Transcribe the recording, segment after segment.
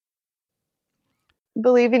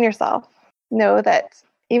believe in yourself. Know that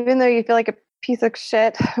even though you feel like a piece of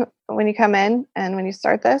shit when you come in and when you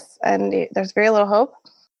start this and there's very little hope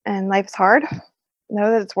and life's hard,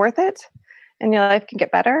 know that it's worth it and your life can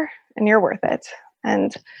get better and you're worth it.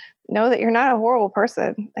 And know that you're not a horrible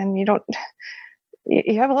person and you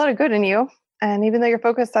have a lot of good in you. And even though you're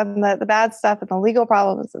focused on the bad stuff and the legal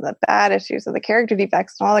problems and the bad issues and the character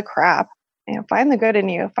defects and all the crap, find the good in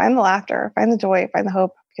you, find the laughter, find the joy, find the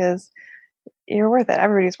hope, because you're worth it.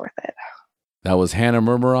 Everybody's worth it. That was Hannah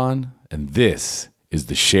Mirmiran, and this is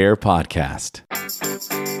the SHAIR Podcast.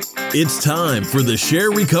 It's time for the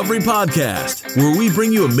SHAIR Recovery Podcast, where we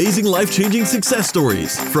bring you amazing life-changing success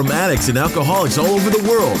stories from addicts and alcoholics all over the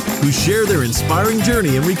world who share their inspiring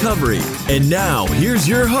journey in recovery. And now, here's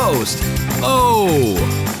your host,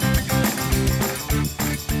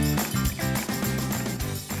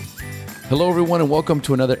 Hello, everyone, and welcome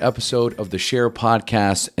to another episode of the SHAIR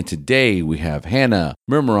Podcast. And today we have Hannah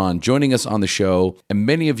Mirmiran joining us on the show. And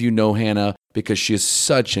many of you know Hannah because she is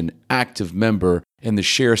such an active member in the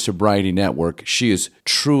SHAIR Sobriety Network. She is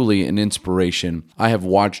truly an inspiration. I have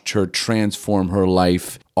watched her transform her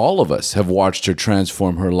life. All of us have watched her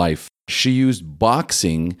transform her life. She used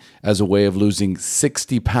boxing as a way of losing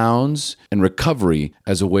 60 pounds and recovery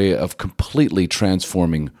as a way of completely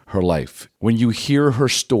transforming her life. When you hear her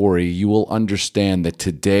story, you will understand that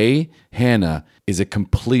today, Hannah is a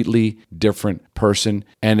completely different person,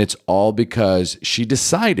 and it's all because she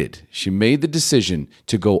made the decision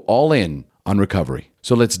to go all in on recovery.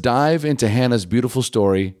 So let's dive into Hannah's beautiful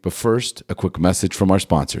story, but first, a quick message from our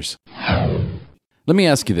sponsors. Let me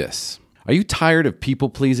ask you this. Are you tired of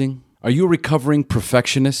people-pleasing? Are you a recovering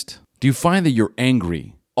perfectionist? Do you find that you're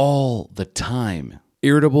angry all the time?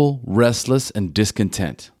 Irritable, restless, and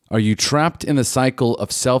discontent? Are you trapped in the cycle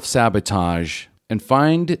of self-sabotage and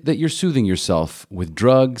find that you're soothing yourself with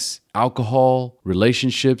drugs, alcohol,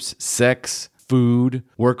 relationships, sex, food,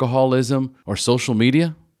 workaholism, or social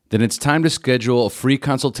media? Then it's time to schedule a free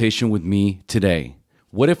consultation with me today.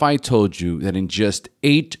 What if I told you that in just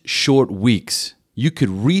 8 short weeks, you could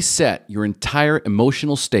reset your entire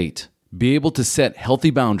emotional state, be able to set healthy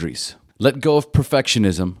boundaries, let go of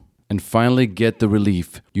perfectionism, and finally get the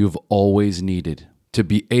relief you've always needed, to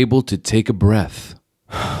be able to take a breath.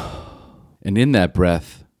 And in that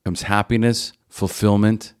breath comes happiness,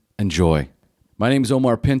 fulfillment, and joy. My name is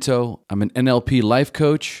Omar Pinto. I'm an NLP life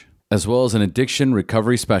coach, as well as an addiction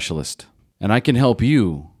recovery specialist. And I can help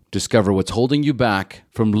you discover what's holding you back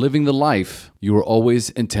from living the life you were always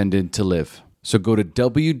intended to live. So go to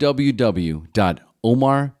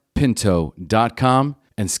www.omarpinto.com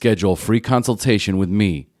and schedule a free consultation with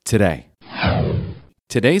me today.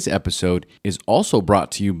 Today's episode is also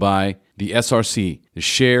brought to you by the SRC, the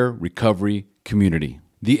SHAIR Recovery Community.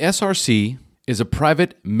 The SRC is a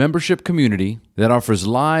private membership community that offers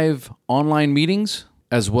live online meetings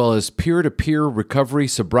as well as peer-to-peer recovery,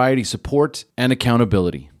 sobriety support, and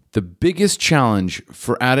accountability. The biggest challenge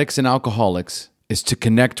for addicts and alcoholics is to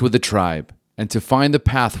connect with a tribe and to find the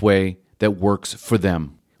pathway that works for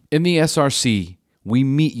them. In the SRC, we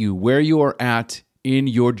meet you where you are at in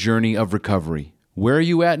your journey of recovery. Where are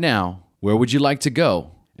you at now? Where would you like to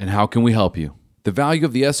go? And how can we help you? The value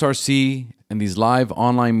of the SRC and these live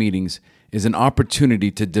online meetings is an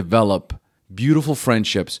opportunity to develop beautiful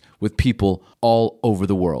friendships with people all over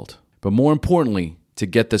the world. But more importantly, to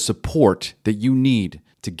get the support that you need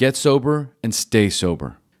to get sober and stay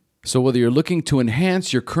sober. So whether you're looking to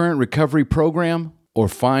enhance your current recovery program or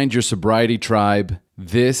find your sobriety tribe,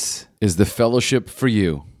 this is the fellowship for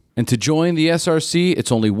you. And to join the SRC,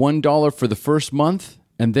 it's only $1 for the first month.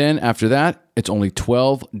 And then after that, it's only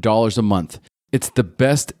 $12 a month. It's the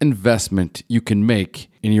best investment you can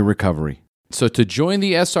make in your recovery. So to join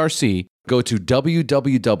the SRC, go to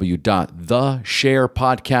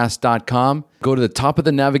www.theshairpodcast.com, go to the top of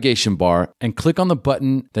the navigation bar, and click on the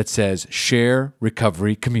button that says SHAIR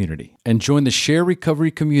Recovery Community. And join the SHAIR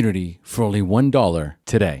Recovery Community for only $1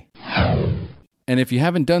 today. And if you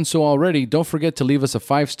haven't done so already, don't forget to leave us a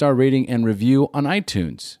 5-star rating and review on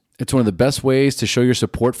iTunes. It's one of the best ways to show your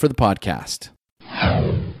support for the podcast.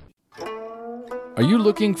 Are you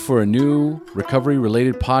looking for a new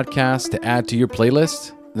recovery-related podcast to add to your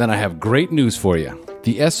playlist? Then I have great news for you.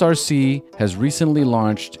 The SRC has recently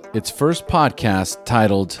launched its first podcast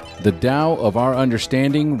titled The Tao of Our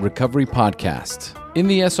Understanding Recovery Podcast. In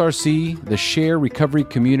the SRC, the SHAIR Recovery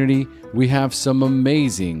Community, we have some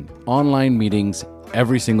amazing online meetings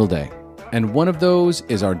every single day. And one of those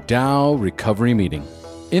is our Tao Recovery Meeting.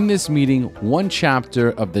 In this meeting, one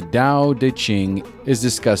chapter of the Tao Te Ching is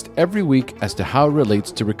discussed every week as to how it relates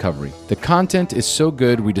to recovery. The content is so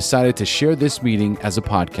good, we decided to share this meeting as a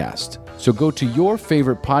podcast. So go to your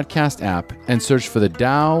favorite podcast app and search for the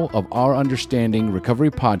Tao of Our Understanding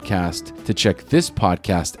Recovery Podcast to check this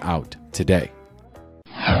podcast out today.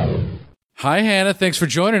 Hi, Hannah. Thanks for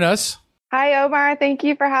joining us. Hi, Omar. Thank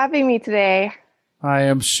you for having me today. I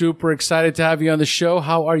am super excited to have you on the show.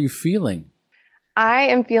 How are you feeling? I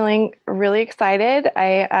am feeling really excited.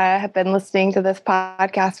 I have been listening to this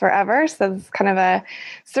podcast forever, so it's kind of a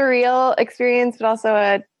surreal experience, but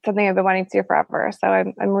also something I've been wanting to do forever. So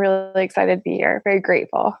I'm really excited to be here. Very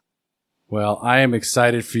grateful. Well, I am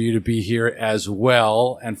excited for you to be here as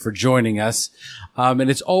well and for joining us. And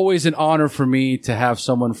it's always an honor for me to have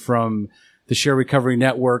someone from the SHAIR Recovery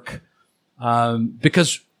Network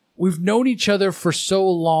because we've known each other for so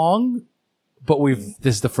long, but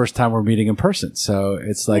this is the first time we're meeting in person. So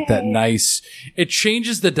it's like that nice, it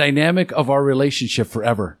changes the dynamic of our relationship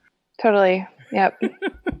forever. Totally. Yep.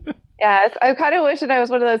 Yeah. I kind of wish that I was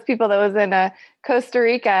one of those people that was in Costa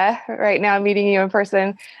Rica right now meeting you in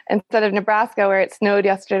person instead of Nebraska where it snowed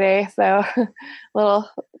yesterday. So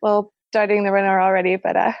little starting the winter already,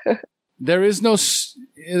 but there's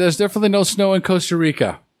definitely no snow in Costa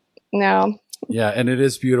Rica. No. Yeah. And it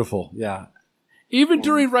is beautiful. Yeah. Even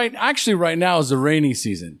during right now is the rainy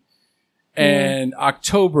season, and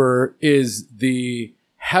October is the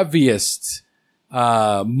heaviest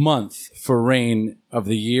month for rain of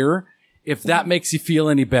the year. If that makes you feel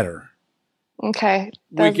any better. Okay.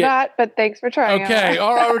 Does not, but thanks for trying. Okay.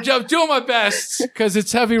 All right. I'm doing my best because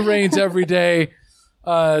it's heavy rains every day.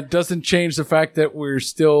 Doesn't change the fact that we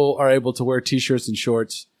still are able to wear t-shirts and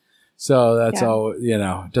shorts. So that's all,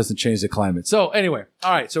 it doesn't change the climate. So anyway,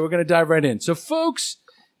 all right. So we're going to dive right in. So folks,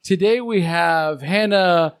 today we have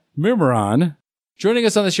Hannah Mirmiran joining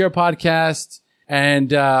us on the SHAIR podcast.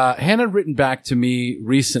 And Hannah had written back to me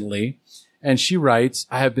recently and she writes,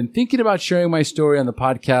 I have been thinking about sharing my story on the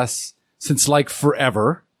podcast since like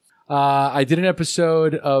forever. I did an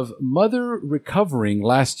episode of Mother Recovering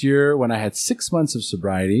last year when I had 6 months of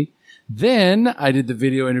sobriety. Then I did the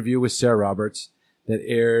video interview with Sarah Roberts that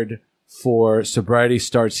aired for Sobriety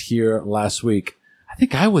Starts Here last week. I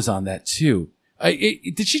think I was on that too.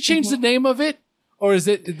 Did she change the name of it? Or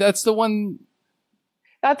that's the one?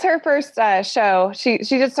 That's her first show. She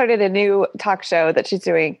just started a new talk show that she's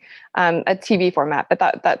doing, a TV format, but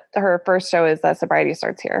that her first show is Sobriety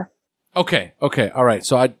Starts Here. Okay. All right.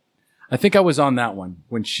 So I think I was on that one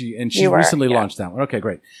when she recently launched that one. Okay,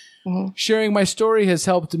 great. Mm-hmm. Sharing my story has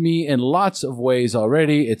helped me in lots of ways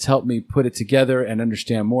already. It's helped me put it together and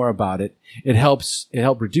understand more about it. It helped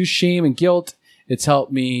reduce shame and guilt. It's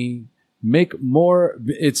helped me make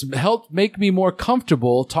me more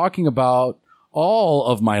comfortable talking about all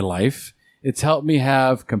of my life. It's helped me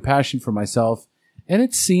have compassion for myself, and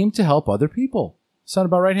it seemed to help other people. Sound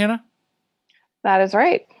about right, Hannah? That is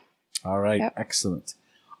right. All right. Yep. Excellent.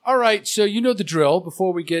 All right. So you know the drill.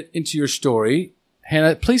 Before we get into your story,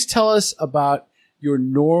 Hannah, please tell us about your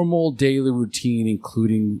normal daily routine,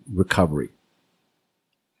 including recovery.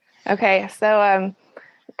 Okay. So I'm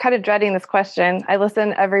kind of dreading this question. I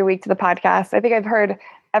listen every week to the podcast. I think I've heard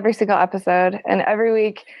every single episode, and every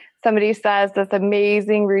week somebody says this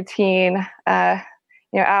amazing routine,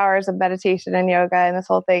 hours of meditation and yoga and this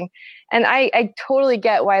whole thing. And I totally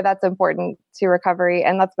get why that's important to recovery.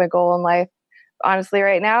 And that's my goal in life. Honestly,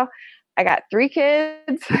 right now, I got 3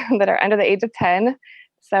 kids that are under the age of 10.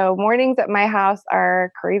 So mornings at my house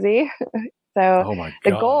are crazy. So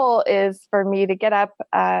the goal is for me to get up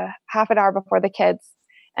half an hour before the kids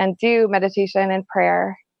and do meditation and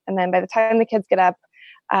prayer. And then by the time the kids get up,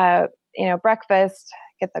 breakfast,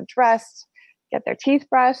 get them dressed, get their teeth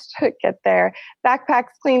brushed, get their backpacks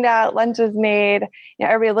cleaned out, lunches made,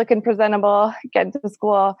 everybody looking presentable, get into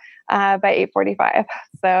school by 8:45.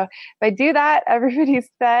 So if I do that, everybody's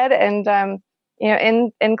fed and,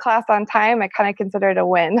 in class on time, I kind of consider it a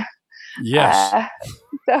win. Yes.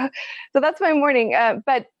 So that's my morning.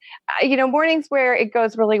 But mornings where it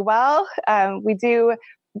goes really well,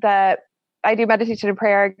 I do meditation and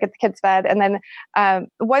prayer, get the kids fed. And then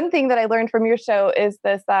one thing that I learned from your show is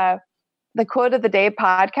this, the Quote of the Day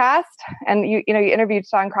podcast. And you interviewed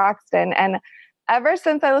Sean Croxton. And ever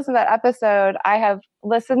since I listened to that episode, I have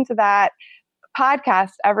listened to that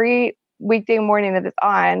podcast every weekday morning that it's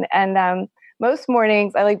on. And most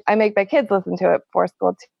mornings I make my kids listen to it before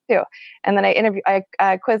school too. And then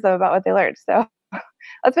I quiz them about what they learned. So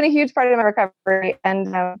that's been a huge part of my recovery. And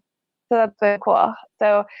so that's been cool.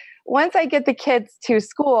 So once I get the kids to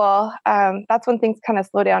school, that's when things kind of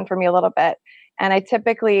slow down for me a little bit. And I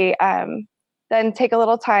typically then take a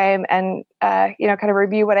little time and, kind of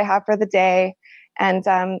review what I have for the day. And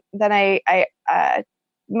then I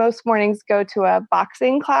most mornings go to a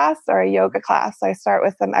boxing class or a yoga class. So I start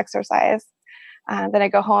with some exercise. Then I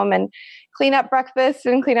go home and clean up breakfast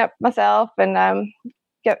and clean up myself and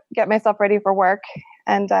get myself ready for work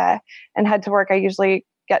and head to work. I usually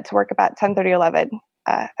get to work about 10:30, 11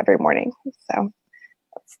 every morning. So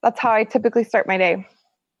that's how I typically start my day.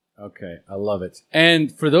 Okay, I love it.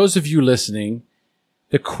 And for those of you listening,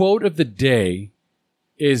 the quote of the day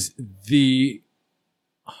is it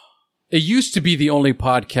used to be the only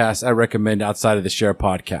podcast I recommend outside of the SHAIR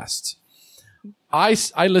podcasts.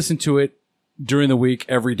 I listen to it during the week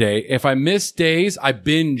every day. If I miss days, I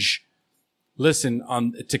binge listen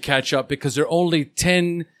to catch up because they're only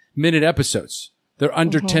 10-minute episodes. They're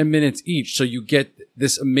under 10 minutes each. So you get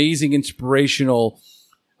this amazing inspirational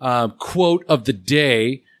quote of the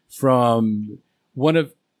day from one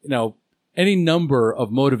of, any number of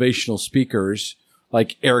motivational speakers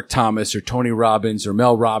like Eric Thomas or Tony Robbins or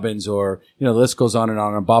Mel Robbins or, the list goes on,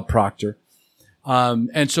 and Bob Proctor.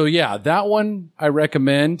 And so, that one I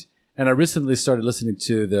recommend. And I recently started listening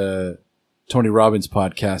to the Tony Robbins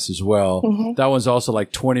podcast as well. Mm-hmm. That one's also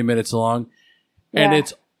like 20 minutes long, and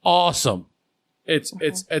it's awesome. It's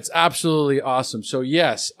absolutely awesome. So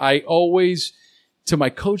yes, I always, to my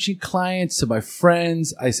coaching clients, to my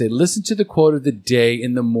friends, I say, listen to the quote of the day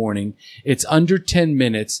in the morning. It's under 10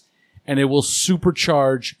 minutes and it will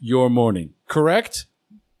supercharge your morning. Correct?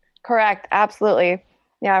 Correct. Absolutely.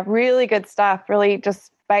 Yeah. Really good stuff. Really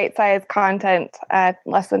just bite-sized content at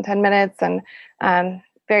less than 10 minutes and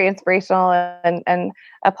very inspirational and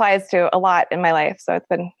applies to a lot in my life. So it's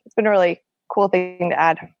been a really cool thing to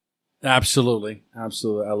add. Absolutely.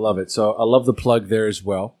 Absolutely. I love it. So I love the plug there as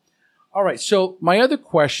well. All right. So my other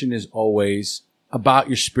question is always about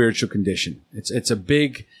your spiritual condition. It's a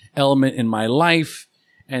big element in my life.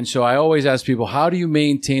 And so I always ask people, how do you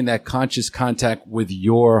maintain that conscious contact with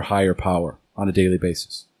your higher power on a daily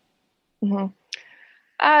basis? Mm-hmm.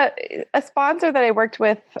 A sponsor that I worked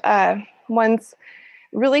with once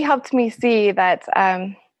really helped me see that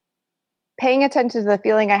paying attention to the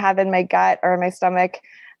feeling I have in my gut or my stomach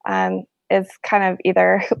is kind of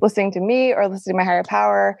either listening to me or listening to my higher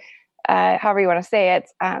power, however you want to say it.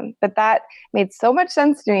 But that made so much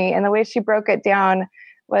sense to me. And the way she broke it down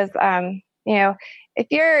was, if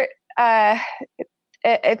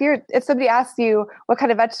somebody asks you what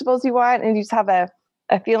kind of vegetables you want and you just have a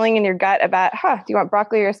feeling in your gut about, do you want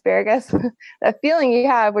broccoli or asparagus? That feeling you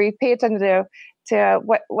have where you pay attention to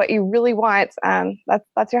what you really want,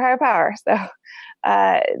 that's your higher power. So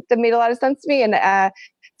that made a lot of sense to me. And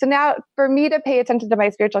so now for me to pay attention to my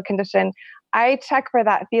spiritual condition, I check for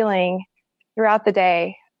that feeling throughout the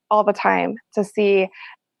day, all the time, to see,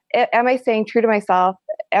 am I staying true to myself?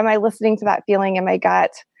 Am I listening to that feeling in my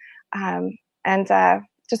gut? And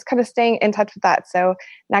just kind of staying in touch with that. So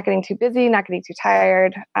not getting too busy, not getting too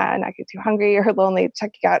tired, not getting too hungry or lonely,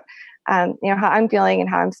 checking out, how I'm feeling and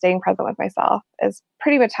how I'm staying present with myself is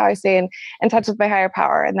pretty much how I stay in touch with my higher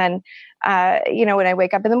power. And then, when I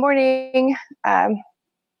wake up in the morning,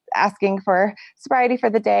 asking for sobriety for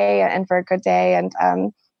the day and for a good day. And,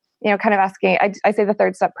 kind of asking, I say the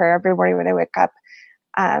third step prayer every morning when I wake up.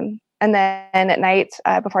 And then at night,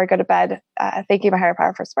 before I go to bed, thanking my higher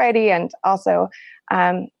power for sobriety. And also,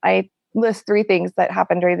 I list 3 things that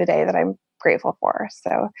happened during the day that I'm grateful for.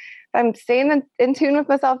 So if I'm staying in tune with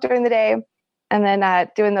myself during the day, and then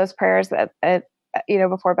doing those prayers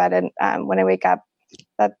before bed and when I wake up,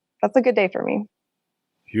 that's a good day for me.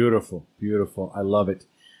 Beautiful, beautiful. I love it.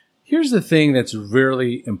 Here's the thing that's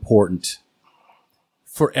really important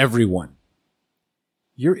for everyone.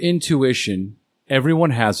 Your intuition,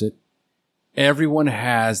 everyone has it. Everyone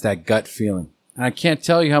has that gut feeling. And I can't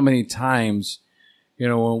tell you how many times,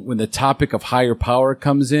 when the topic of higher power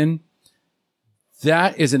comes in,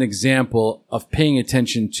 that is an example of paying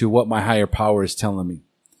attention to what my higher power is telling me.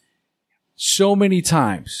 So many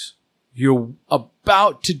times you're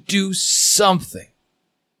about to do something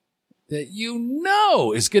that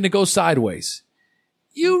is going to go sideways.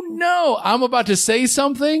 I'm about to say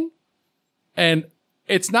something and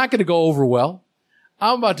it's not going to go over well.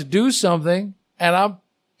 I'm about to do something and I'm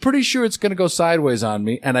pretty sure it's going to go sideways on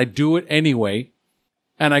me. And I do it anyway.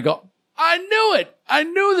 And I go, I knew it. I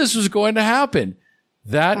knew this was going to happen.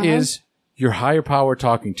 That is your higher power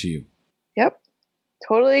talking to you. Yep.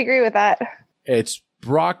 Totally agree with that. It's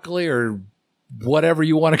broccoli or whatever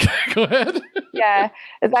you want to go ahead. Yeah,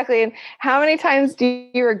 exactly. And how many times do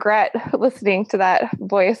you regret listening to that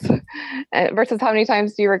voice versus how many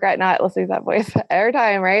times do you regret not listening to that voice? Every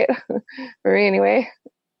time, right? For me anyway.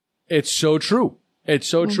 It's so true. It's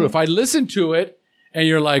so true. If I listen to it and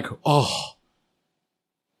you're like, oh,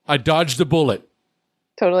 I dodged the bullet.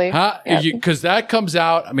 Totally. Because that comes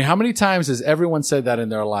out. I mean, how many times has everyone said that in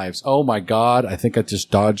their lives? Oh my God, I think I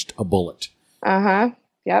just dodged a bullet.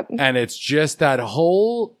 Yep. And it's just that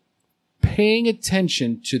whole paying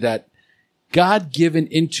attention to that God-given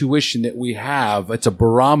intuition that we have. It's a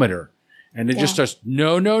barometer. And it just starts,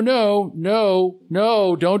 no, don't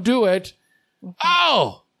do it.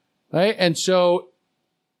 Oh, right. And so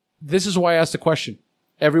this is why I asked the question.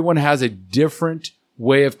 Everyone has a different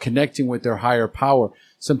way of connecting with their higher power.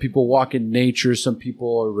 Some people walk in nature. Some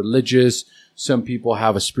people are religious. Some people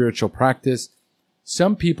have a spiritual practice.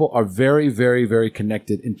 Some people are very, very, very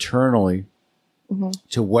connected internally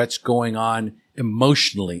to what's going on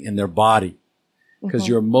emotionally in their body, because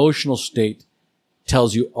your emotional state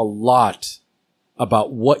tells you a lot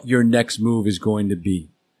about what your next move is going to be.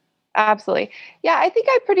 Absolutely. Yeah, I think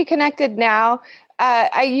I'm pretty connected now.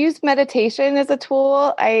 I use meditation as a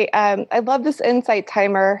tool. I love this Insight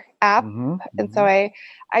Timer app. And so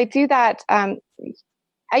I do that.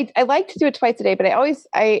 I like to do it twice a day, but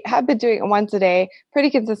I have been doing it once a day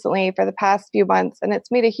pretty consistently for the past few months. And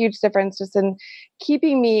it's made a huge difference just in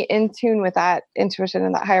keeping me in tune with that intuition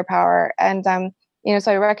and that higher power. And,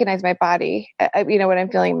 so I recognize my body, what I'm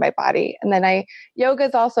feeling in my body. And then yoga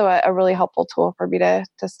is also a really helpful tool for me to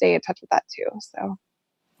stay in touch with that too. So.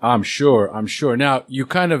 I'm sure. Now you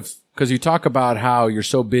because you talk about how you're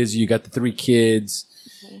so busy, you got the 3 kids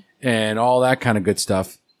and all that kind of good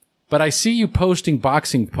stuff. But I see you posting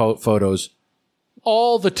boxing photos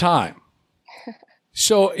all the time.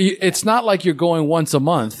 So it's not like you're going once a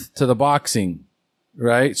month to the boxing,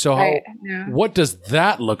 right? So what does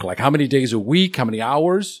that look like? How many days a week? How many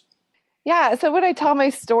hours? Yeah. So when I tell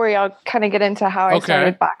my story, I'll kind of get into how I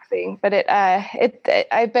started boxing. But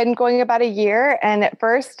I've been going about a year. And at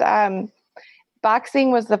first,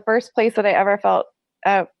 boxing was the first place that I ever felt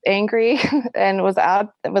angry and was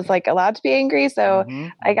allowed to be angry. So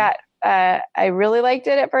I really liked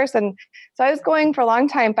it at first. And so I was going for a long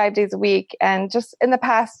time, 5 days a week. And just in the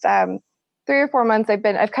past 3 or 4 months,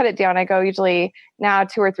 I've cut it down. I go usually now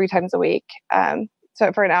 2 or 3 times a week.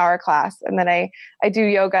 So for an hour class. And then I do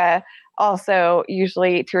yoga also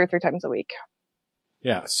usually 2 or 3 times a week.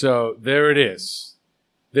 Yeah. So there it is.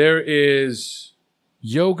 There is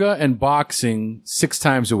yoga and boxing 6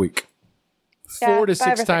 times a week. 4 to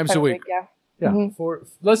 6 times a week. Yeah.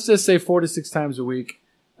 Let's just say 4 to 6 times a week.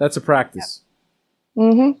 That's a practice.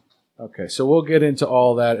 Okay. So we'll get into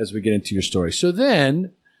all that as we get into your story. So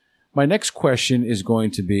then my next question is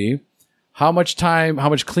going to be, how much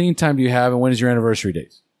clean time do you have, and when is your anniversary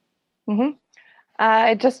date?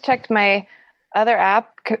 I just checked my other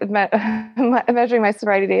app measuring my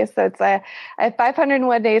sobriety days. So I have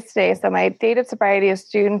 501 days today. So my date of sobriety is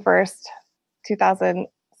June 1st,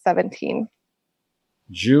 2017.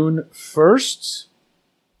 June 1st,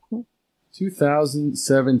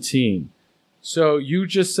 2017. So you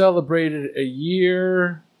just celebrated a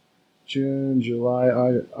year. June, July,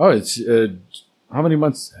 August. Oh, it's how many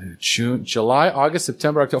months? June, July, August,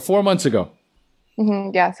 September, October. 4 months ago.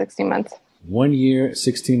 Yeah, 16 months. 1 year,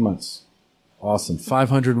 16 months. Awesome.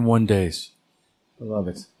 501 days. I love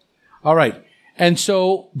it. All right. And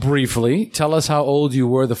so, briefly, tell us how old you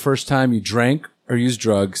were the first time you drank or used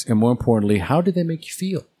drugs, and more importantly, how did they make you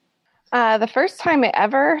feel? The first time I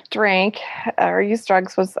ever drank or used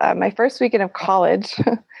drugs was my first weekend of college.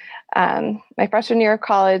 My freshman year of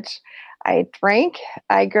college, I drank.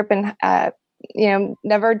 I grew up in,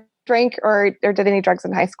 never drank or did any drugs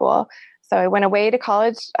in high school. So I went away to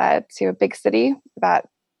college to a big city about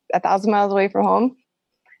 1,000 miles away from home.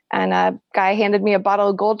 And a guy handed me a bottle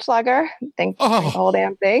of Goldschlager. Drank the whole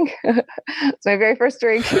damn thing. It's my very first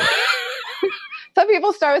drink. Some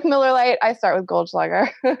people start with Miller Lite. I start with Goldschlager.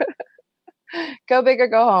 Go big or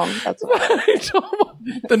go home. That's what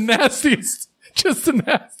the nastiest. Just the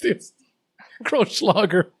nastiest.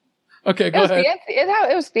 Goldschlager. Okay, go ahead. Fancy.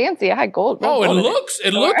 It was fancy. It had gold. Oh, it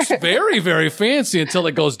looks very, very fancy until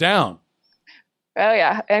it goes down. Oh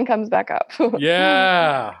yeah, and comes back up.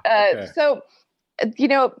 Yeah. Okay. So,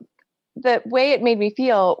 the way it made me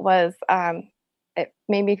feel was, it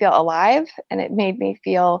made me feel alive, and it made me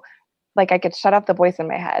feel like I could shut up the voice in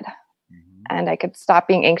my head, and I could stop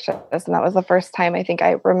being anxious. And that was the first time I think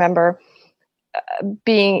I remember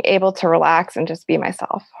being able to relax and just be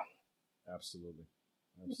myself. Absolutely.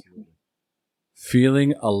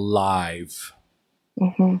 Feeling alive.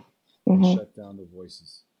 Shut down the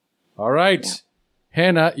voices. All right. Yeah.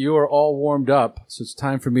 Hannah, you are all warmed up, so it's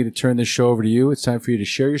time for me to turn this show over to you. It's time for you to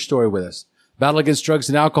share your story with us. Battle against drugs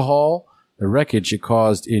and alcohol, the wreckage it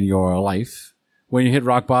caused in your life, when you hit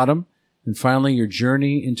rock bottom, and finally your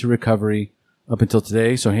journey into recovery up until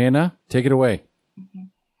today. So Hannah, take it away.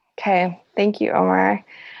 Okay. Thank you, Omar.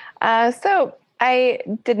 So I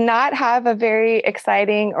did not have a very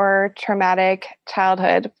exciting or traumatic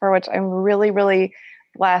childhood, for which I'm really, really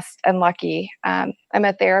blessed and lucky. I'm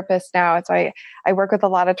a therapist now, so I work with a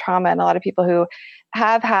lot of trauma and a lot of people who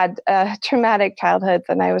have had traumatic childhoods,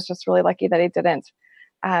 and I was just really lucky that I didn't.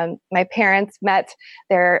 My parents met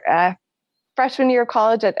their freshman year of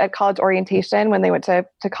college at college orientation when they went to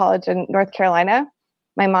college in North Carolina.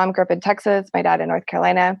 My mom grew up in Texas, my dad in North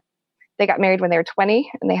Carolina. They got married when they were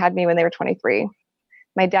 20, and they had me when they were 23.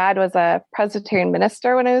 My dad was a Presbyterian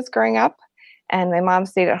minister when I was growing up, and my mom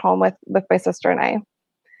stayed at home with my sister and I.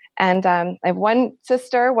 And I have one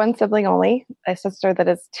sister, one sibling only, a sister that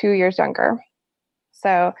is 2 years younger.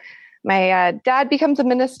 So my dad becomes a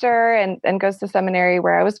minister and goes to seminary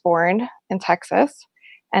where I was born in Texas.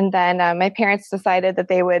 And then my parents decided that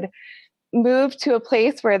they would move to a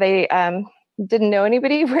place where they didn't know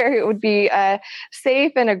anybody, where it would be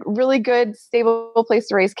safe and a really good, stable place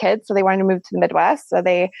to raise kids. So they wanted to move to the Midwest. So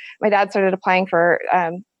my dad started applying for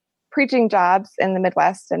preaching jobs in the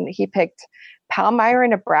Midwest, and he picked Palmyra,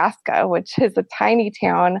 Nebraska, which is a tiny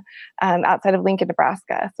town outside of Lincoln,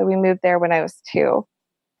 Nebraska. So we moved there when I was 2.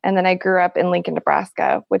 And then I grew up in Lincoln,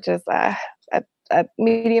 Nebraska, which is a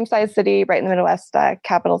medium-sized city right in the Midwest,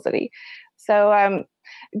 capital city. So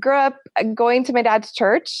grew up going to my dad's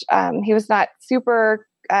church. He was not super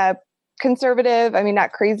conservative. I mean,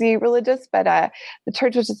 not crazy religious, but the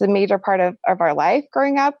church was just a major part of our life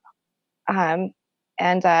growing up.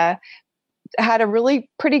 And had a really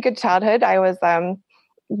pretty good childhood. I was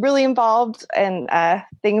really involved in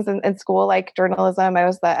things in school, like journalism. I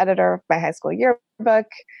was the editor of my high school yearbook.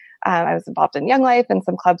 I was involved in Young Life and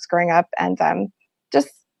some clubs growing up, and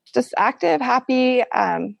just active, happy.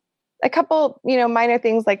 A couple, minor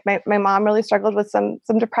things, like my mom really struggled with some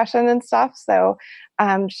depression and stuff. So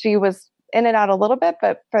she was in and out a little bit,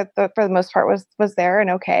 but for the most part was there and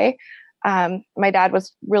okay. My dad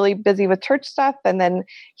was really busy with church stuff, and then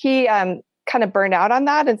he kind of burned out on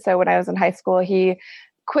that. And so when I was in high school, he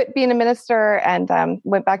quit being a minister and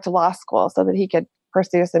went back to law school so that he could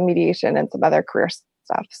pursue some mediation and some other career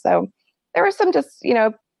stuff. So there were some just,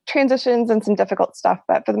 transitions and some difficult stuff,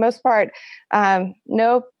 but for the most part,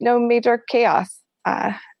 no major chaos.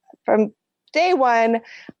 From day one,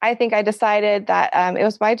 I think I decided that it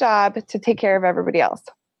was my job to take care of everybody else.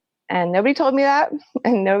 And nobody told me that,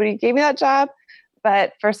 and nobody gave me that job.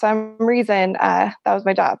 But for some reason, that was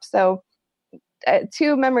my job. So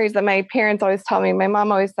 2 memories that my parents always tell me. My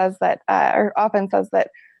mom always says that, or often says that,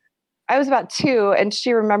 I was about 2, and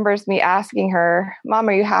she remembers me asking her, "Mom,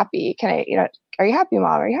 are you happy? Are you happy,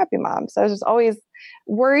 Mom? Are you happy, Mom?" So I was just always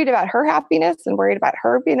worried about her happiness and worried about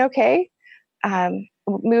her being okay.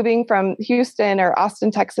 Moving from Houston or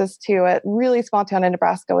Austin, Texas to a really small town in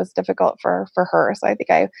Nebraska was difficult for her. So I think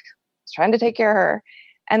I was trying to take care of her.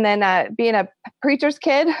 And then being a preacher's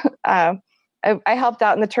kid, I helped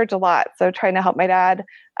out in the church a lot. So trying to help my dad,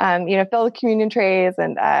 fill the communion trays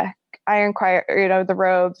and iron choir, the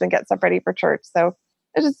robes and get stuff ready for church. So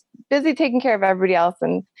I was just busy taking care of everybody else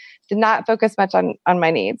and did not focus much on my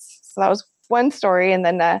needs. So that was one story. And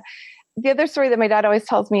then the other story that my dad always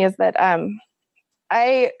tells me is that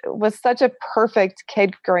I was such a perfect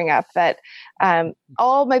kid growing up that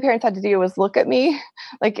all my parents had to do was look at me.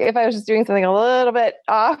 Like if I was just doing something a little bit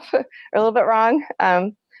off or a little bit wrong,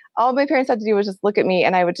 all my parents had to do was just look at me,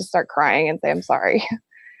 and I would just start crying and say, "I'm sorry."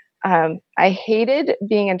 I hated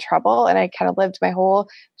being in trouble, and I kind of lived my whole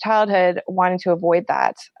childhood wanting to avoid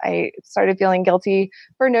that. I started feeling guilty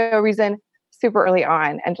for no reason super early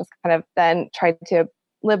on, and just kind of then tried to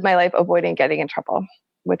live my life avoiding getting in trouble,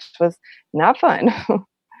 which was not fun.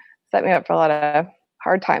 Set me up for a lot of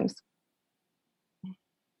hard times.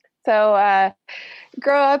 So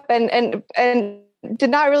grow up and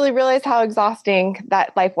did not really realize how exhausting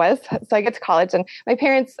that life was. So I get to college, and my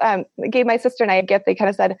parents gave my sister and I a gift. They kind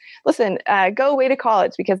of said, "Listen, go away to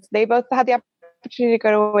college," because they both had the opportunity to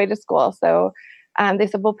go away to school. So they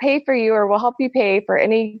said, "We'll pay for you, or we'll help you pay for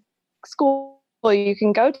any school you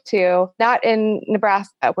can go to, not in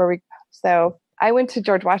Nebraska where we." So I went to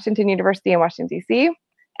George Washington University in Washington, D.C.,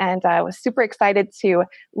 and I was super excited to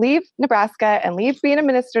leave Nebraska and leave being a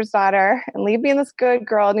minister's daughter and leave being this good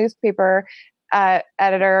girl newspaper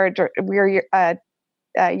editor,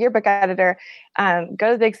 yearbook editor, go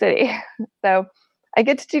to the big city. So I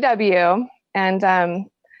get to GW, and it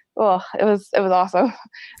was awesome.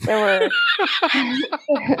 There were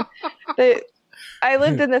I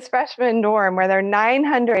lived in this freshman dorm where there are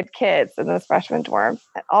 900 kids in this freshman dorm,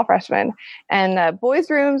 all freshmen, and boys'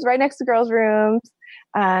 rooms right next to girls' rooms.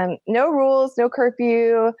 No rules, no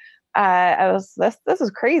curfew. this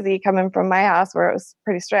was crazy coming from my house where it was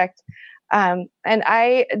pretty strict. And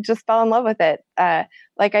I just fell in love with it.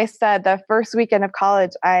 Like I said, the first weekend of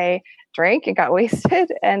college, I drank and got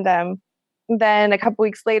wasted. And then a couple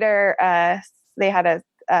weeks later, they had a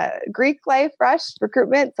Greek life rush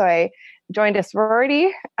recruitment. So I joined a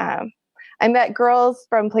sorority. I met girls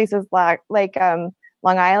from places like Long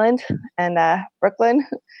Island and Brooklyn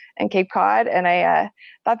and Cape Cod. And I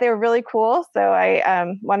thought they were really cool. So I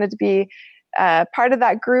wanted to be part of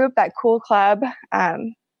that group, that cool club.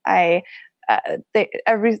 Everybody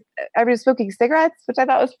was smoking cigarettes, which I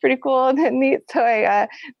thought was pretty cool and neat. So I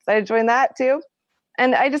decided to join that too.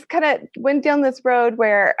 And I just kind of went down this road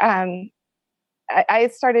where I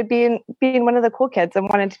started being one of the cool kids and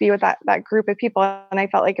wanted to be with that group of people. And I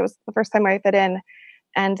felt like it was the first time I fit in,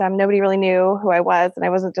 and nobody really knew who I was. And I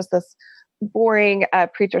wasn't just this boring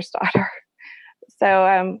preacher's daughter.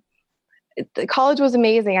 So college was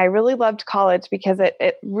amazing. I really loved college because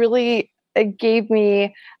it really gave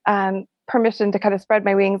me permission to kind of spread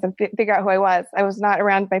my wings and figure out who I was. I was not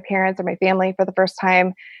around my parents or my family for the first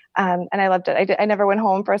time. And I loved it. I never went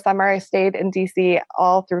home for a summer. I stayed in DC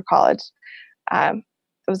all through college. It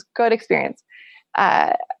was a good experience.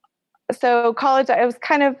 So college, I was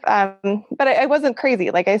kind of, but I wasn't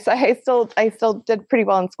crazy. Like I still did pretty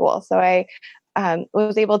well in school. So I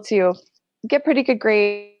was able to get pretty good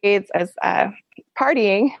grades as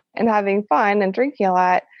partying and having fun and drinking a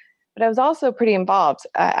lot. But I was also pretty involved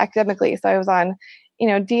academically. So I was on,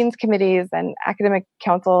 dean's committees and academic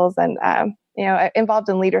councils and, involved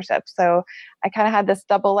in leadership. So I kind of had this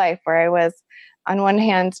double life where I was on one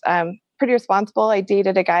hand, pretty responsible. I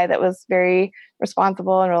dated a guy that was very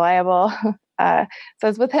responsible and reliable. So I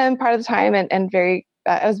was with him part of the time and very,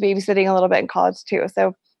 I was babysitting a little bit in college too.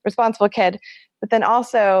 So responsible kid, but then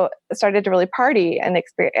also started to really party and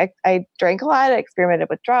I drank a lot. I experimented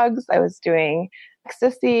with drugs. I was doing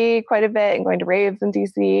ecstasy quite a bit and going to raves in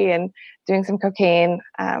DC and doing some cocaine,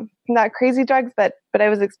 not crazy drugs, but I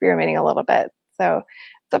was experimenting a little bit. So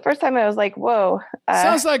it's the first time I was like, whoa.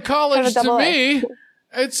 Sounds like college to me.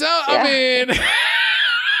 It's, I mean,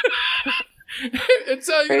 it's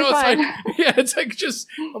it's like just,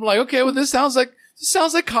 I'm like, okay, well, this sounds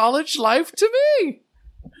like college life to me.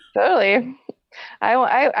 Totally.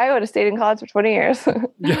 I would have stayed in college for 20 years,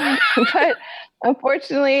 but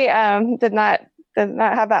unfortunately, did not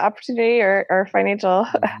have that opportunity or financial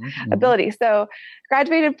ability. So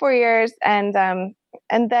graduated 4 years and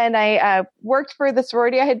then I worked for the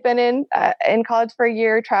sorority I had been in college for a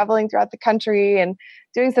year, traveling throughout the country and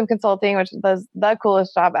doing some consulting, which was the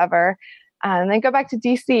coolest job ever. And then go back to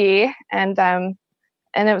DC and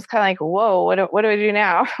it was kind of like, whoa, what do I do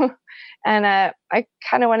now? And I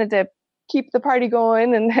kind of wanted to keep the party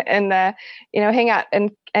going and hang out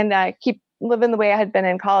and keep living the way I had been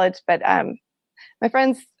in college. But my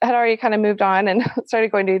friends had already kind of moved on and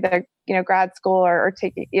started going to either, grad school or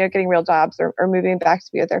taking, getting real jobs or moving back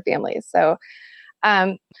to be with their families. So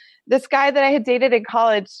this guy that I had dated in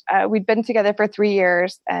college, we'd been together for 3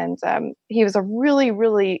 years and he was a really,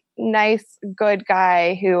 really nice, good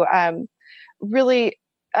guy who really,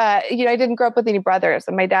 I didn't grow up with any brothers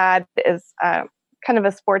and my dad is kind of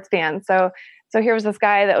a sports fan. So here was this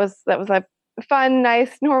guy that was a fun,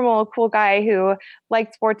 nice, normal, cool guy who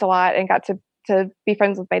liked sports a lot and got to be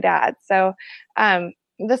friends with my dad. So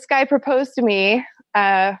this guy proposed to me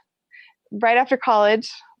right after college,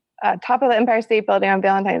 top of the Empire State Building on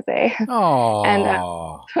Valentine's Day. Oh, and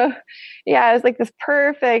yeah, it was like this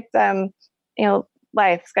perfect,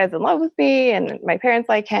 life. This guy's in love with me, and my parents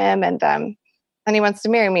like him, and he wants to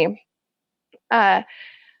marry me.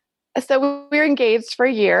 So we were engaged for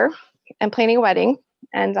a year and planning a wedding,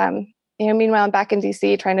 and meanwhile, I'm back in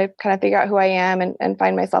DC trying to kind of figure out who I am and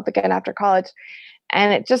find myself again after college.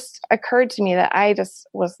 And it just occurred to me that I just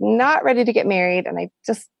was not ready to get married. And I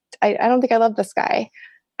don't think I love this guy.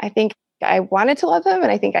 I think I wanted to love him and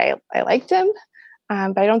I think I liked him.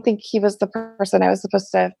 But I don't think he was the person I was supposed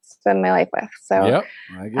to spend my life with. So yep,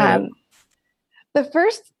 I get it. The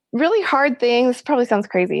first really hard thing, this probably sounds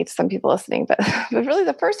crazy to some people listening, but really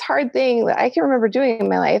the first hard thing that I can remember doing in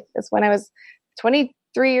my life is when I was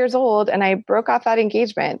 23 years old and I broke off that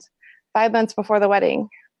engagement 5 months before the wedding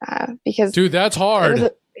because dude, that's hard.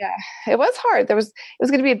 It was hard. It was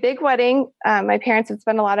going to be a big wedding. My parents had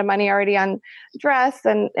spent a lot of money already on dress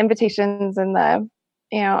and invitations and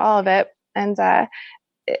all of it. And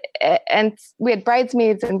we had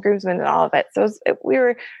bridesmaids and groomsmen and all of it. So we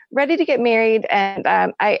were ready to get married and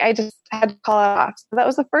I just had to call it off. So that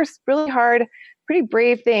was the first really hard, pretty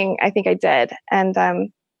brave thing I think I did.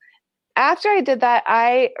 And after I did that,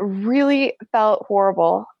 I really felt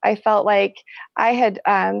horrible. I felt like I had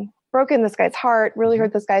broken this guy's heart, really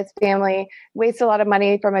hurt this guy's family, wasted a lot of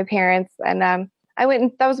money from my parents. And I went,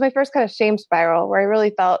 and that was my first kind of shame spiral where I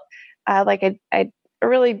really felt like I'd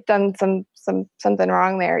really done something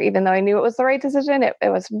wrong there, even though I knew it was the right decision. It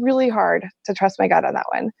was really hard to trust my gut on that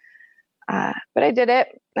one. But I did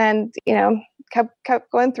it, and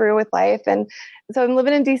kept going through with life. And so I'm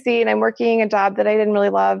living in DC, and I'm working a job that I didn't really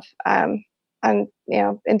love. In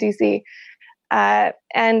DC,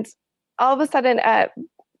 and all of a sudden, I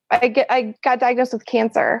got diagnosed with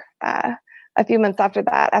cancer a few months after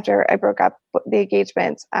that. After I broke up the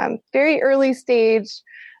engagement, very early stage,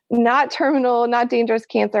 not terminal, not dangerous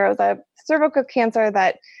cancer. It was a cervical cancer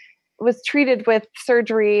that was treated with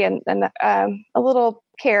surgery and a little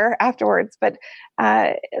care afterwards. But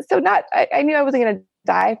I knew I wasn't going to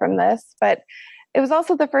die from this, but it was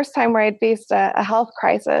also the first time where I'd faced a health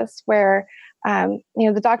crisis where,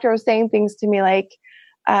 the doctor was saying things to me like,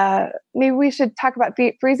 maybe we should talk about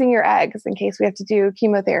freezing your eggs in case we have to do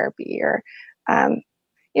chemotherapy, or,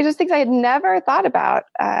 just things I had never thought about.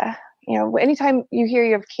 Anytime you hear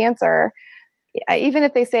you have cancer, even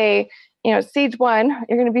if they say, stage 1,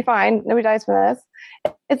 you're going to be fine, nobody dies from this,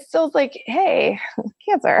 it's still like, hey,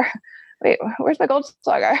 cancer, wait, where's my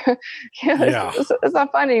Goldschlager? It's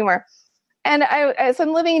not fun anymore. And so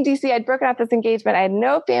I'm living in DC. I'd broken off this engagement. I had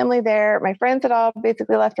no family there. My friends had all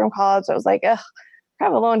basically left from college. So I was like, ugh,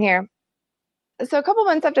 kind of alone here. So a couple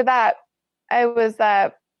months after that, I was,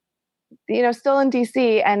 still in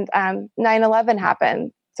DC, and 9/11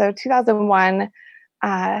 happened. So 2001,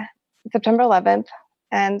 September 11th,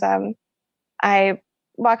 and I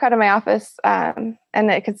walk out of my office, and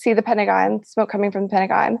I could see the Pentagon, smoke coming from the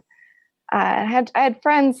Pentagon. I had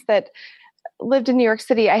friends that lived in New York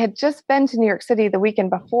City. I had just been to New York City the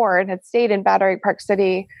weekend before and had stayed in Battery Park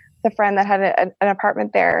City with a friend that had an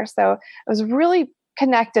apartment there. So I was really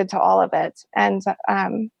connected to all of it, and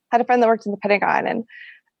had a friend that worked in the Pentagon, and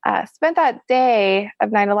spent that day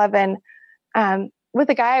of 9/11 with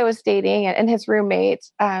a guy I was dating and his roommate,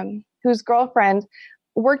 whose girlfriend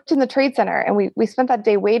worked in the Trade Center. And we spent that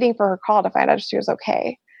day waiting for her call to find out if she was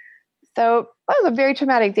okay. So that was a very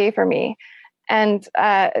traumatic day for me. And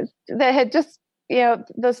that had just,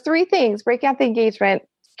 those three things, breaking out the engagement,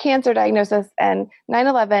 cancer diagnosis, and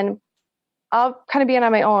 9/11, all kind of being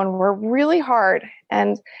on my own, were really hard.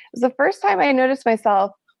 And it was the first time I noticed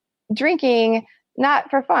myself drinking, not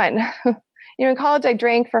for fun. In college, I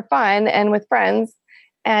drank for fun and with friends.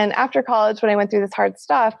 And after college, when I went through this hard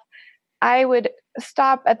stuff, I would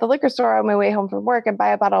stop at the liquor store on my way home from work and buy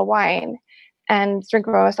a bottle of wine and drink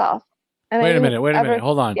by myself. And wait a minute.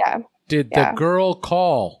 Hold on. Yeah. Did the girl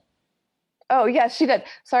call? Oh, yes, she did.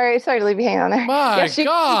 Sorry to leave you hanging on there. My God. She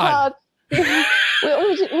called.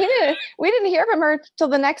 we didn't hear from her till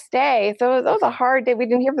the next day. So it was a hard day. We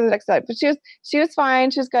didn't hear from the next day, but she was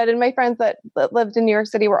fine. She was good. And my friends that lived in New York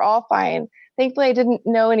City were all fine. Thankfully, I didn't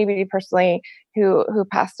know anybody personally who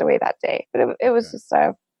passed away that day, but it was just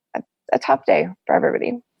a tough day for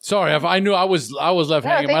everybody. Sorry, if I knew I was left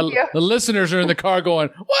hanging. The listeners are in the car going,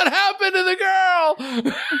 "What happened to the girl?"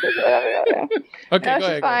 Okay, go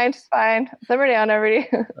ahead. She's fine. Simmer down, everybody.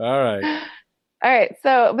 All right.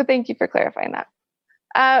 So, but thank you for clarifying that.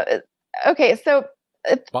 Okay, so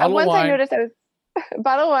I noticed I was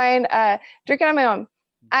bottle of wine, drinking on my own.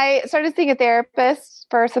 I started seeing a therapist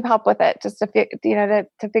for some help with it, just to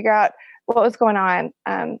figure out what was going on.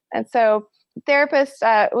 And so therapist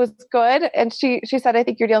was good, and she said, I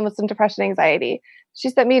think you're dealing with some depression, anxiety. She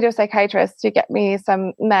sent me to a psychiatrist to get me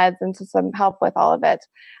some meds and to some help with all of it.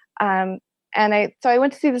 So I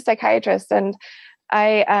went to see the psychiatrist, and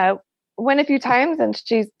I went a few times, and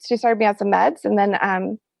she started me on some meds. And then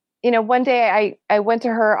one day I went to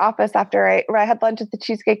her office after I had lunch at the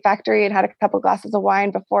Cheesecake Factory and had a couple glasses of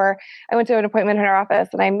wine before I went to an appointment in her office.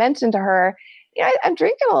 And I mentioned to her, I'm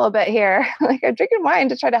drinking a little bit here. Like, I'm drinking wine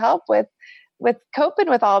to try to help with coping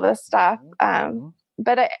with all this stuff.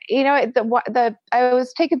 But I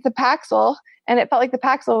was taking the Paxil, and it felt like the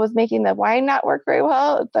Paxil was making the wine not work very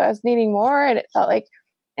well. So I was needing more, and it felt like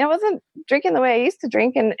I wasn't drinking the way I used to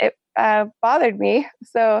drink, and it bothered me.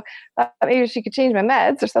 So I thought maybe she could change my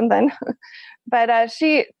meds or something. But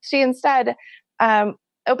she instead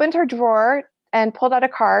opened her drawer and pulled out a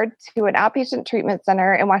card to an outpatient treatment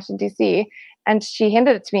center in Washington, D.C. And she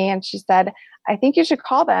handed it to me, and she said, I think you should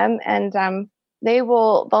call them, and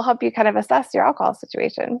they'll help you kind of assess your alcohol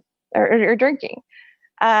situation or your drinking.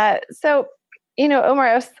 So,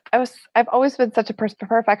 Omar, I've always been such a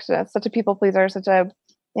perfectionist, such a people pleaser,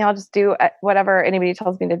 I'll just do whatever anybody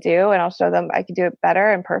tells me to do, and I'll show them I can do it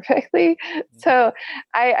better and perfectly. So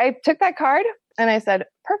I took that card and I said,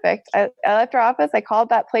 perfect. I left her office. I called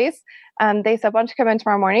that place. They said, why don't you come in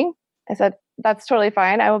tomorrow morning? I said, that's totally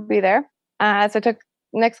fine. I will be there. So I took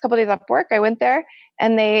next couple of days off work. I went there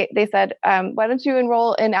and they said, why don't you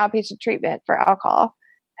enroll in outpatient treatment for alcohol?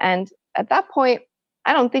 And at that point,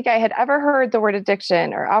 I don't think I had ever heard the word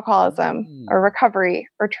addiction or alcoholism or recovery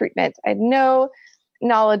or treatment. I had no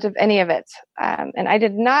knowledge of any of it. And I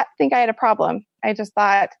did not think I had a problem. I just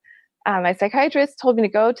thought my psychiatrist told me to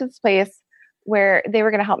go to this place where they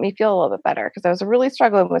were going to help me feel a little bit better because I was really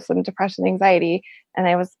struggling with some depression, anxiety, and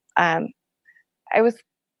I was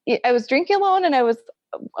drinking alone, and I was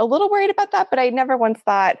a little worried about that, but I never once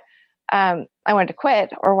thought I wanted to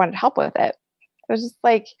quit or wanted help with it. It was just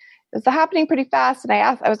like, it was happening pretty fast. And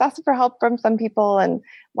I was asking for help from some people and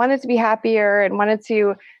wanted to be happier and wanted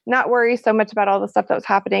to not worry so much about all the stuff that was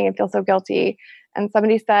happening and feel so guilty. And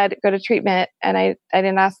somebody said, go to treatment. And I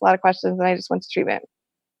didn't ask a lot of questions, and I just went to treatment.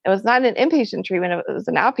 It was not an inpatient treatment. It was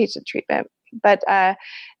an outpatient treatment. But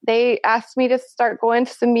they asked me to start going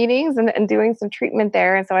to some meetings and doing some treatment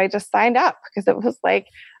there. And so I just signed up because it was like,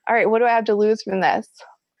 all right, what do I have to lose from this?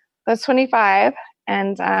 I was 25,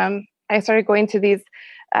 and I started going to these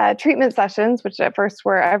treatment sessions, which at first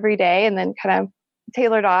were every day, and then kind of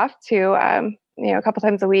tailored off to a couple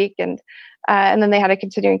times a week, and then they had a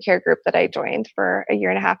continuing care group that I joined for a year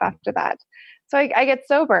and a half after that. So I get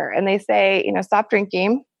sober, and they say, stop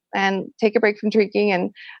drinking and take a break from drinking,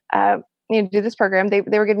 and do this program. They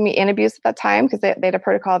were giving me Antabuse at that time because they had a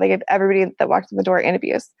protocol. They gave everybody that walked in the door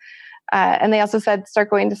Antabuse, and they also said start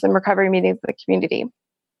going to some recovery meetings in the community.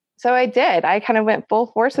 So I did. I kind of went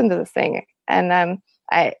full force into this thing, and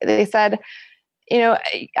they said,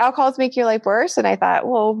 alcohols make your life worse. And I thought,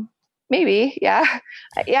 well, maybe, yeah,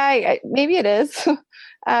 maybe it is,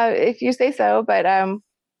 if you say so. But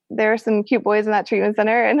there are some cute boys in that treatment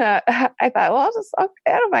center, and I thought, well, I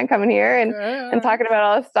don't mind coming here and talking about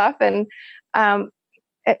all this stuff. And all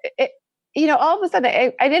of a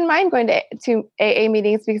sudden, I didn't mind going to AA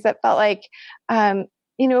meetings because it felt like,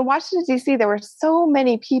 in Washington, D.C., there were so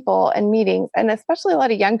many people and meetings, and especially a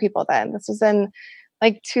lot of young people then. This was in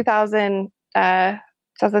like 2000,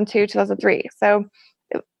 2002, 2003. So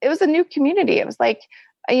it was a new community. It was like,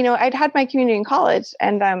 I'd had my community in college,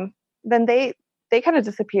 and then they kind of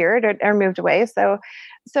disappeared or moved away. So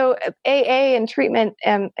AA and treatment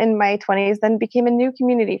in my 20s then became a new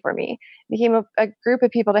community for me. It became a group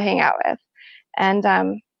of people to hang out with. And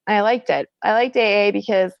I liked it. I liked AA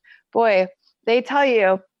because, boy, they tell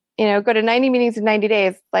you, go to 90 meetings in 90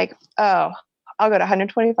 days. Like, oh, I'll go to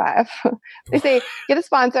 125. They say, get a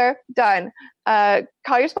sponsor, done.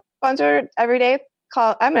 Call your sponsor every day.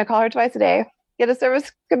 I'm going to call her twice a day. Get a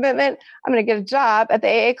service commitment. I'm going to get a job at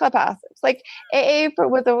the AA clubhouse. It's like AA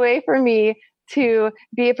was a way for me to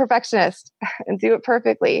be a perfectionist and do it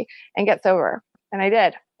perfectly and get sober. And I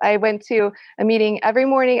did. I went to a meeting every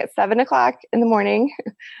morning at 7:00 in the morning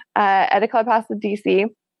at a clubhouse in DC.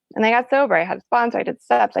 And I got sober. I had a sponsor. I did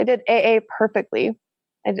steps. I did AA perfectly.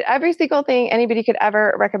 I did every single thing anybody could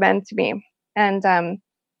ever recommend to me. And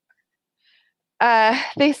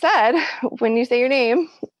they said, when you say your name,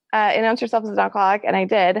 announce yourself as an alcoholic. And I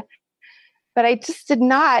did. But I just did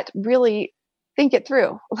not really think it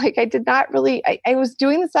through. Like I did not really, I was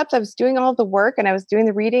doing the steps. I was doing all of the work, and I was doing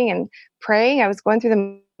the reading and praying. I was going through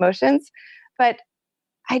the motions, but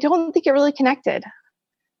I don't think it really connected.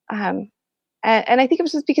 And I think it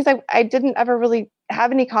was just because I didn't ever really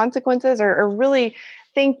have any consequences or really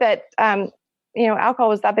think that, alcohol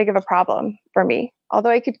was that big of a problem for me.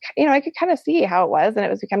 Although I could kind of see how it was, and it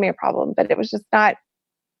was becoming a problem, but it was just not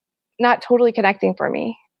totally connecting for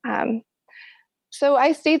me. So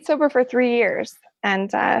I stayed sober for 3 years,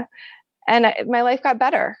 and my life got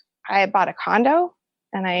better. I bought a condo,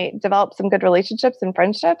 and I developed some good relationships and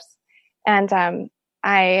friendships. And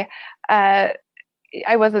I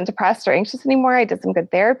wasn't depressed or anxious anymore. I did some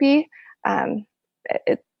good therapy.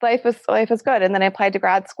 Life was good. And then I applied to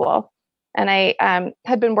grad school, and I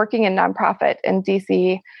had been working in nonprofit in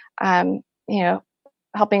DC,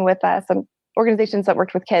 helping with some organizations that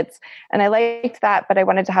worked with kids. And I liked that, but I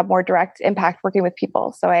wanted to have more direct impact working with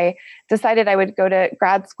people. So I decided I would go to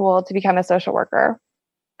grad school to become a social worker.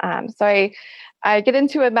 So I get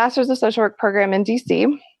into a master's of social work program in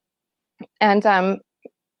DC, and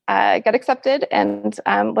got accepted and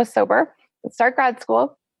was sober, start grad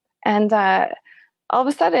school. And all of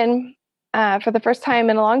a sudden, for the first time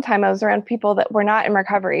in a long time, I was around people that were not in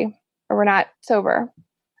recovery or were not sober,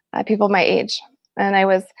 people my age. And I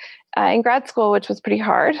was in grad school, which was pretty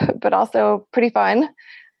hard, but also pretty fun.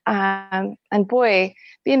 And boy,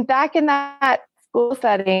 being back in that school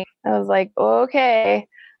setting, I was like, okay,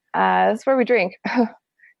 this is where we drink,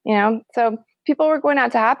 So people were going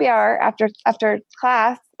out to happy hour after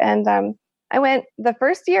class, and I went the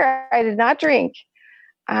first year I did not drink.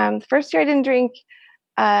 The first year I didn't drink.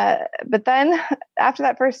 But then after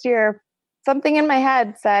that first year, something in my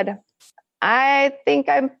head said, I think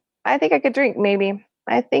I could drink. Maybe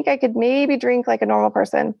I think I could maybe drink like a normal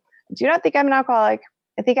person. I do not think I'm an alcoholic.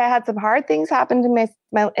 I think I had some hard things happen to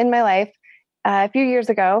in my life a few years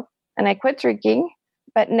ago, and I quit drinking.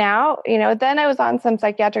 But now, then I was on some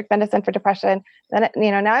psychiatric medicine for depression. Then,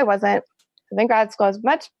 now I wasn't. I think grad school is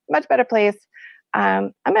much, much better place.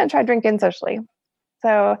 I'm going to try drinking socially.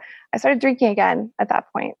 So I started drinking again at that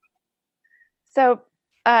point. So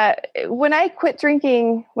when I quit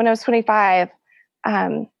drinking when I was 25,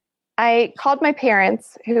 I called my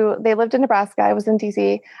parents, they lived in Nebraska. I was in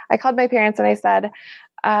DC. I called my parents and I said,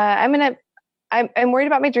 I'm worried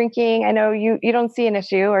about my drinking. I know you don't see an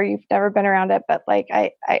issue or you've never been around it, but like,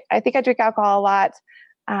 I think I drink alcohol a lot.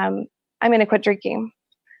 I'm going to quit drinking.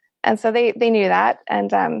 And so they knew that,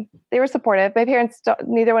 and they were supportive. My parents,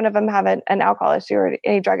 neither one of them have an alcohol issue or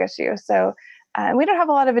any drug issue. So we don't have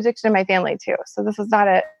a lot of addiction in my family too. So this is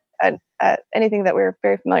not anything that we're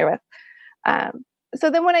very familiar with. So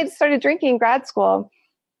then when I started drinking in grad school,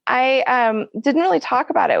 I didn't really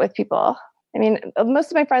talk about it with people. I mean,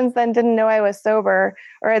 most of my friends then didn't know I was sober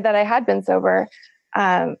or that I had been sober.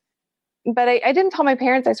 But I didn't tell my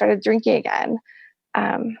parents I started drinking again.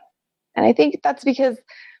 And I think that's because,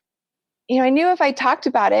 I knew if I talked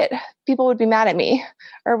about it, people would be mad at me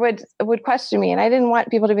or would question me. And I didn't want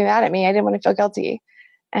people to be mad at me. I didn't want to feel guilty.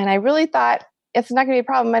 And I really thought, it's not going to be a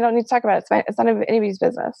problem. I don't need to talk about it. It's not anybody's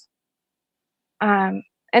business. And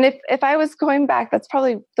if I was going back, that's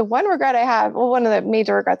probably the one regret I have. Well, one of the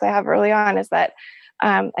major regrets I have early on is that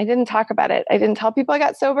I didn't talk about it. I didn't tell people I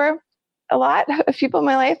got sober. A lot of people in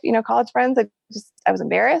my life, college friends, I was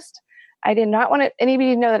embarrassed. I did not want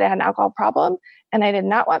anybody to know that I had an alcohol problem. And I did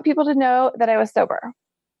not want people to know that I was sober.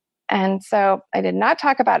 And so I did not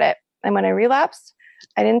talk about it. And when I relapsed,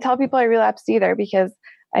 I didn't tell people I relapsed either because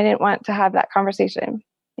I didn't want to have that conversation.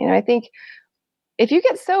 I think if you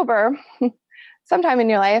get sober sometime in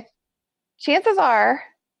your life, chances are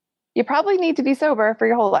you probably need to be sober for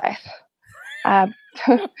your whole life.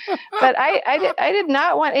 But I did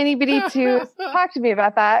not want anybody to talk to me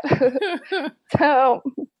about that. So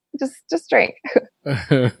just drink.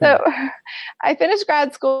 So I finished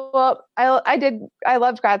grad school. I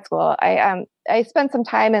loved grad school. I spent some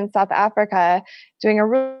time in South Africa doing a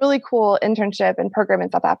really cool internship and program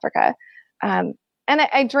in South Africa. And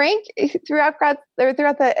I drank throughout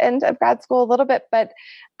the end of grad school a little bit, but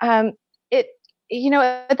at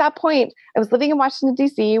that point I was living in Washington,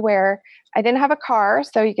 DC, where I didn't have a car,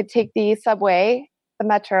 so you could take the subway, the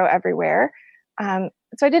metro everywhere. So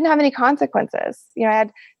I didn't have any consequences. I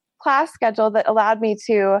had class schedule that allowed me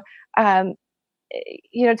to,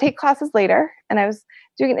 take classes later. And I was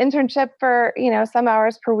doing an internship for, some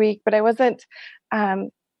hours per week, but I wasn't, I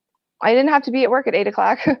didn't have to be at work at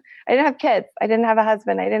 8:00. I didn't have kids. I didn't have a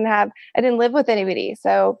husband. I didn't live with anybody.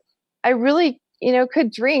 So I really,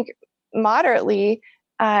 could drink moderately,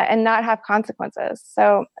 and not have consequences.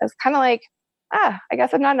 So it's kind of like, I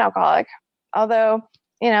guess I'm not an alcoholic. Although,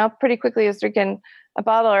 pretty quickly I was drinking a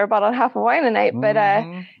bottle or a bottle and a half of wine a night. But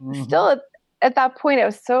still at that point, I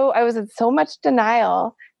was in so much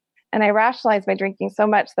denial, and I rationalized my drinking so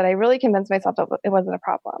much that I really convinced myself that it wasn't a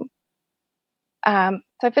problem.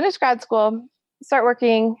 So I finished grad school, start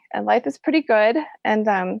working, and life is pretty good. And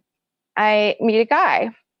I meet a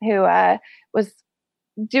guy who was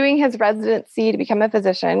doing his residency to become a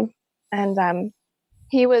physician. And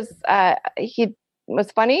he was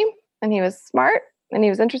funny, and he was smart, and he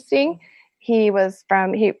was interesting. He was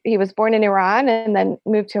born in Iran and then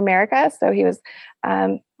moved to America. So he was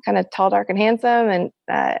kind of tall, dark, and handsome, and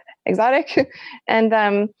exotic. And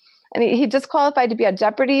he just qualified to be on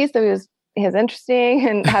Jeopardy. So he was interesting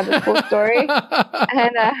and had this cool story.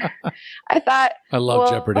 And I thought, I love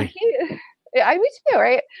Jeopardy. Me too,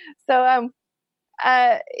 right? So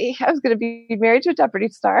I was going to be married to a Jeopardy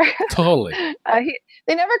star. Totally.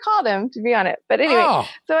 They never called him, to be honest. But anyway,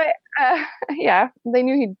 So they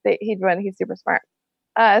knew he'd win. He's super smart.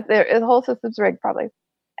 The whole system's rigged, probably.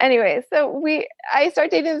 Anyway, so I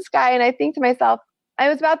start dating this guy, and I think to myself, I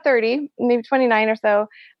was about 30, maybe 29 or so.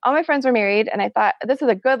 All my friends were married, and I thought, this is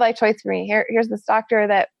a good life choice for me. Here's this doctor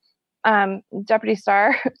that Jeopardy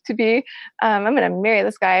star to be. I'm going to marry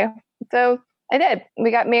this guy. So I did. We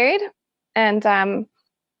got married, and there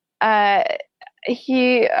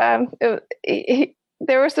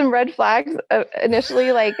were some red flags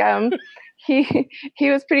initially. Like he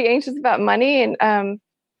was pretty anxious about money, and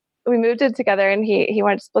we moved in together, and he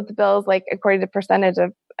wanted to split the bills like according to percentage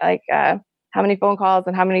of like how many phone calls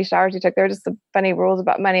and how many showers he took. There were just some funny rules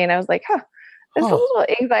about money, and I was like, there's a little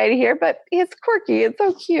anxiety here, but it's quirky. It's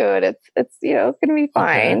so cute. It's going to be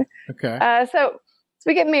fine. Okay. So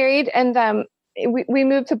we get married, and we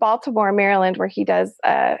moved to Baltimore, Maryland, where he does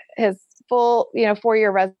his full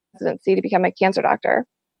 4-year residency to become a cancer doctor.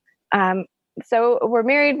 So we're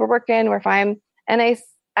married, we're working, we're fine. And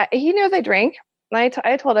he knows I drink. And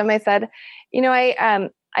I told him, I said,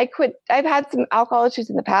 I quit. I've had some alcohol issues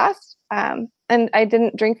in the past, and I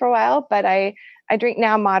didn't drink for a while, but I drink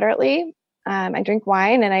now moderately. I drink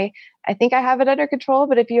wine, and I think I have it under control.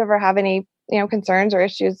 But if you ever have any concerns or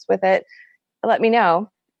issues with it, let me know.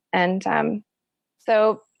 And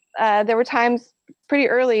so there were times pretty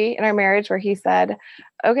early in our marriage where he said,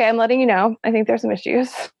 "Okay, I'm letting you know. I think there's some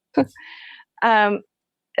issues." But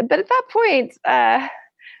at that point, that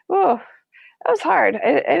was hard.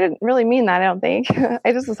 I didn't really mean that, I don't think.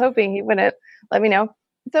 I just was hoping he wouldn't let me know.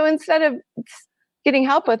 So instead of getting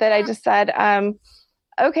help with it, I just said,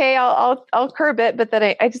 okay, I'll curb it. But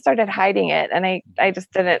then I just started hiding it, and I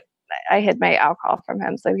just didn't. I hid my alcohol from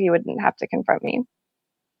him so he wouldn't have to confront me.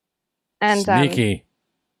 And sneaky.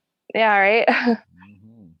 Yeah, right.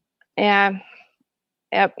 Mm-hmm. Yeah.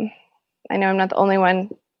 Yep. I know I'm not the only one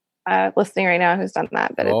listening right now who's done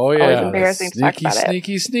that, but it's always embarrassing to talk about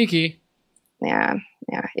it. Sneaky. Yeah.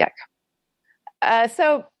 Yuck.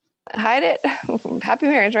 So hide it. Happy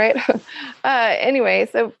marriage, right? Anyway,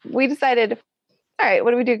 so we decided, all right,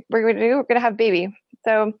 what do we do? We're going to have a baby.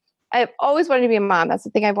 So I've always wanted to be a mom. That's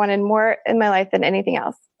the thing I've wanted more in my life than anything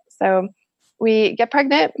else. So we get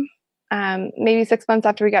pregnant, maybe 6 months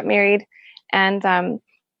after we got married. And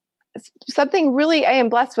something really, I am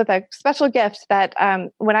blessed with a special gift that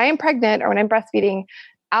when I am pregnant or when I'm breastfeeding,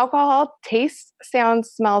 alcohol tastes, sounds,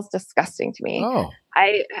 smells disgusting to me. Oh.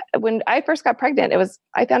 When I first got pregnant,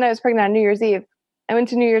 I found I was pregnant on New Year's Eve. I went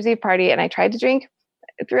to New Year's Eve party and I tried to drink.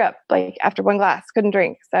 I threw up like after one glass, couldn't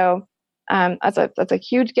drink. So that's a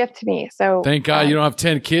huge gift to me. So thank God you don't have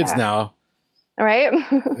 10 kids now. All right.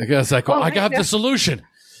 I guess I got the solution.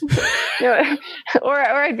 Or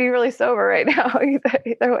I'd be really sober right now.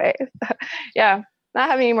 Either way. Yeah. Not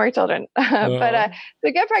having any more children. But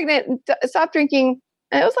to get pregnant, stop drinking.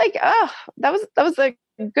 And it was like, that was a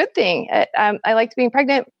good thing. I liked being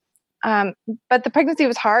pregnant. But the pregnancy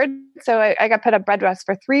was hard. So I got put on bed rest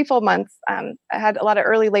for 3 full months. I had a lot of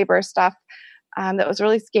early labor stuff that was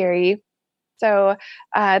really scary. So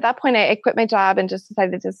at that point, I quit my job and just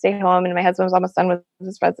decided to stay home. And my husband was almost done with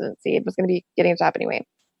his residency. He was going to be getting a job anyway.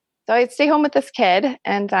 So I'd stay home with this kid.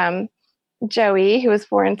 And Joey, who was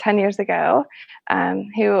born 10 years ago,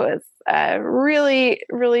 who was a really,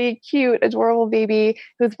 really cute, adorable baby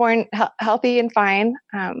who was born healthy and fine,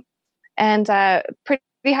 and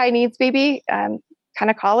pretty high needs baby, kind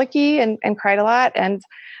of colicky and cried a lot. And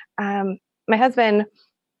my husband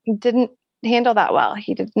didn't handle that well.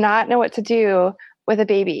 He did not know what to do with a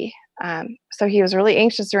baby. So he was really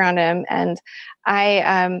anxious around him. And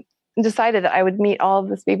I decided that I would meet all of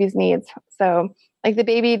this baby's needs. So like the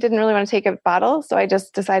baby didn't really want to take a bottle. So I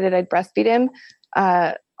just decided I'd breastfeed him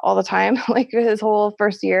all the time, like his whole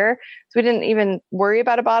first year. So we didn't even worry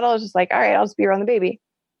about a bottle. It was just like, all right, I'll just be around the baby,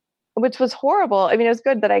 which was horrible. I mean, it was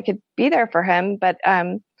good that I could be there for him, but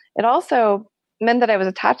it also meant that I was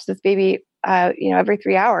attached to this baby, every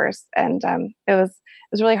 3 hours. And it was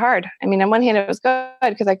really hard. I mean, on one hand, it was good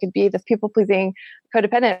because I could be this people-pleasing,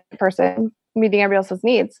 codependent person meeting everybody else's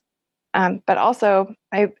needs. But also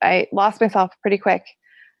I lost myself pretty quick.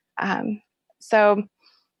 So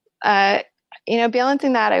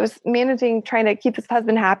balancing that, I was managing, trying to keep this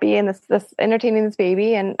husband happy and this entertaining this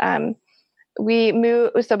baby. And we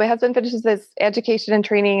moved. So my husband finishes his education and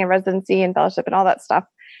training and residency and fellowship and all that stuff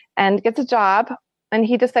and gets a job. And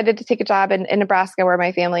he decided to take a job in Nebraska where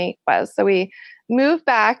my family was. So we moved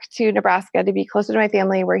back to Nebraska to be closer to my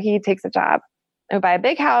family where he takes a job. We buy a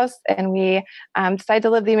big house and we decide to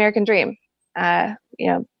live the American dream.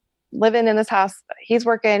 Living in this house, he's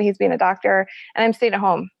working, he's being a doctor, and I'm staying at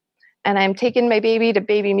home. And I'm taking my baby to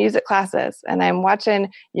baby music classes, and I'm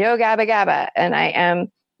watching Yo Gabba Gabba, and I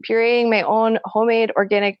am pureeing my own homemade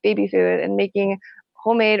organic baby food and making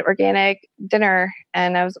homemade organic dinner.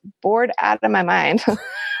 And I was bored out of my mind.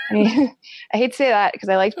 I mean, I hate to say that because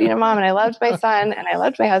I liked being a mom and I loved my son and I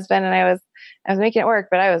loved my husband and I was making it work,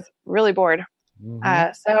 but I was really bored.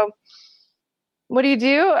 Mm-hmm. So what do you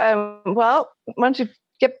do? Well, why don't you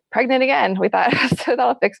get pregnant again? We thought, so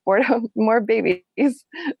that'll fix boredom, more babies.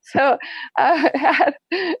 So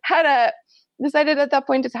decided at that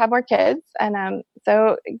point to have more kids. And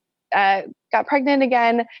so got pregnant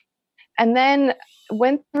again and then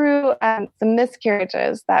went through some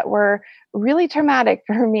miscarriages that were really traumatic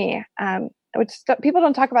for me. which people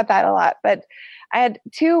don't talk about that a lot, but I had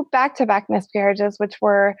 2 back-to-back miscarriages, which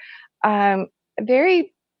were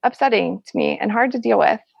very upsetting to me and hard to deal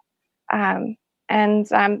with. And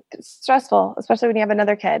stressful, especially when you have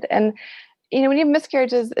another kid. And, when you have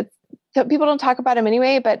miscarriages, people don't talk about them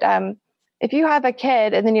anyway, but if you have a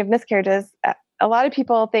kid and then you have miscarriages, a lot of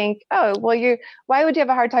people think, oh, well, why would you have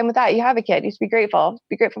a hard time with that? You have a kid. You should be grateful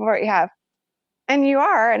for what you have. And you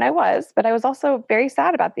are, and I was, but I was also very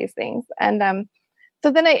sad about these things. And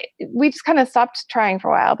so then we just kind of stopped trying for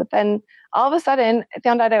a while, but then all of a sudden I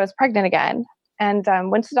found out I was pregnant again and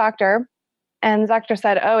went to the doctor, and the doctor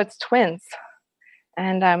said, oh, it's twins.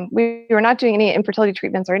 And we were not doing any infertility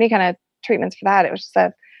treatments or any kind of treatments for that. It was just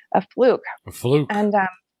a fluke. A fluke. And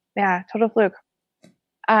yeah, total fluke.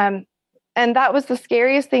 And that was the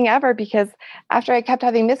scariest thing ever, because after I kept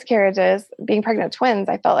having miscarriages, being pregnant with twins,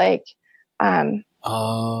 I felt like now 2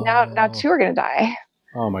 are going to die.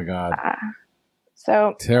 Oh my God.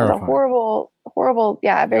 So terrifying. It was a horrible,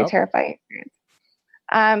 very terrifying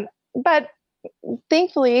experience. But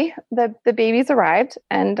thankfully the babies arrived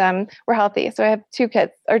and we're healthy. So I have 2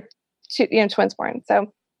 kids, or 2, twins born.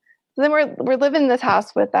 So then we're living in this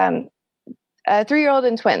house with a 3-year-old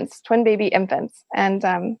and twin baby infants.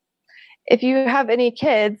 And if you have any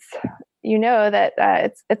kids, you know that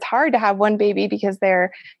it's hard to have one baby because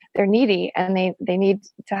they're needy and they need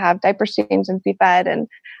to have diapers changed and be fed, and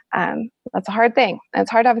that's a hard thing. And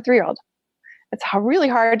it's hard to have a 3-year-old. It's really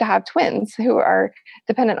hard to have twins who are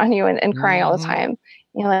dependent on you and crying all the time.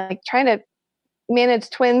 Like trying to manage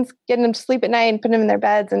twins, getting them to sleep at night and putting them in their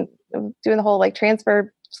beds, and doing the whole like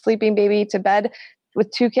transfer sleeping baby to bed with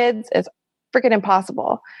 2 kids is freaking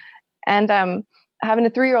impossible. And having a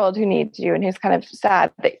 3-year-old who needs you and who's kind of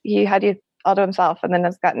sad that he had you all to himself, and then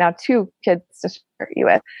has got now 2 kids to share you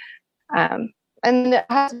with. And the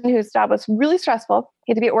husband, whose job was really stressful,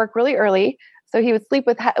 he had to be at work really early, so he would sleep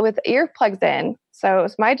with earplugs in. So it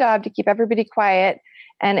was my job to keep everybody quiet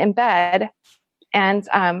and in bed, and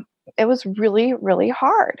it was really, really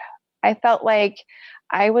hard. I felt like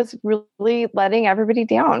I was really letting everybody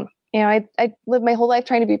down. I lived my whole life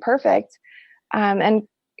trying to be perfect, and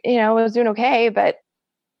I was doing okay, but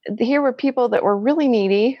here were people that were really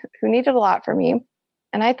needy, who needed a lot from me.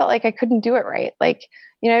 And I felt like I couldn't do it right. Like,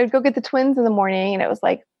 I would go get the twins in the morning and it was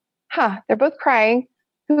like, they're both crying.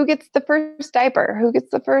 Who gets the first diaper? Who gets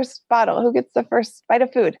the first bottle? Who gets the first bite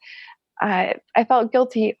of food? I felt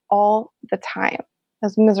guilty all the time. I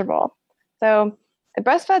was miserable. So I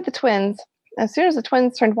breastfed the twins. As soon as the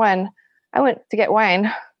twins turned 1, I went to get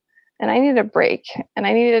wine, and I needed a break, and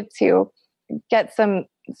I needed to get some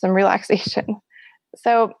relaxation.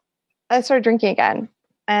 So I started drinking again,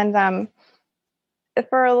 and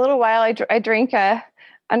for a little while I drank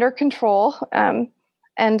under control, and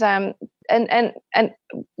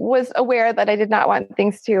was aware that I did not want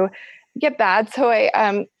things to get bad. So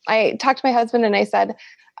I talked to my husband and I said,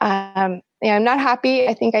 I'm not happy.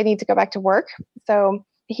 I think I need to go back to work. So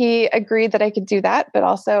he agreed that I could do that, but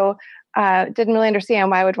also didn't really understand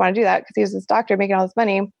why I would want to do that, because he was this doctor making all this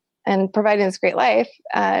money and providing this great life.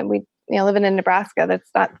 We living in Nebraska, that's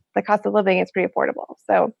not, the cost of living is pretty affordable.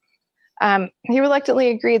 So he reluctantly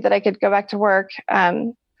agreed that I could go back to work.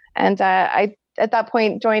 And I, at that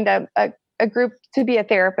point, joined a group to be a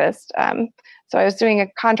therapist. So I was doing a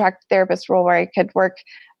contract therapist role where I could work,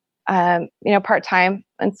 part-time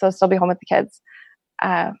and so still be home with the kids,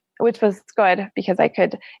 which was good because I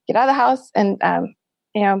could get out of the house and,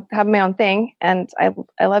 have my own thing. And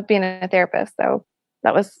I love being a therapist. So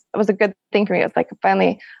it was a good thing for me. It was like,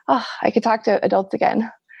 finally, I could talk to adults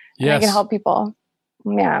again. Yes. I can help people.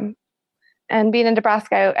 Yeah. And being in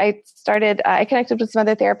Nebraska, I connected with some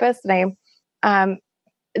other therapists, and I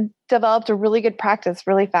developed a really good practice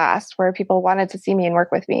really fast where people wanted to see me and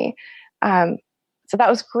work with me. So that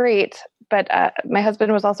was great. But my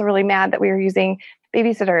husband was also really mad that we were using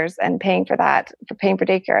babysitters and paying for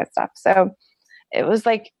daycare and stuff. So it was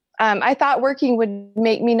like, I thought working would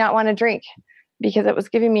make me not want to drink because it was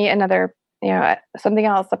giving me another, something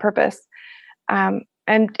else, a purpose. And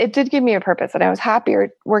it did give me a purpose, and I was happier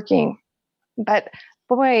working. But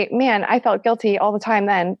boy, man, I felt guilty all the time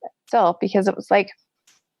then still, because it was like,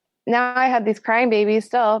 now I had these crying babies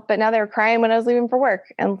still, but now they were crying when I was leaving for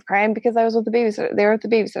work and crying because I was with the babysitter. They were with the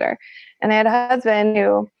babysitter. And I had a husband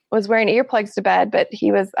who was wearing earplugs to bed, but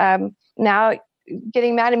he was now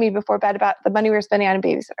getting mad at me before bed about the money we were spending on a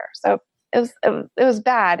babysitter. So it was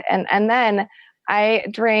bad. And then I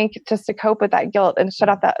drank just to cope with that guilt and shut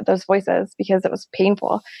off those voices because it was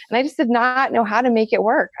painful. And I just did not know how to make it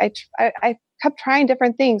work. I kept trying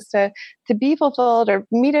different things to be fulfilled or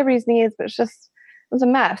meet everybody's needs, but it was a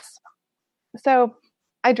mess. So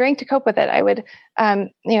I drank to cope with it. I would,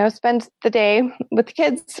 spend the day with the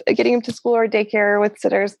kids, getting them to school or daycare or with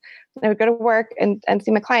sitters. And I would go to work and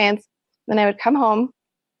see my clients. Then I would come home,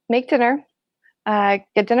 make dinner,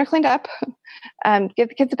 get dinner cleaned up, give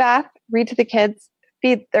the kids a bath, read to the kids,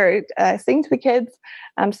 feed or sing to the kids,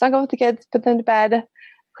 snuggle with the kids, put them to bed,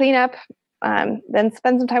 clean up, then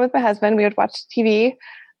spend some time with my husband. We would watch TV.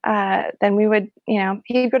 Then we would,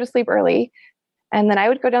 he'd go to sleep early. And then I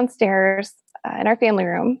would go downstairs in our family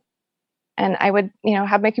room, and I would,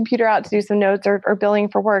 have my computer out to do some notes or billing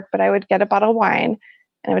for work, but I would get a bottle of wine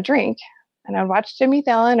and I would drink, and I would watch Jimmy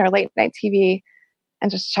Fallon or late night TV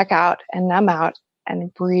and just check out and numb out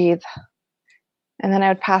and breathe. And then I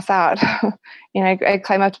would pass out. I'd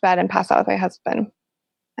climb up to bed and pass out with my husband,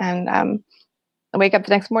 and I wake up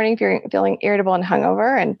the next morning feeling irritable and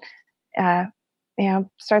hungover, and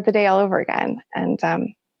start the day all over again. And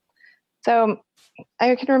so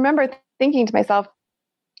I can remember thinking to myself,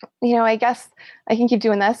 I guess I can keep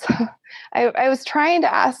doing this. I was trying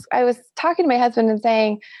to I was talking to my husband and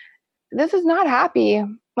saying, this is not happy.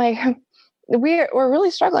 Like we're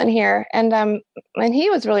really struggling here. And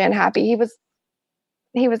he was really unhappy. He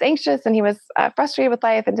was anxious, and he was frustrated with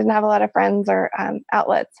life and didn't have a lot of friends or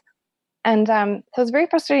outlets. And so it was a very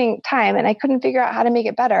frustrating time, and I couldn't figure out how to make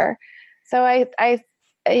it better. So I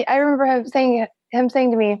remember him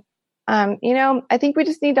saying to me, I think we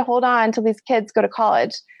just need to hold on until these kids go to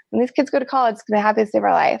college. When these kids go to college, it's going to be the happiest day of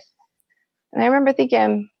our life. And I remember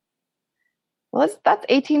thinking, well, that's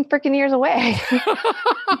 18 freaking years away.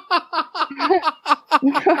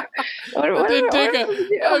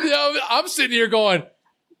 I'm sitting here going,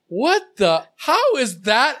 how is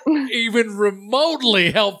that even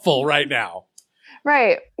remotely helpful right now?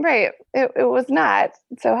 Right. It was not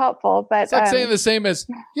so helpful, but it's like saying the same as,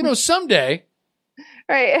 someday.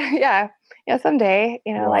 Right. Yeah. Someday,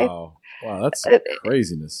 life. Wow. That's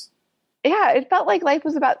craziness. Yeah. It felt like life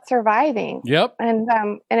was about surviving. Yep. And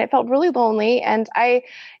it felt really lonely. And I,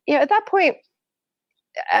 at that point,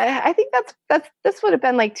 I think this would have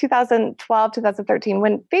been like 2012, 2013,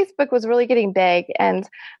 when Facebook was really getting big. And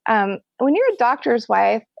when you're a doctor's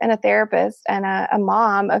wife and a therapist and a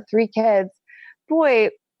mom of 3 kids, boy,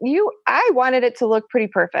 I wanted it to look pretty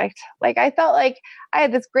perfect. Like I felt like I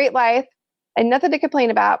had this great life and nothing to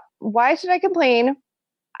complain about. Why should I complain?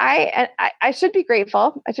 I should be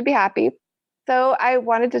grateful. I should be happy. So I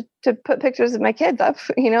wanted to put pictures of my kids up.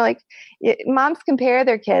 Moms compare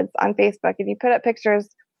their kids on Facebook. If you put up pictures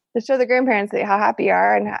to show the grandparents how happy you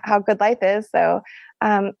are and how good life is. So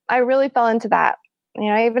I really fell into that.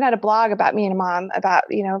 I even had a blog about me and a mom about,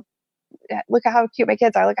 look at how cute my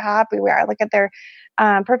kids are. Look at how happy we are. Look at their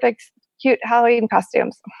perfect, cute Halloween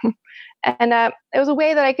costumes. And it was a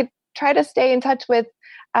way that I could try to stay in touch with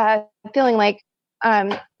feeling like,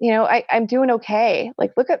 I'm doing okay.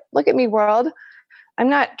 Like, look at me, world. I'm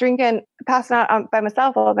not drinking, passing out by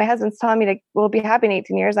myself while my husband's telling me we'll be happy in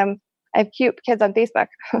 18 years. I have cute kids on Facebook.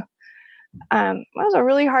 That was a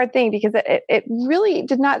really hard thing because it really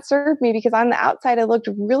did not serve me, because on the outside I looked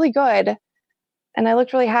really good and I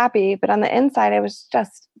looked really happy, but on the inside I was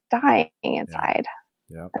just dying inside.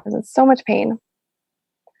 Yeah. I was in so much pain.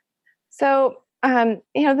 So,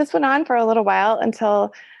 this went on for a little while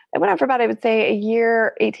until it went on for about, I would say, a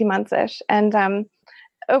year, 18 months-ish. And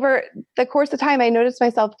over the course of time, I noticed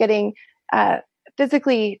myself getting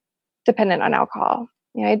physically dependent on alcohol.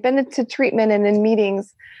 I'd been into treatment and in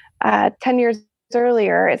meetings 10 years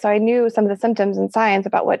earlier, so I knew some of the symptoms and signs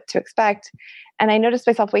about what to expect. And I noticed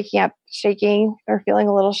myself waking up shaking or feeling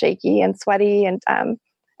a little shaky and sweaty and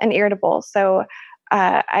irritable. So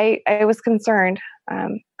I was concerned.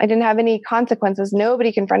 I didn't have any consequences.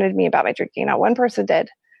 Nobody confronted me about my drinking. Not one person did.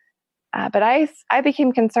 But I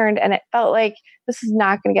became concerned, and it felt like this is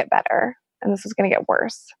not going to get better, and this is going to get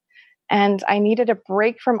worse. And I needed a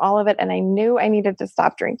break from all of it, and I knew I needed to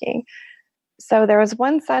stop drinking. So there was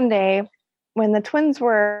one Sunday when the twins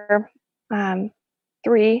were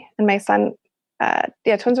 3, and my son,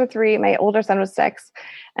 twins were 3. My older son was 6,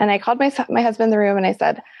 and I called my husband in the room, and I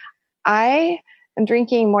said, I am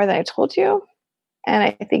drinking more than I told you, and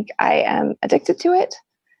I think I am addicted to it,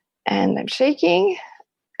 and I'm shaking.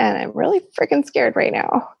 And I'm really freaking scared right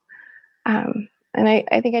now. And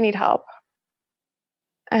I think I need help.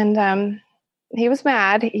 And he was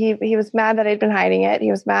mad. He was mad that I'd been hiding it. He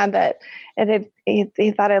was mad that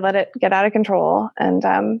he thought I let it get out of control.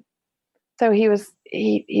 And so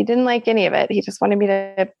he didn't like any of it. He just wanted me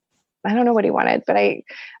to, I don't know what he wanted, but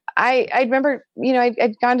I remember,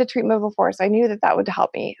 I'd gone to treatment before, so I knew that would help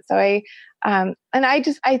me. So I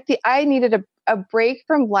needed a break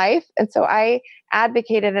from life. And so I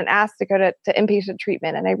advocated and asked to go to inpatient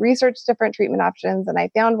treatment. And I researched different treatment options. And I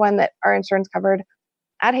found one that our insurance covered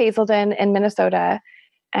at Hazelden in Minnesota.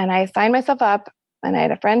 And I signed myself up, and I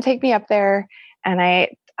had a friend take me up there, and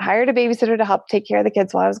I hired a babysitter to help take care of the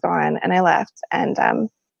kids while I was gone. And I left, and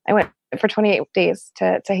I went for 28 days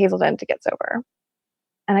to Hazelden to get sober.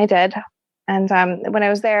 And I did. And when I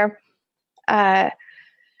was there,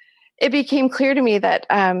 it became clear to me that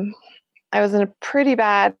I was in a pretty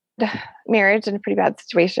bad marriage and a pretty bad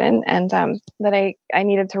situation, and that I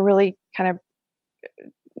needed to really kind of,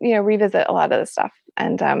 revisit a lot of this stuff.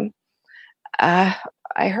 And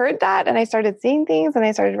I heard that, and I started seeing things, and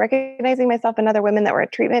I started recognizing myself in other women that were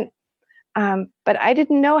at treatment. But I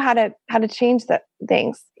didn't know how to change the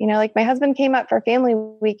things. Like my husband came up for family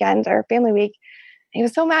weekend or family week. He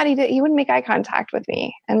was so mad he wouldn't make eye contact with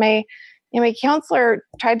me. And my counselor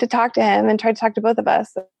tried to talk to him and tried to talk to both of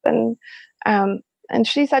us. And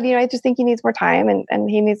she said, I just think he needs more time, and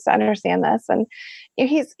he needs to understand this. And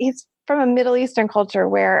he's from a Middle Eastern culture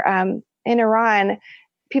where in Iran,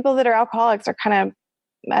 people that are alcoholics are kind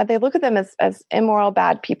of, they look at them as immoral,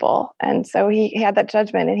 bad people. And so he had that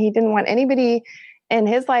judgment, and he didn't want anybody in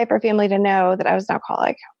his life or family to know that I was an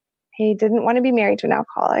alcoholic. He didn't want to be married to an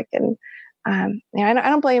alcoholic. And I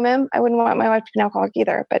don't blame him. I wouldn't want my wife to be an alcoholic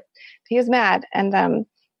either, but he was mad, and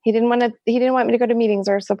he didn't want me to go to meetings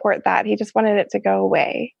or support that. He just wanted it to go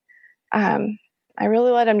away. I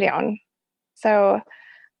really let him down. So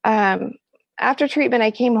after treatment,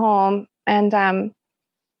 I came home, and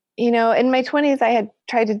in my 20s, I had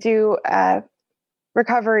tried to do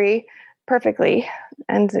recovery perfectly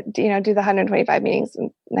and, do the 125 meetings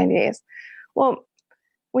in 90 days. Well,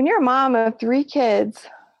 when you're a mom of 3 kids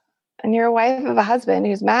and you're a wife of a husband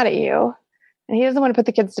who's mad at you, and he doesn't want to put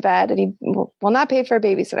the kids to bed, and he will not pay for a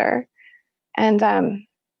babysitter. And, I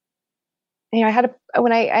had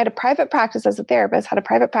a private practice as a therapist, had a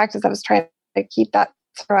private practice. I was trying to keep that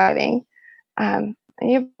thriving. And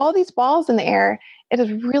you have all these balls in the air. It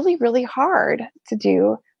is really, really hard to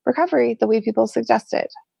do recovery the way people suggested,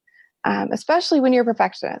 especially when you're a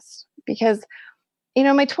perfectionist. Because,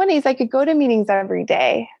 in my 20s, I could go to meetings every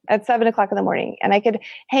day at 7:00 in the morning, and I could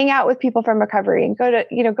hang out with people from recovery and go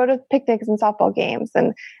to picnics and softball games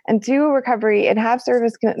and do recovery and have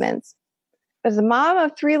service commitments. But as a mom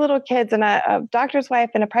of 3 little kids and a doctor's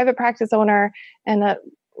wife and a private practice owner and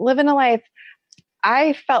living a life,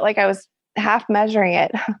 I felt like I was half measuring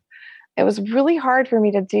it. It was really hard for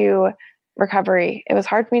me to do recovery. It was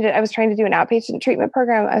hard for me I was trying to do an outpatient treatment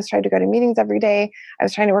program. I was trying to go to meetings every day. I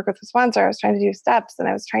was trying to work with a sponsor. I was trying to do steps, and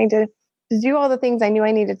I was trying to do all the things I knew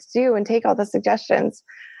I needed to do and take all the suggestions.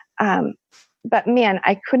 But man,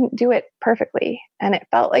 I couldn't do it perfectly. And it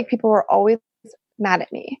felt like people were always mad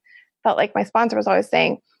at me. Felt like my sponsor was always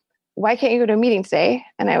saying, "Why can't you go to a meeting today?"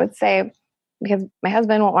 And I would say, "Because my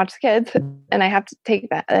husband won't watch the kids, and I have to take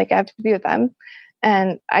that. I have to be with them."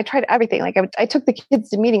 And I tried everything. I took the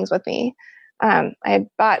kids to meetings with me. I had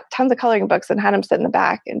bought tons of coloring books and had them sit in the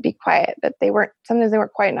back and be quiet, but sometimes they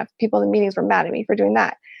weren't quiet enough. People in the meetings were mad at me for doing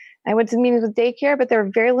that. I went to meetings with daycare, but there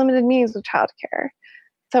were very limited meetings with childcare.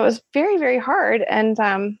 So it was very, very hard. And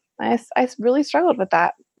I really struggled with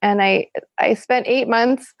that. And I spent 8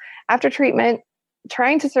 months after treatment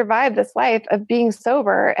trying to survive this life of being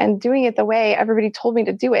sober and doing it the way everybody told me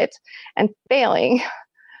to do it, and failing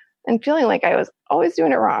and feeling like I was always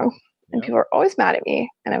doing it wrong. And people were always mad at me,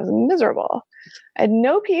 and I was miserable. I had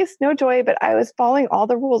no peace, no joy, but I was following all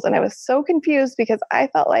the rules, and I was so confused because I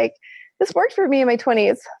felt like this worked for me in my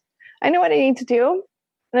 20s. I know what I need to do,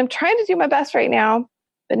 and I'm trying to do my best right now,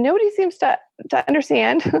 but nobody seems to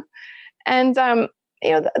understand. And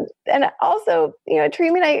and also,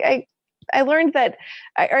 treatment, I learned that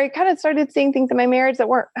I kind of started seeing things in my marriage that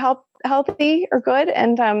weren't healthy or good,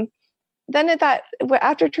 and then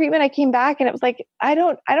after treatment, I came back, and it was like, I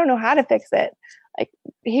don't know how to fix it. Like,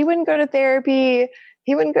 he wouldn't go to therapy.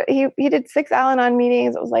 He wouldn't go. He did 6 Al-Anon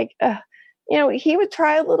meetings. It was like, he would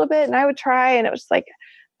try a little bit, and I would try, and it was like,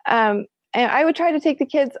 and I would try to take the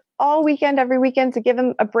kids all weekend, every weekend, to give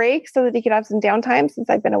him a break so that he could have some downtime since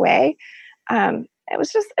I'd been away. It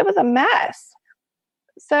was a mess.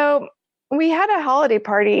 So we had a holiday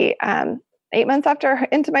party 8 months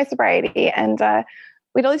into my sobriety, and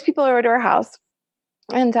we had all these people over to our house,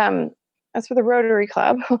 and that's for the Rotary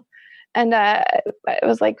Club. And it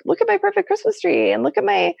was like, look at my perfect Christmas tree, and look at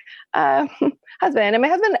my husband. And my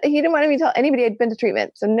husband, he didn't want me to tell anybody I'd been to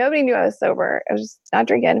treatment, so nobody knew I was sober. I was just not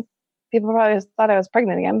drinking. People probably just thought I was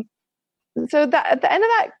pregnant again. So at the end of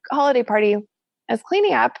that holiday party, I was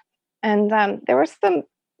cleaning up, and there were some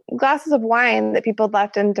glasses of wine that people had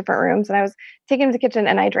left in different rooms, and I was taking them to the kitchen,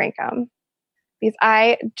 and I drank them. because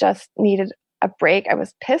I just needed a break. I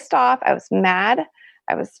was pissed off. I was mad.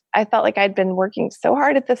 I felt like I'd been working so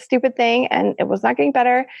hard at this stupid thing and it was not getting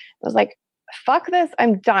better. I was like, fuck this.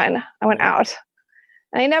 I'm done. I went out.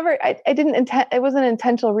 And I didn't intend, it wasn't an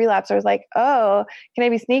intentional relapse. I was like, oh, can I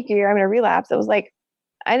be sneaky or I'm going to relapse? It was like,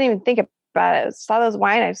 I didn't even think about it. I saw those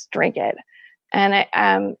wine. I just drank it. And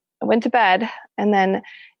I went to bed. And then,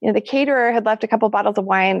 the caterer had left a couple bottles of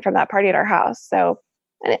wine from that party at our house. So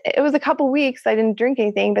it was a couple weeks. I didn't drink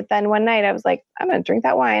anything. But then one night I was like, I'm going to drink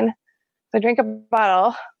that wine. So I drank a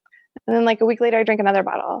bottle. And then like a week later, I drank another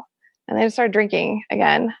bottle. And then I started drinking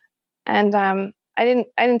again. And I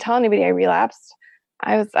didn't tell anybody I relapsed.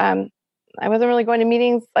 I wasn't really going to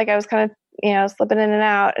meetings. Like I was kind of, slipping in and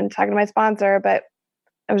out and talking to my sponsor, but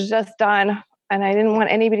I was just done. And I didn't want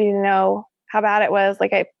anybody to know how bad it was.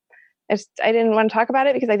 Like I didn't want to talk about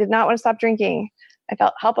it because I did not want to stop drinking. I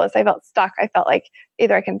felt helpless. I felt stuck. I felt like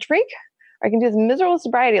either I can drink or I can do this miserable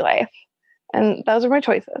sobriety life. And those were my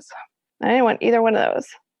choices. I didn't want either one of those.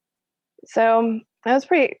 So I was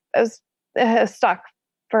stuck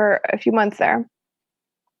for a few months there.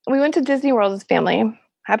 We went to Disney World as a family,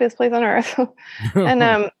 happiest place on earth.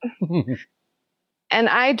 And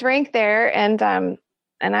I drank there and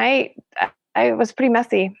I was pretty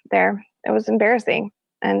messy there. It was embarrassing.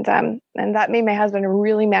 And that made my husband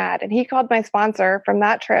really mad. And he called my sponsor from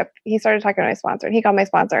that trip. He started talking to my sponsor and he called my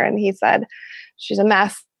sponsor and he said, she's a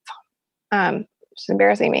mess. She's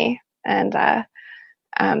embarrassing me. And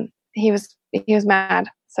he was mad.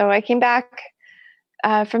 So I came back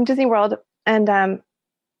from Disney World and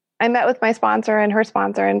I met with my sponsor and her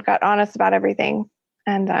sponsor and got honest about everything.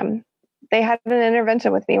 And they had an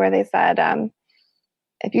intervention with me where they said,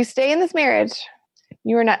 if you stay in this marriage,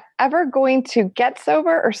 you are not ever going to get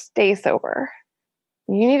sober or stay sober.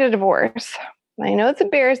 You need a divorce. I know it's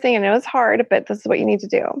embarrassing. I know it's hard, but this is what you need to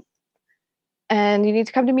do. And you need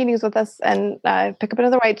to come to meetings with us and pick up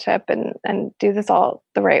another white chip and do this all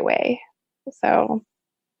the right way. So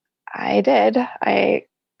I did. I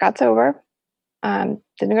got sober.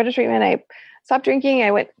 Didn't go to treatment. I stopped drinking.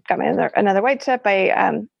 I got another white chip.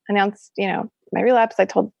 I announced, my relapse. I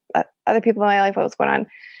told other people in my life what was going on.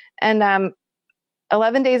 And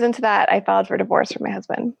 11 days into that, I filed for divorce from my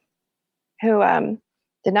husband, who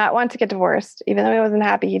did not want to get divorced, even though he wasn't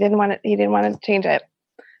happy. He didn't want to change it.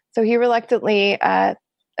 So he reluctantly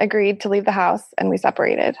agreed to leave the house, and we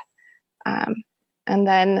separated. And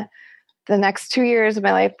then the next 2 years of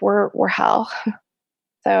my life were hell.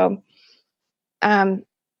 So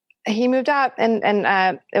he moved out,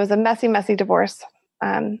 and it was a messy, messy divorce.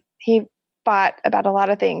 He fought about a lot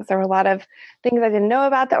of things. There were a lot of things I didn't know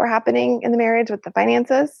about that were happening in the marriage with the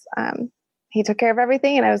finances. He took care of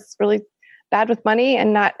everything, and I was really bad with money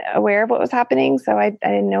and not aware of what was happening. So I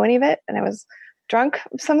didn't know any of it, and I was drunk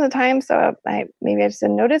some of the time. So I just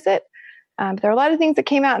didn't notice it. There were a lot of things that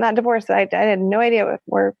came out in that divorce that I had no idea what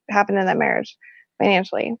were happening in that marriage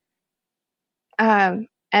financially. And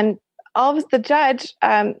all of the judge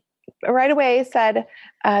right away said,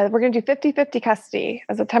 we're going to do 50-50 custody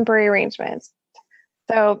as a temporary arrangement.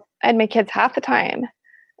 So I had my kids half the time.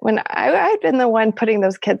 When I'd been the one putting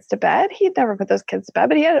those kids to bed, he'd never put those kids to bed,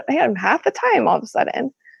 but he had them half the time all of a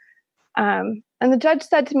sudden. And the judge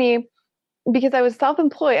said to me, because I was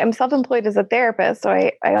self-employed, I'm self-employed as a therapist, so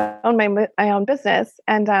I own my own business.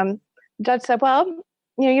 And the judge said, well,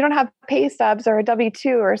 you don't have pay stubs or a W-2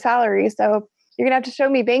 or a salary, so you're going to have to show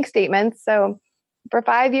me bank statements. So for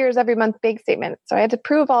 5 years, every month, bank statement. So I had to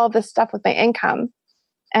prove all of this stuff with my income.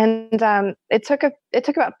 And it took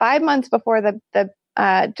about 5 months before the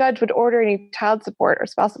judge would order any child support or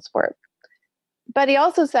spousal support. But he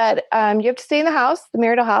also said, you have to stay in the house, the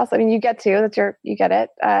marital house. I mean, you get to, you get it.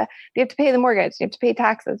 You have to pay the mortgage, you have to pay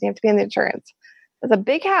taxes, you have to pay the insurance. It's a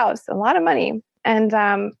big house, a lot of money. And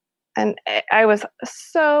I was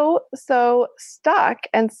so stuck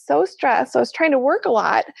and so stressed. So I was trying to work a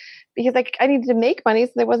lot because I needed to make money,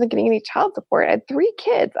 so I wasn't getting any child support. I had 3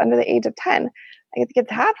 kids under the age of 10. I get the kids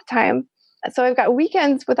half the time. So I've got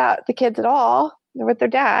weekends without the kids at all. They're with their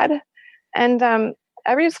dad. And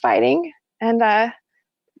everybody's fighting. And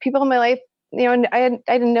people in my life, I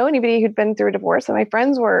didn't know anybody who'd been through a divorce. And my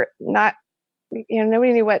friends were not,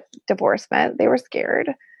 nobody knew what divorce meant. They were scared.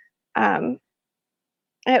 It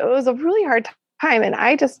was a really hard time. And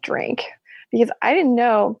I just drank because I didn't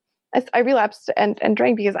know. I relapsed and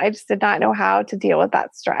drank because I just did not know how to deal with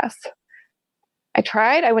that stress. I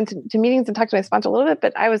tried. I went to meetings and talked to my sponsor a little bit,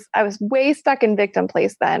 but I was way stuck in victim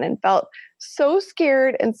place then and felt so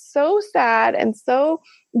scared and so sad and so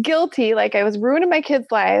guilty, like I was ruining my kids'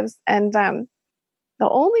 lives. And the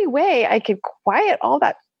only way I could quiet all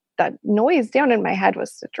that noise down in my head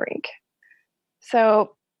was to drink.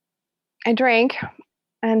 So I drank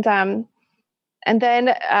and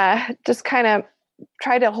then just kind of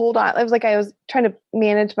tried to hold on. It was like I was trying to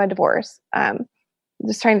manage my divorce,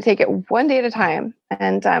 just trying to take it one day at a time.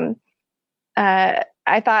 And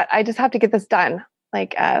I thought I just have to get this done.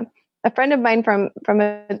 Like a friend of mine from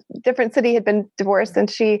a different city had been divorced, and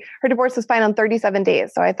her divorce was fine on 37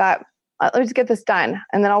 days. So I thought, let's just get this done,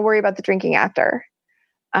 and then I'll worry about the drinking after.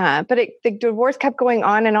 But the divorce kept going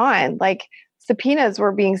on and on. Like subpoenas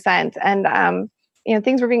were being sent, and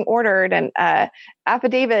things were being ordered, and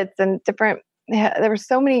affidavits and different. There were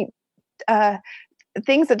so many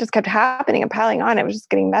things that just kept happening and piling on. It was just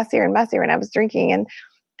getting messier and messier, and I was drinking,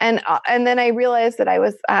 and then I realized that I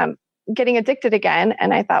was getting addicted again,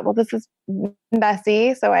 and I thought, well, this is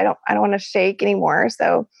messy, so I don't want to shake anymore.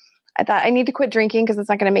 So I thought I need to quit drinking because it's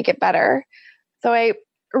not going to make it better. So I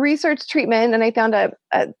researched treatment, and I found a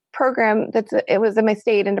program it was in my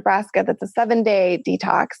state in Nebraska that's a 7-day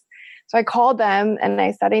detox. So I called them and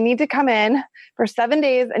I said, I need to come in for 7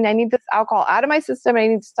 days, and I need this alcohol out of my system. I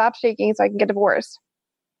need to stop shaking so I can get divorced.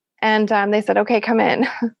 And they said, okay, come in.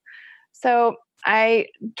 So I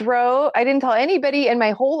drove. I didn't tell anybody in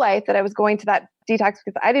my whole life that I was going to that detox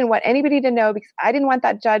because I didn't want anybody to know, because I didn't want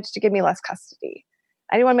that judge to give me less custody.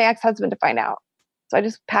 I didn't want my ex-husband to find out. So I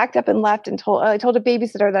just packed up and left, and told a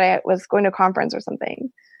babysitter that I was going to a conference or something.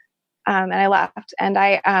 And I left, and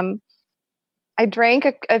I drank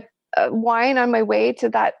a wine on my way to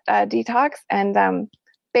that detox, and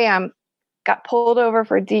bam, got pulled over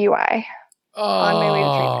for DUI on my way to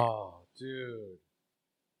treatment. Oh, dude.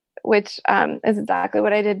 Which is exactly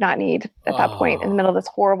what I did not need at that point in the middle of this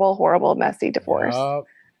horrible, horrible, messy divorce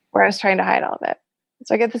where I was trying to hide all of it.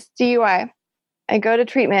 So I get this DUI. I go to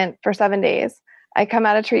treatment for 7 days. I come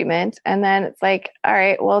out of treatment, and then it's like, all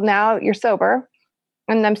right, well, now you're sober,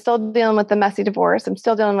 and I'm still dealing with the messy divorce. I'm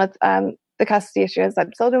still dealing with the custody issues.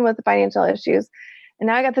 I'm still dealing with the financial issues. And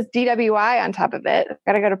now I got this DWI on top of it. I've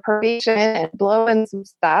got to go to probation and blow in some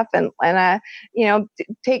stuff. And I'd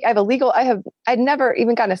never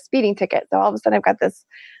even gotten a speeding ticket. So all of a sudden I've got this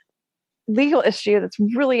legal issue that's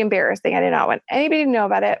really embarrassing. I did not want anybody to know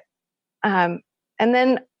about it. And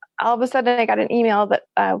then all of a sudden I got an email that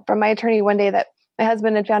from my attorney one day that my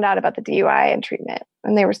husband had found out about the DUI and treatment,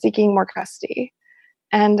 and they were seeking more custody.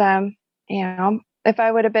 And, if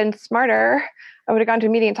I would have been smarter, I would have gone to a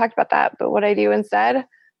meeting and talked about that. But what I do instead, I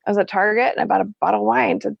was at Target and I bought a bottle of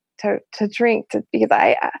wine to drink because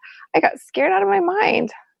I got scared out of my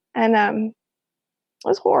mind, and it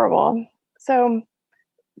was horrible. So I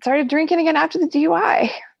started drinking again after the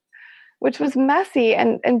DUI, which was messy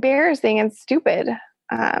and embarrassing and stupid.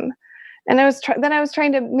 And I was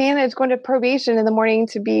trying to manage going to probation in the morning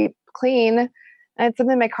to be clean. I had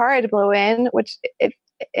something in my car I had to blow in, which if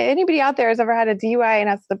anybody out there has ever had a DUI and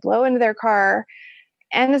has to blow into their car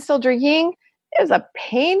and is still drinking, it was a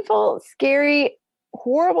painful, scary,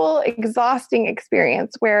 horrible, exhausting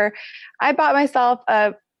experience where I bought myself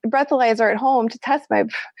a breathalyzer at home to test my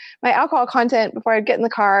alcohol content before I'd get in the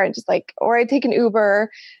car, and or I'd take an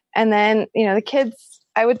Uber, and then, the kids,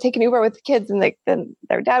 I would take an Uber with the kids, and then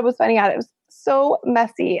their dad was finding out. It was so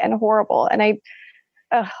messy and horrible. And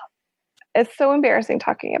it's so embarrassing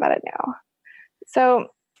talking about it now. So,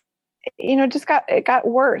 it got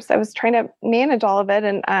worse. I was trying to manage all of it.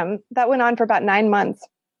 And that went on for about 9 months.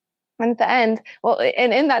 And at the end,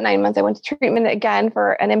 and in that 9 months, I went to treatment again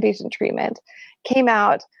for an inpatient treatment, came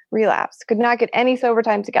out, relapsed, could not get any sober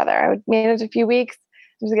time together. I would manage a few weeks,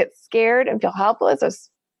 just get scared and feel helpless.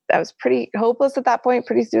 I was pretty hopeless at that point,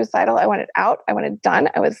 pretty suicidal. I wanted out. I wanted done.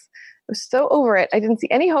 I was so over it. I didn't see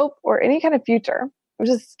any hope or any kind of future. I was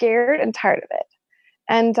just scared and tired of it.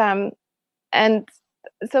 And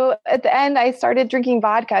so at the end, I started drinking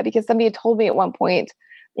vodka because somebody had told me at one point,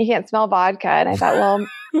 you can't smell vodka. And I thought, well,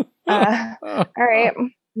 all right,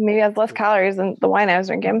 maybe it has less calories than the wine I was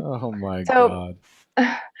drinking. Oh my God.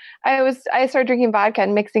 I started drinking vodka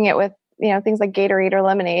and mixing it with, things like Gatorade or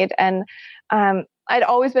lemonade. And I'd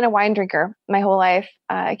always been a wine drinker my whole life,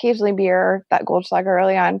 occasionally beer, that Goldschlager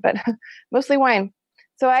early on, but mostly wine.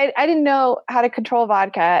 So I didn't know how to control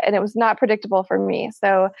vodka, and it was not predictable for me.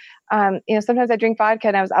 So, sometimes I drink vodka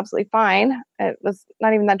and I was absolutely fine. It was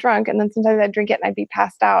not even that drunk. And then sometimes I'd drink it and I'd be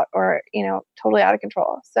passed out or, totally out of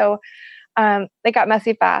control. So it got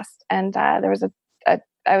messy fast. And there was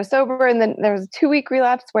I was sober, and then there was a 2-week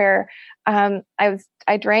relapse where I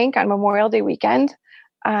drank on Memorial Day weekend.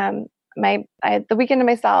 I had the weekend to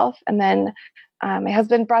myself, and then my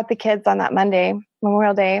husband brought the kids on that Monday,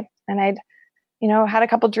 Memorial Day, and I'd had a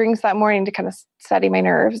couple drinks that morning to kind of steady my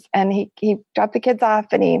nerves. And he dropped the kids off,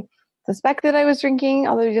 and he suspected I was drinking,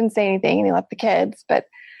 although he didn't say anything, and he left the kids. But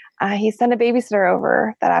he sent a babysitter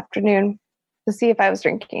over that afternoon to see if I was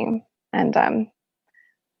drinking. And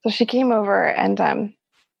so she came over and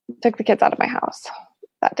took the kids out of my house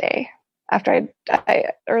that day. After I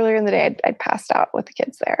earlier in the day, I'd passed out with the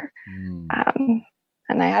kids there.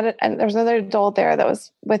 And I had it, and there's another adult there that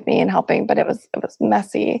was with me and helping, but it was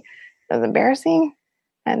messy. It was embarrassing,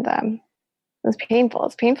 and it was painful.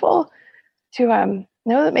 It's painful to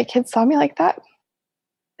know that my kids saw me like that,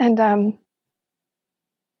 and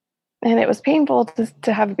it was painful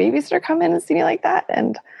to have a babysitter come in and see me like that.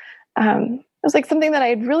 And it was like something that I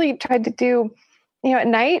had really tried to do, at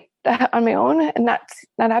night on my own, and not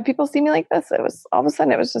have people see me like this. It was all of a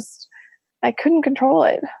sudden, it was just, I couldn't control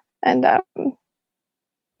it, and it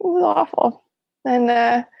was awful.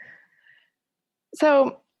 And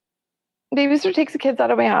so babysitter takes the kids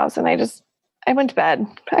out of my house, and I went to bed.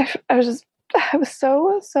 I was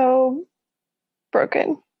so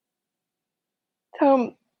broken.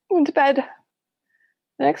 So I went to bed.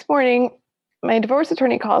 The next morning, my divorce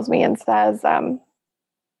attorney calls me and says,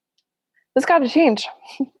 "This got to change.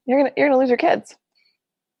 You're gonna lose your kids.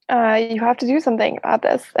 You have to do something about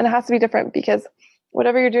this, and it has to be different because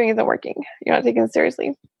whatever you're doing isn't working. You're not taking it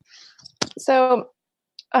seriously." So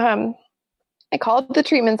I called the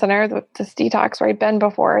treatment center, this detox where I'd been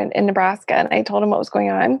before in Nebraska, and I told them what was going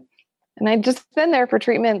on. And I'd just been there for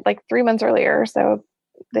treatment like 3 months earlier, so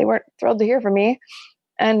they weren't thrilled to hear from me.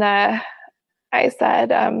 And I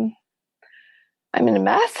said, I'm in a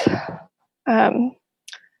mess.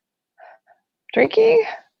 Drinking,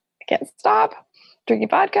 I can't stop. Drinking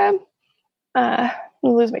vodka. I'm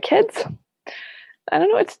gonna lose my kids. I don't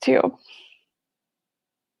know what to do.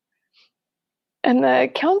 And the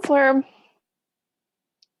counselor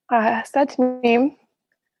said to me,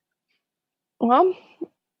 "Well,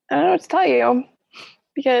 I don't know what to tell you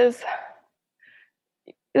because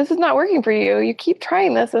this is not working for you. You keep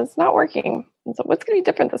trying this, and it's not working. And so what's going to be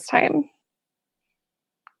different this time?"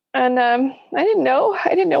 And I didn't know. I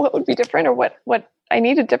didn't know what would be different or what I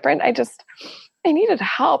needed different. I needed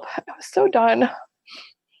help. I was so done. I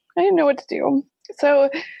didn't know what to do. So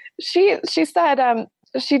she said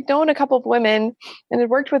she'd known a couple of women and had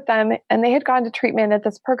worked with them, and they had gone to treatment at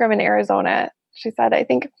this program in Arizona. She said, "I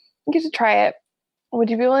think you should try it. Would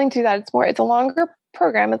you be willing to do that? It's a longer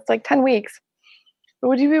program. It's like 10 weeks. But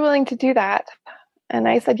would you be willing to do that?" And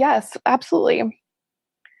I said, "Yes, absolutely."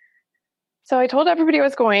 So I told everybody I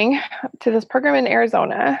was going to this program in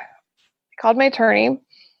Arizona. I called my attorney.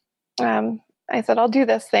 I said, "I'll do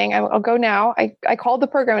this thing. I'll go now." I called the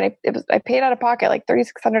program, and I paid out of pocket like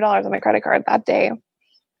 $3,600 on my credit card that day.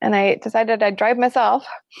 And I decided I'd drive myself.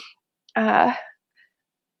 I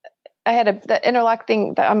had the interlock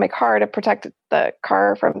thing on my car to protect the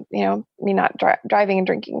car from, me not driving and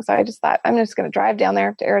drinking. So I just thought, I'm just going to drive down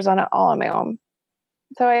there to Arizona all on my own.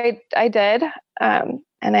 So I did. And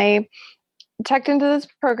I checked into this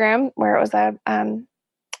program where it was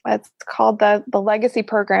it's called the Legacy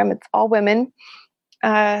program. It's all women.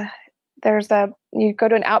 You go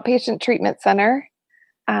to an outpatient treatment center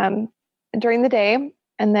during the day,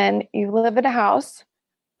 and then you live in a house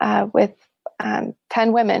with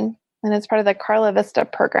 10 women. And it's part of the Carla Vista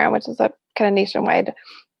program, which is a kind of nationwide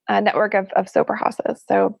network of sober houses.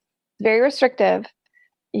 So it's very restrictive.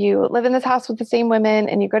 You live in this house with the same women,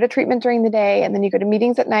 and you go to treatment during the day, and then you go to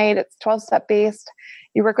meetings at night. It's 12-step based.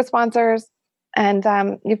 You work with sponsors, and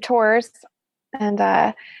you have tours, and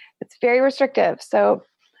it's very restrictive. So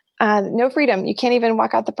no freedom. You can't even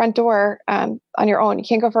walk out the front door on your own. You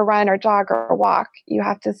can't go for a run or jog or walk. You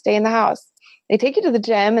have to stay in the house. They take you to the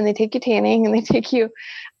gym, and they take you tanning, and they take you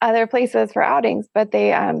other places for outings, but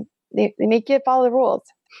they make you follow the rules.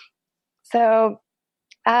 So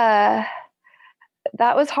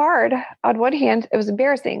that was hard. On one hand, it was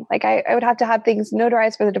embarrassing. Like I would have to have things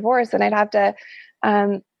notarized for the divorce, and I'd have to,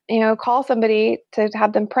 call somebody to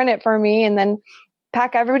have them print it for me, and then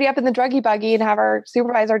pack everybody up in the druggie buggy and have our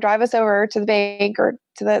supervisor drive us over to the bank or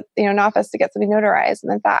to the, an office to get something notarized and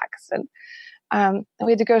then faxed. And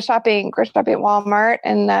we had to go shopping at Walmart,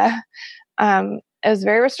 and it was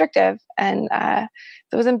very restrictive. And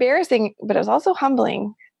it was embarrassing, but it was also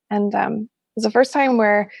humbling. And it was the first time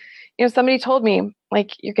where, somebody told me,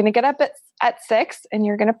 like, you're going to get up at 6 and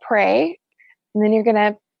you're going to pray, and then you're going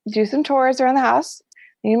to do some chores around the house,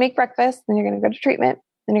 and you make breakfast, then you're going to go to treatment,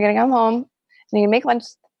 then you're going to come home, then you make lunch,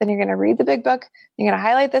 then you're going to read the big book, you're going to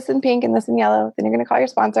highlight this in pink and this in yellow, then you're going to call your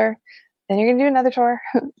sponsor, then you're going to do another chore.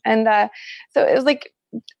 And so it was like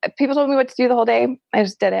people told me what to do the whole day. I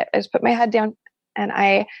just did it. I just put my head down and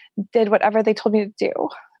I did whatever they told me to do,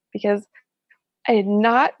 because I did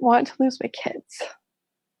not want to lose my kids.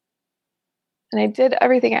 And I did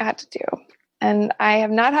everything I had to do. And I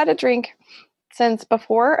have not had a drink since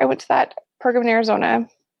before I went to that program in Arizona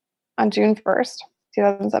on June 1st,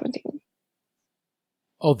 2017.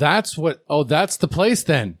 That's the place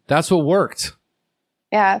then. That's what worked.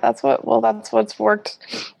 Yeah, that's what's worked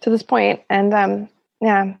to this point. And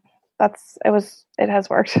yeah, it has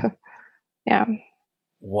worked. Yeah.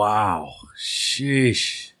 Wow.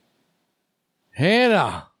 Sheesh.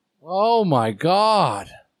 Hannah. Oh my God.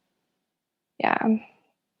 Yeah.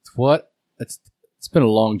 It's been a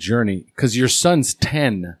long journey because your son's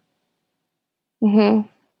 10. Mm-hmm.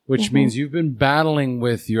 Which means you've been battling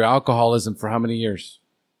with your alcoholism for how many years?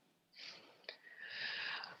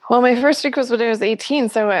 Well, my first drink was when I was 18.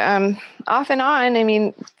 So off and on, I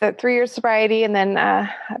mean, the 3 years sobriety, and then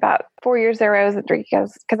about 4 years there I wasn't drinking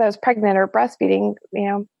because I was pregnant or breastfeeding,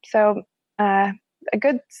 So a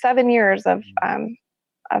good 7 years of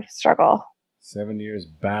struggle. 7 years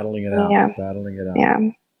battling it out. Yeah. Battling it out.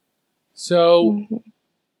 Yeah. So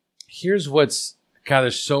here's what's, God,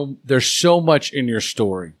 there's so much in your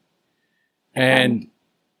story. And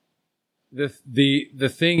the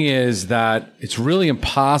thing is that it's really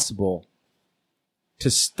impossible to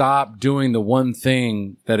stop doing the one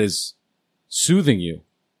thing that is soothing you.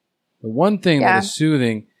 The one thing that is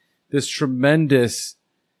soothing this tremendous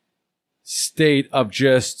state of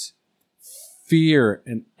just fear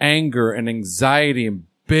and anger and anxiety and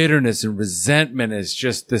bitterness and resentment is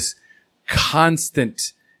just this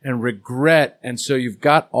constant and regret. And so you've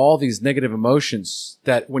got all these negative emotions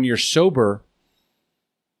that when you're sober,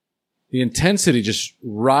 the intensity just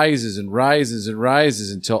rises and rises and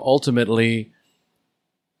rises until ultimately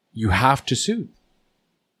you have to soothe.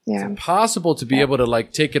 Yeah. It's impossible to be able to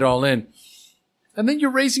take it all in. And then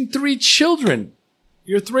you're raising 3 children.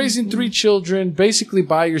 You're raising 3 children basically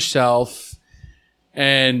by yourself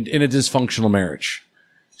and in a dysfunctional marriage.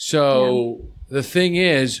 So the thing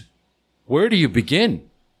is, where do you begin?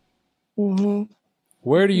 Mm-hmm.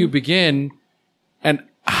 Where do you begin? And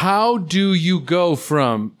how do you go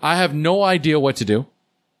from, I have no idea what to do.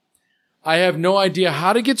 I have no idea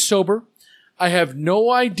how to get sober. I have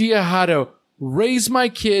no idea how to raise my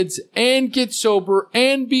kids and get sober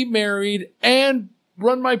and be married and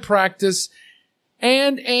run my practice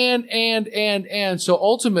and. So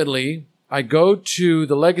ultimately, I go to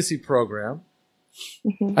the Legacy program.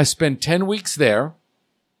 Mm-hmm. I spend 10 weeks there.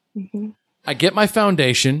 Mm-hmm. I get my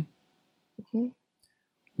foundation. Mm-hmm.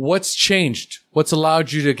 What's changed? What's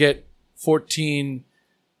allowed you to get 14?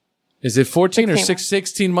 Is it 14 or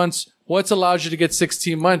 16 months? What's allowed you to get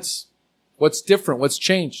 16 months? What's different? What's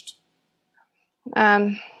changed?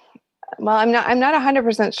 Well, I'm not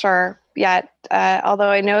 100% sure yet. Although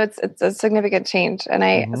I know it's a significant change, and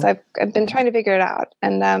I've been trying to figure it out.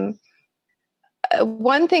 And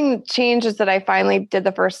one thing changed is that I finally did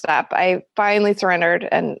the first step. I finally surrendered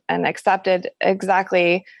and accepted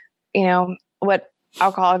exactly, what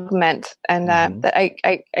alcohol meant, and that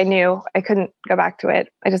I knew I couldn't go back to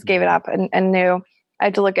it. I just gave it up and knew I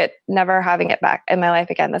had to look at never having it back in my life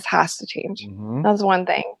again. This has to change. Mm-hmm. That was one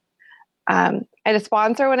thing. I had a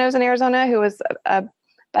sponsor when I was in Arizona who was a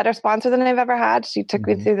better sponsor than I've ever had. She took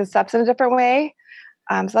me through the steps in a different way.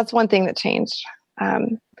 So that's one thing that changed.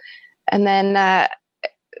 And then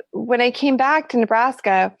when I came back to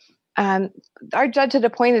Nebraska, our judge had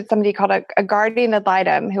appointed somebody called a guardian ad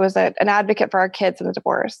litem, who was an advocate for our kids in the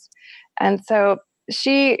divorce. And so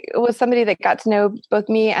she was somebody that got to know both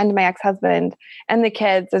me and my ex-husband and the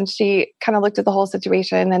kids. And she kind of looked at the whole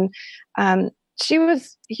situation, and she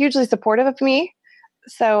was hugely supportive of me.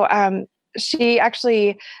 So she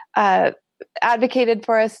actually advocated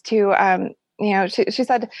for us to, she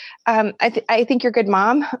said, I think you're a good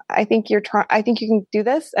mom. I think you can do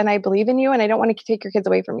this, and I believe in you, and I don't want to take your kids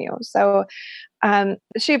away from you. So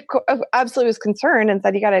she absolutely was concerned and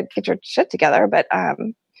said, you got to get your shit together. But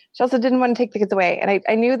she also didn't want to take the kids away. And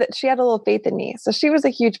I knew that she had a little faith in me. So she was a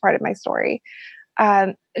huge part of my story.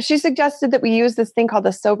 She suggested that we use this thing called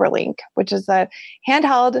the Sober Link, which is a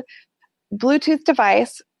handheld Bluetooth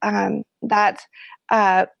device that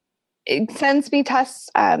it sends me tests,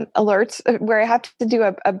 alerts where I have to do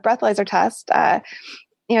a breathalyzer test,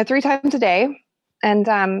 3 times a day.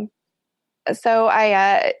 And so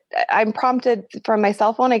I'm prompted from my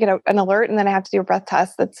cell phone. I get an alert, and then I have to do a breath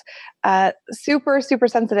test that's super, super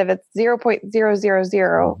sensitive. It's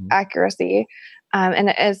 0.000 accuracy. And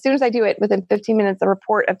as soon as I do it, within 15 minutes, the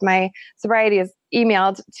report of my sobriety is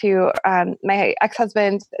emailed to my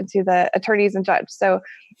ex-husband, to the attorneys and judge. So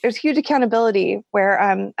there's huge accountability where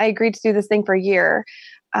I agreed to do this thing for a year.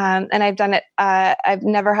 And I've done it. I've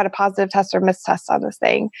never had a positive test or missed test on this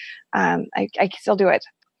thing. I can still do it.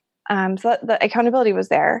 So the accountability was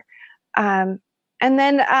there. And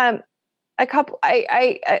then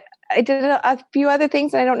I did a few other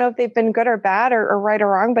things, and I don't know if they've been good or bad or right or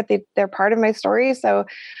wrong, but they're part of my story. So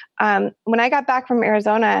when I got back from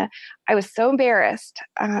Arizona, I was so embarrassed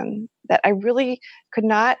that I really could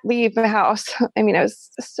not leave my house. I mean, I was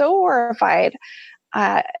so horrified.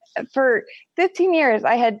 For 15 years,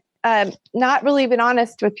 I had not really been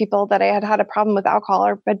honest with people that I had had a problem with alcohol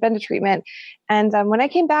or had been to treatment. And when I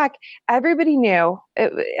came back, everybody knew.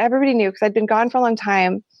 Everybody knew because I'd been gone for a long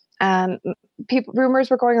time.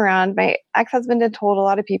 Rumors were going around. My ex-husband had told a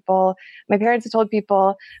lot of people. My parents had told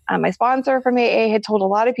people. My sponsor from AA had told a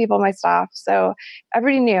lot of people my stuff. So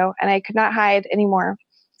everybody knew, and I could not hide anymore.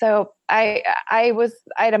 So I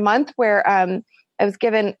had a month where I was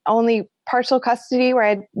given only partial custody, where I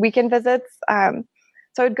had weekend visits.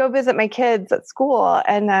 So I'd go visit my kids at school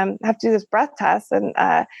and have to do this breath test, and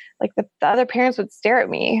like the other parents would stare at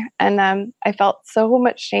me, and I felt so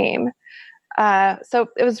much shame. So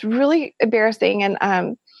it was really embarrassing.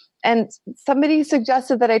 And somebody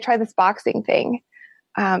suggested that I try this boxing thing.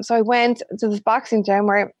 So I went to this boxing gym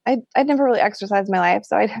where I'd never really exercised in my life.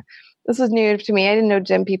 So this was new to me. I didn't know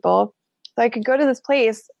gym people. So I could go to this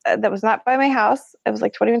place that was not by my house. It was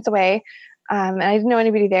like 20 minutes away. And I didn't know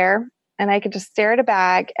anybody there. And I could just stare at a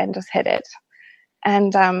bag and just hit it.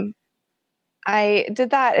 And I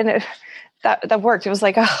did that, and that worked. It was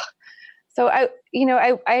like, oh. So I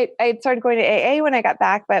started going to AA when I got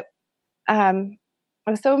back, but I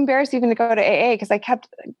was so embarrassed even to go to AA because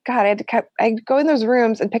I'd go in those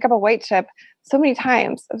rooms and pick up a white chip so many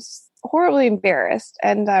times. I was horribly embarrassed,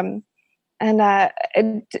 and I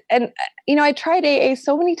tried AA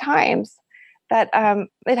so many times that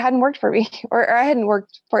it hadn't worked for me, or I hadn't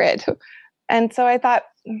worked for it, and so I thought,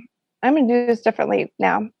 I'm going to do this differently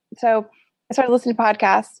now. So I started listening to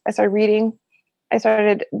podcasts. I started reading. I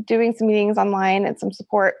started doing some meetings online and some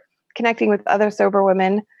support, connecting with other sober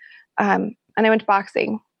women. And I went to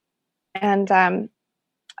boxing, and I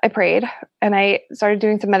prayed, and I started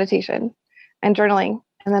doing some meditation and journaling.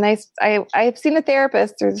 And then I've seen a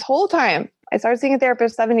therapist through this whole time. I started seeing a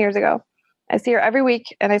therapist 7 years ago. I see her every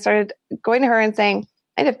week, and I started going to her and saying,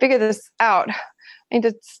 I need to figure this out. I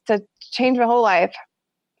need to change my whole life.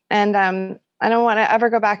 And I don't want to ever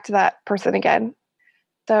go back to that person again.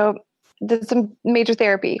 So did some major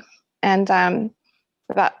therapy. And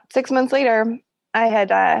about 6 months later, I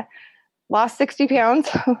had lost 60 pounds.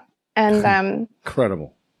 And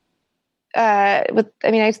incredible. I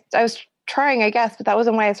was trying, I guess, but that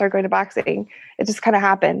wasn't why I started going to boxing. It just kind of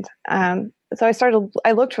happened. So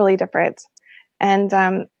I looked really different. And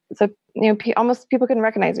almost people couldn't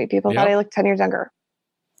recognize me. People thought I looked 10 years younger.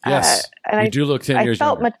 Yes, and you do look 10 years younger. I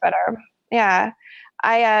felt much better. Yeah.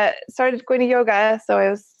 I started going to yoga, so I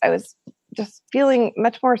was just feeling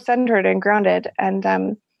much more centered and grounded.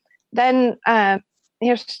 And then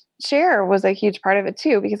SHAIR was a huge part of it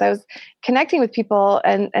too, because I was connecting with people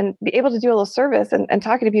and be able to do a little service and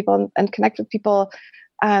talking to people and connect with people,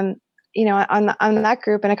 on that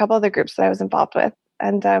group and a couple other groups that I was involved with.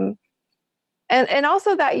 And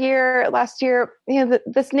also last year,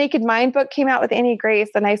 this Naked Mind book came out with Annie Grace,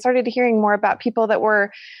 and I started hearing more about people that were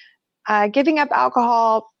giving up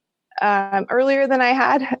alcohol earlier than I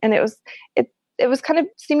had, and it was kind of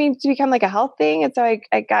seeming to become like a health thing. And so I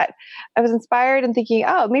was inspired and thinking,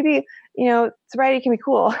 oh, maybe sobriety can be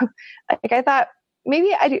cool. Like I thought, maybe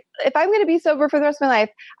if I'm going to be sober for the rest of my life,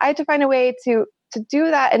 I have to find a way to do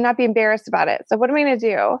that and not be embarrassed about it. So what am I going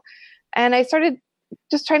to do? And I started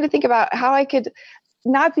just trying to think about how I could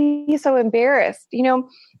not be so embarrassed.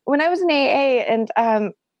 When I was in AA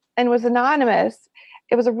and was anonymous,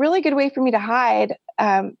 it was a really good way for me to hide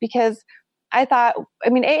because I thought,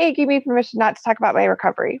 AA gave me permission not to talk about my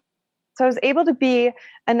recovery. So I was able to be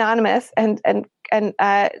anonymous and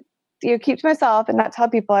keep to myself and not tell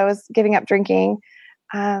people I was giving up drinking.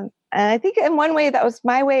 And I think in one way that was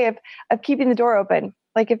my way of keeping the door open.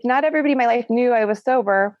 Like if not everybody in my life knew I was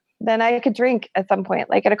sober, then I could drink at some point,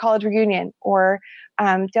 like at a college reunion or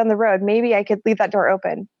down the road. Maybe I could leave that door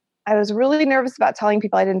open. I was really nervous about telling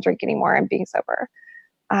people I didn't drink anymore and being sober.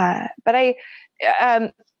 But I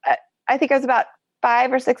think I was about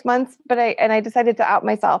 5 or 6 months, but I decided to out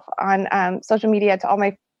myself on social media to all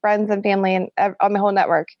my friends and family and on my whole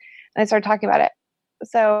network. And I started talking about it.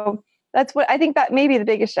 So that's what I think that maybe the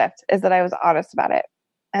biggest shift is that I was honest about it.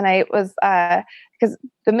 And I was, because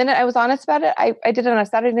the minute I was honest about it, I did it on a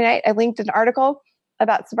Saturday night. I linked an article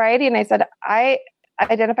about sobriety and I said, I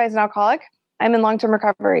identify as an alcoholic. I'm in long-term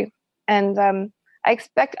recovery. And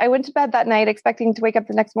I went to bed that night expecting to wake up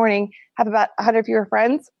the next morning, have about 100 fewer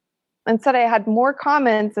friends. Instead, I had more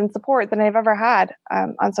comments and support than I've ever had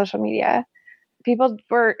on social media. people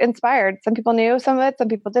were inspired. Some people knew some of it, some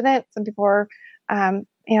people didn't. Some people were,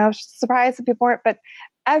 surprised. Some people weren't, but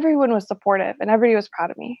everyone was supportive and everybody was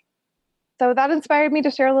proud of me. So that inspired me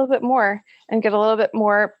to share a little bit more and get a little bit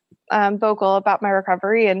more vocal about my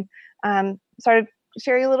recovery, and started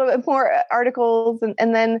sharing a little bit more articles.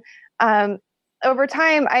 And then over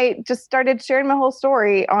time, I just started sharing my whole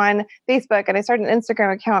story on Facebook, and I started an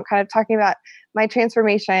Instagram account kind of talking about my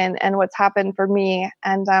transformation and what's happened for me.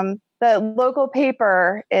 And the local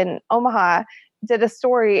paper in Omaha did a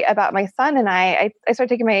story about my son and I started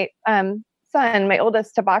taking my son, my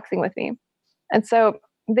oldest, to boxing with me. And so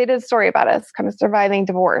they did a story about us kind of surviving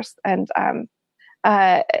divorce and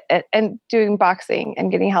doing boxing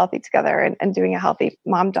and getting healthy together and doing a healthy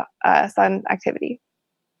mom-son activity.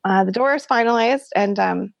 The divorce finalized, and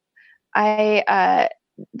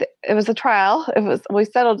it was a trial. We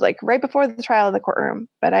settled like right before the trial in the courtroom.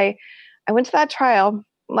 But I went to that trial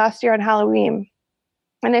last year on Halloween,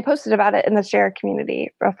 and I posted about it in the SHAIR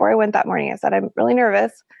community before I went that morning. I said, I'm really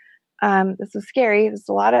nervous. This is scary. There's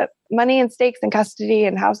a lot of money and stakes and custody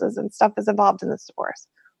and houses and stuff is involved in this divorce.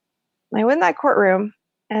 And I went in that courtroom,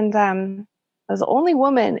 and I was the only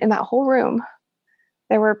woman in that whole room.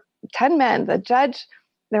 There were 10 men. The judge,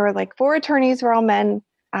 there were like 4 attorneys who were all men.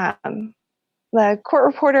 The court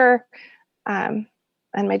reporter and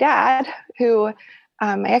my dad, who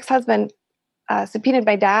my ex-husband subpoenaed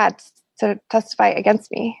my dad to testify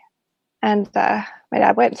against me. And my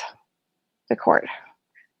dad went to court.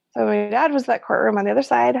 So my dad was in that courtroom on the other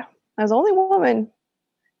side. I was the only woman.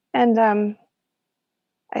 And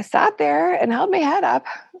I sat there and held my head up.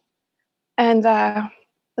 And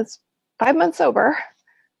was 5 months sober.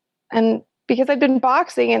 And because I'd been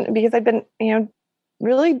boxing and because I'd been,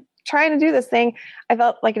 really trying to do this thing, I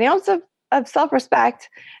felt like an ounce of self-respect,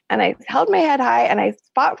 and I held my head high and I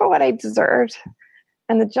fought for what I deserved.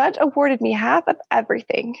 And the judge awarded me half of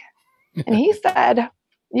everything. And he said,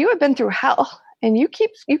 you have been through hell, and you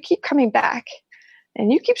keep coming back,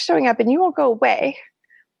 and you keep showing up, and you won't go away.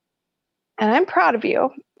 And I'm proud of you,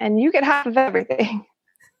 and you get half of everything.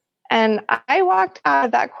 And I walked out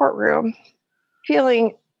of that courtroom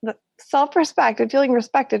feeling the self-respect and feeling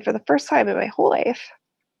respected for the first time in my whole life.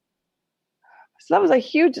 So that was a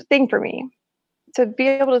huge thing for me, to be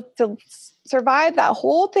able to survive that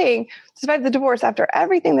whole thing, survive the divorce after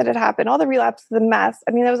everything that had happened, all the relapses, the mess.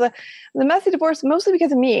 I mean, it was the messy divorce mostly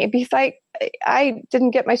because of me, because I didn't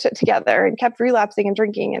get my shit together and kept relapsing and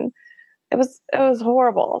drinking, and it was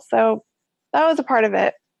horrible. So that was a part of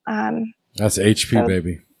it. That's HP,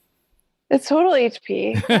 baby. It's totally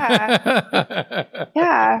HP. Yeah.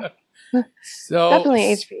 Yeah. So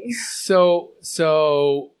definitely HP.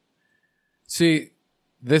 So see,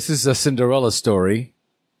 this is a Cinderella story.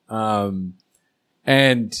 And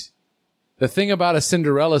the thing about a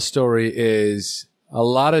Cinderella story is a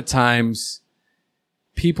lot of times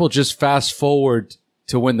people just fast forward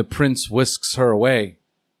to when the prince whisks her away,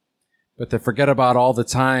 but they forget about all the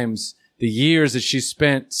times, the years that she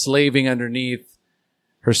spent slaving underneath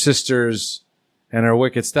her sisters and her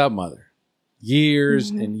wicked stepmother.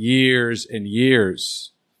 Years and years and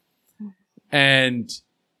years. And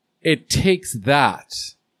it takes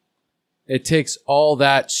that. It takes all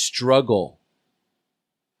that struggle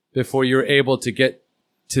before you're able to get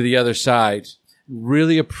to the other side.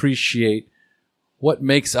 Really appreciate what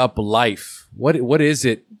makes up life. What is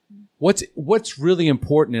it? What's really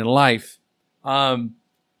important in life? And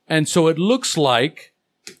so it looks like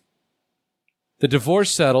the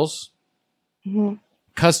divorce settles,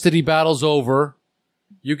 custody battle's over,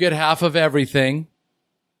 you get half of everything.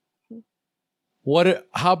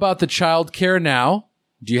 How about the child care now?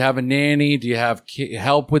 Do you have a nanny? Do you have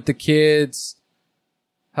help with the kids?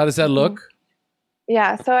 How does that look?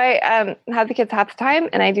 Yeah, so I have the kids half the time,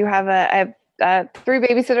 and I do have I have 3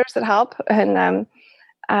 babysitters that help, and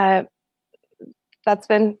that's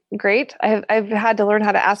been great. I've had to learn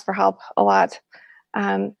how to ask for help a lot.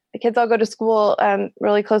 The kids all go to school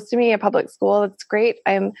really close to me, a public school. It's great.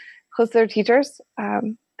 I'm close to their teachers,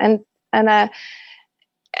 and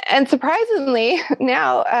surprisingly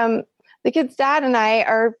now the kid's dad and I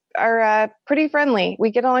are pretty friendly.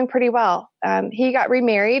 We get along pretty well. He got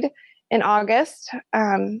remarried in August,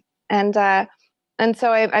 and so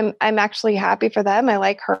I'm actually happy for them. I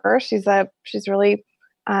like her. She's really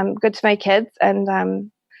good to my kids.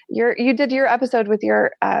 And you did your episode with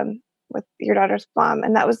your daughter's mom,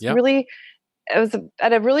 and that was really, it was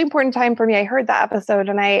at a really important time for me. I heard that episode,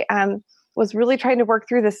 and I was really trying to work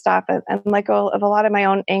through this stuff and let go of a lot of my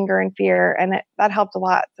own anger and fear, and that helped a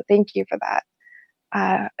lot. So thank you for that.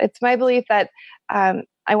 It's my belief that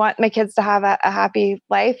I want my kids to have a happy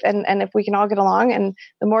life, and if we can all get along, and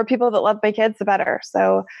the more people that love my kids, the better.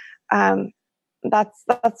 So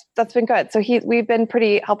that's been good. So we've been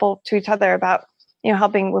pretty helpful to each other about,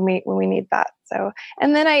 helping when we need that. So,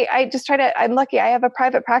 and then I just I'm lucky. I have a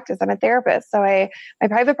private practice. I'm a therapist. So my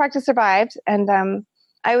private practice survived. And,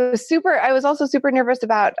 I was also super nervous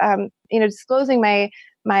about, disclosing my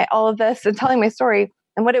all of this and telling my story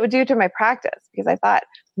and what it would do to my practice, because I thought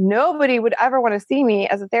nobody would ever want to see me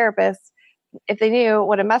as a therapist if they knew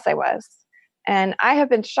what a mess I was. And I have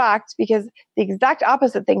been shocked because the exact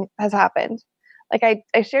opposite thing has happened. Like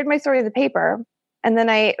I shared my story in the paper, and then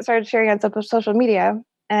I started sharing on social media.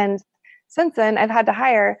 And since then, I've had to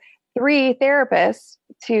hire 3 therapists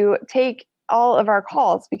to take all of our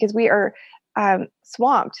calls because we are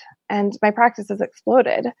swamped and my practice has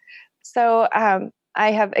exploded. So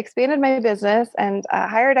I have expanded my business and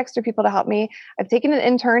hired extra people to help me. I've taken an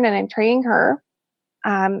intern and I'm training her.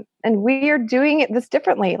 And we are doing this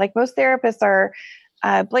differently. Like most therapists are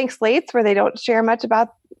blank slates where they don't share much about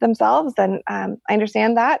themselves. And I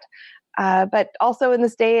understand that. But also in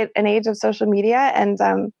this day and age of social media and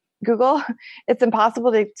Google, it's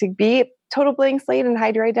impossible to be total blank slate and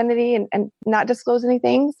hide your identity and not disclose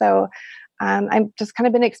anything. So I've just kind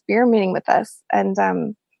of been experimenting with this, and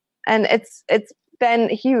it's been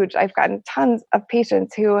huge. I've gotten tons of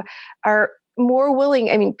patients who are more willing.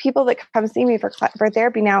 I mean, people that come see me for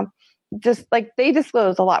therapy now, just like they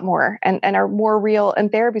disclose a lot more and are more real in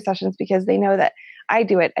therapy sessions because they know that I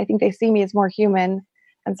do it. I think they see me as more human.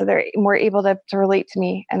 And so they're more able to relate to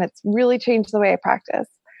me. And it's really changed the way I practice.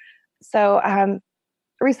 So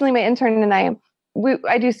recently my intern and I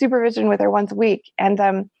do supervision with her once a week.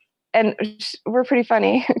 And we're pretty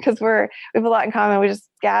funny because we have a lot in common. We just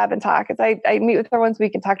gab and talk. I meet with her once a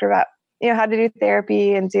week and talk to her about, how to do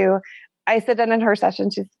therapy and I sit down in her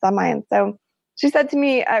session. She sits on mine. So she said to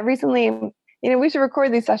me recently, we should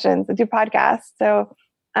record these sessions and do podcasts. So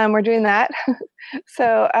we're doing that.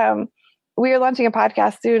 So we are launching a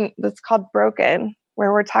podcast soon that's called Broken,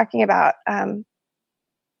 where we're talking about a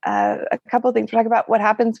couple of things. We're talking about what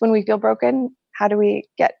happens when we feel broken. How do we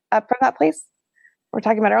get up from that place? We're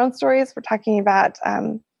talking about our own stories. We're talking about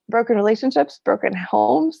broken relationships, broken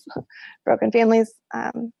homes, broken families,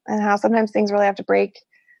 and how sometimes things really have to break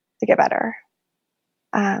to get better.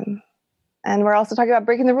 And we're also talking about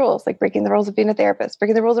breaking the rules, like breaking the rules of being a therapist,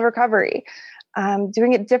 breaking the rules of recovery,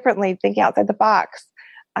 doing it differently, thinking outside the box.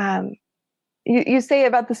 You say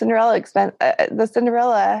about the Cinderella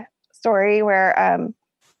story where,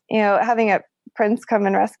 having a prince come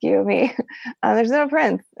and rescue me. There's no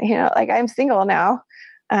prince, like I'm single now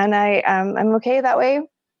and I'm okay that way.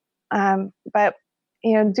 But,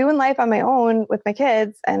 doing life on my own with my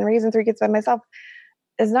kids and raising 3 kids by myself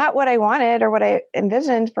is not what I wanted or what I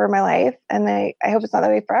envisioned for my life. And I hope it's not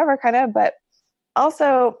that way forever, kind of, but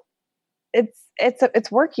also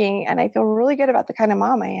it's working. And I feel really good about the kind of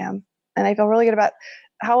mom I am. And I feel really good about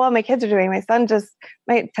how well my kids are doing. My son the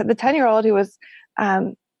 10-year-old who was,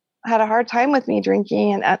 had a hard time with me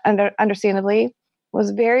drinking and understandably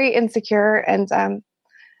was very insecure and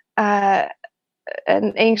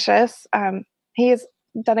anxious. He's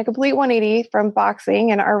done a complete 180 from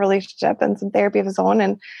boxing and our relationship and some therapy of his own.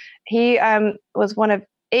 And he was one of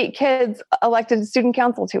 8 kids elected to student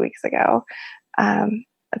council 2 weeks ago.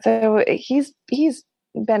 So he's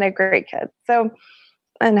been a great kid. So,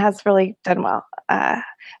 and has really done well.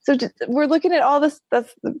 So we're looking at all this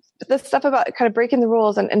stuff about kind of breaking the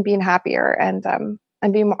rules and being happier and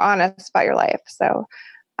being more honest about your life. So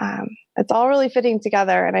it's all really fitting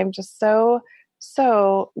together. And I'm just so,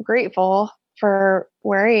 so grateful for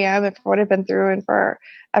where I am and for what I've been through and for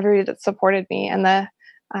everybody that supported me and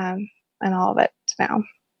and all of it now.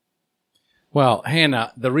 Well,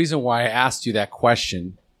 Hannah, the reason why I asked you that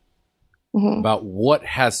question about what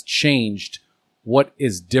has changed, what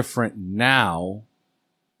is different now,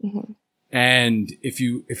 and if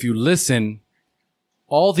you listen,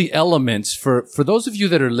 all the elements for those of you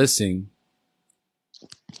that are listening,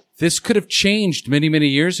 this could have changed many, many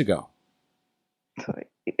years ago.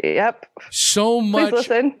 Yep. So much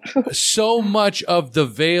of the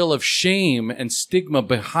veil of shame and stigma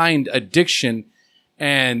behind addiction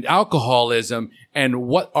and alcoholism and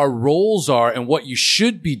what our roles are and what you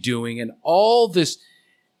should be doing and all this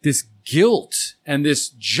guilt and this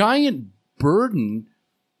giant burden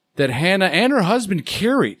that Hannah and her husband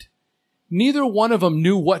carried. Neither one of them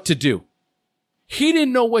knew what to do. He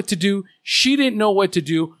didn't know what to do. She didn't know what to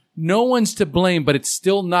do. No one's to blame, but it's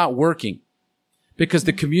still not working because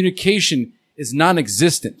the communication is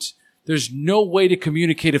non-existent. There's no way to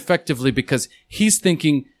communicate effectively because he's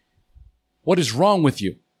thinking, what is wrong with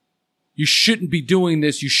you? You shouldn't be doing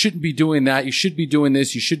this. You shouldn't be doing that. You should be doing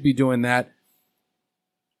this. You should be doing that.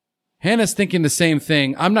 Hannah's thinking the same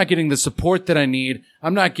thing. I'm not getting the support that I need.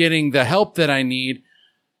 I'm not getting the help that I need.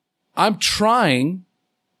 I'm trying.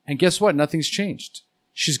 And guess what? Nothing's changed.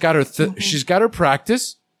 She's got her, she's got her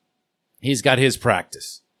practice. He's got his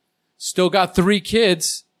practice. Still got 3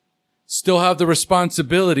 kids. Still have the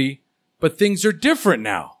responsibility, but things are different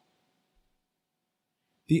now.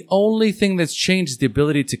 The only thing that's changed is the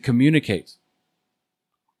ability to communicate.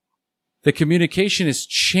 The communication has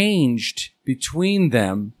changed between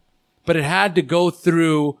them, but it had to go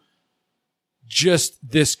through just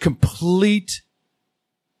this complete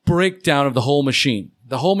breakdown of the whole machine.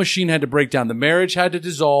 The whole machine had to break down. The marriage had to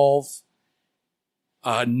dissolve.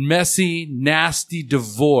 A messy, nasty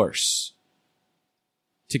divorce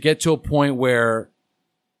to get to a point where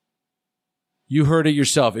you heard it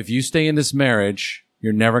yourself. If you stay in this marriage,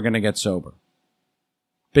 you're never going to get sober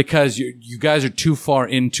because you guys are too far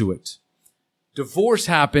into it. Divorce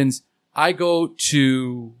happens. I go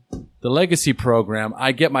to the legacy program.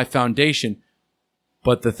 I get my foundation,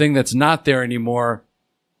 but the thing that's not there anymore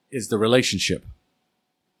is the relationship.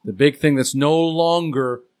 The big thing that's no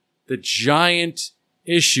longer the giant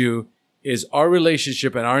issue is our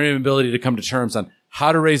relationship and our inability to come to terms on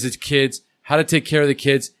how to raise the kids, how to take care of the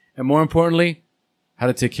kids, and more importantly, how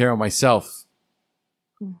to take care of myself.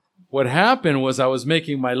 What happened was I was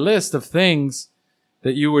making my list of things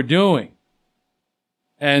that you were doing.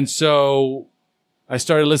 And so I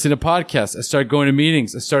started listening to podcasts. I started going to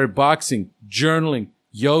meetings. I started boxing, journaling,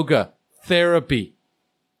 yoga, therapy,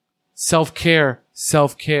 self-care,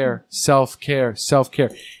 self-care, self-care,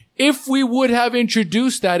 self-care. If we would have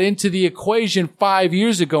introduced that into the equation 5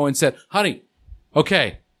 years ago and said, honey,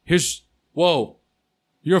 okay, whoa,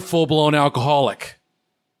 you're a full-blown alcoholic.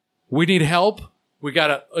 We need help.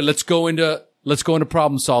 Let's go into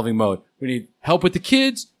problem-solving mode. We need help with the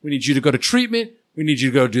kids. We need you to go to treatment. We need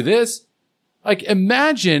you to go do this. Like,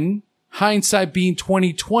 imagine hindsight being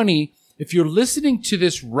 2020. If you're listening to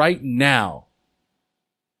this right now,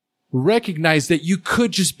 recognize that you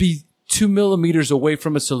could just be 2 millimeters away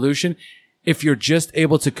from a solution if you're just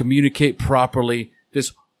able to communicate properly.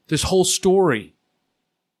 This whole story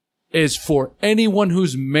is for anyone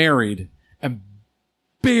who's married and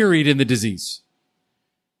buried in the disease,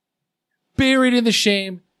 buried in the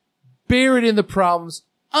shame, buried in the problems,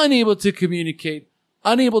 unable to communicate,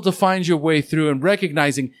 unable to find your way through, and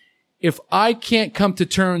recognizing if I can't come to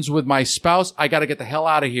terms with my spouse, I got to get the hell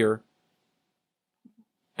out of here.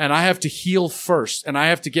 And I have to heal first, and I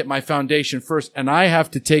have to get my foundation first, and I have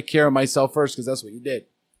to take care of myself first, because that's what you did.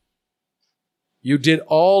 You did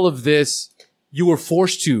all of this. You were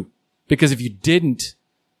forced to, because if you didn't,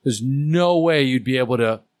 there's no way you'd be able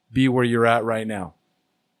to be where you're at right now.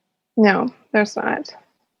 No, there's not.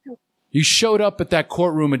 You showed up at that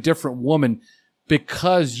courtroom a different woman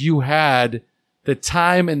because you had the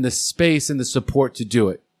time and the space and the support to do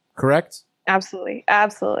it. Correct? Absolutely.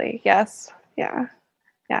 Absolutely. Yes. Yeah.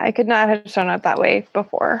 Yeah. I could not have shown up that way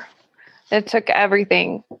before. It took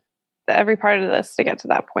everything, every part of this to get to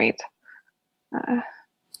that point.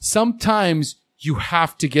 Sometimes you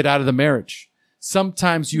have to get out of the marriage.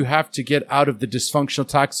 Sometimes you have to get out of the dysfunctional,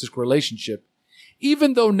 toxic relationship.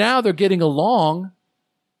 Even though now they're getting along,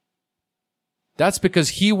 that's because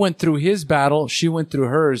he went through his battle, she went through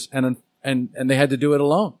hers, and they had to do it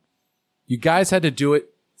alone. You guys had to do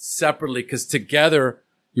it separately because together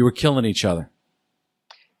you were killing each other.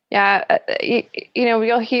 Yeah.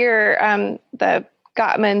 You'll hear the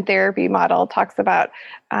Gottman therapy model talks about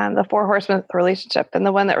the 4 horsemen relationship. And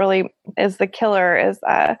the one that really is the killer is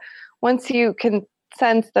once you can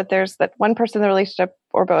sense that there's that one person in the relationship,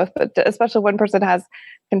 or both, but especially one person has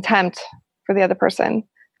contempt for the other person,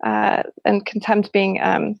 and contempt being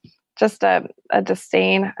just a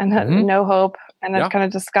disdain and no hope and a kind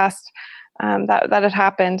of disgust, that had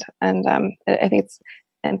happened. And I think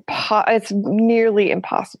it's nearly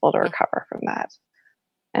impossible to recover from that.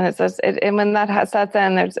 And it's just, and when that sets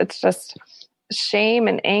in, it's just shame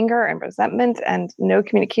and anger and resentment and no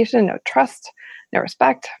communication, no trust, no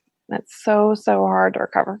respect. And it's so hard to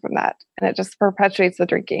recover from that. And it just perpetuates the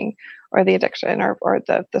drinking or the addiction or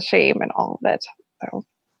the shame and all of it. So,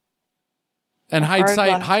 and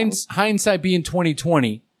hindsight being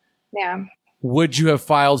 2020. Yeah. Would you have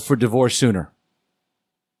filed for divorce sooner?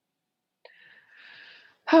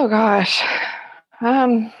 Oh gosh.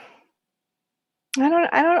 I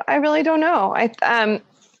really don't know. I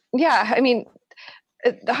mean,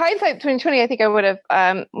 the hindsight 2020, I think I would have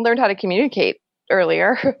learned how to communicate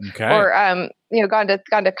earlier, okay. Or gone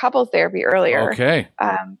to couples therapy earlier. Okay.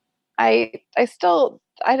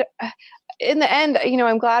 in the end,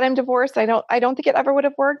 I'm glad I'm divorced. I don't think it ever would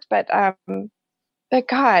have worked, but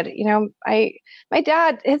God, my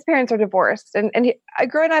dad, his parents are divorced, and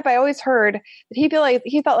growing up, I always heard that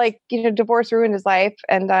he felt like divorce ruined his life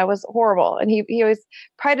and was horrible, and he always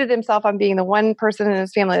prided himself on being the one person in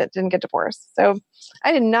his family that didn't get divorced. So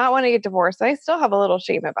I did not want to get divorced, and I still have a little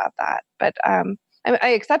shame about that, but I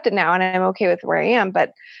accept it now, and I'm okay with where I am.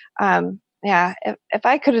 But yeah, if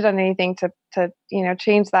I could have done anything to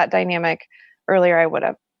change that dynamic earlier, I would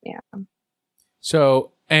have. Yeah.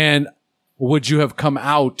 So, and would you have come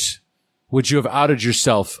out? Would you have outed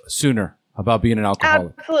yourself sooner about being an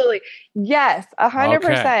alcoholic? Absolutely. Yes.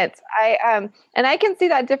 100%. I and I can see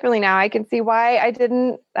that differently now. I can see why I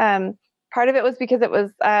didn't. Part of it was because it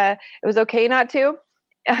was okay not to,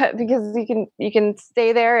 because you can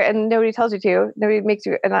stay there and nobody tells you to. Nobody makes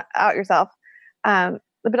you out yourself.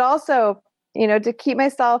 But also, to keep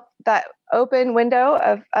myself that open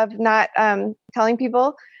window of not telling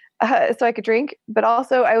people so I could drink. But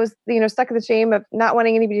also I was, stuck in the shame of not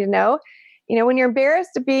wanting anybody to know. When you're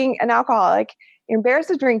embarrassed of being an alcoholic, you're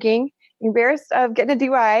embarrassed of drinking, you're embarrassed of getting a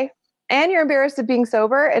DUI, and you're embarrassed of being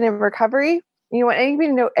sober and in recovery. You don't want anybody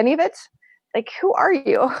to know any of it. Like, who are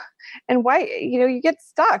you? And why, you get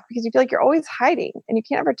stuck because you feel like you're always hiding and you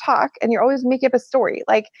can't ever talk and you're always making up a story.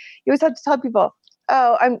 Like, you always have to tell people,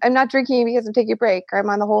 oh, I'm not drinking because I'm taking a break, or I'm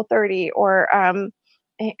on the Whole30, or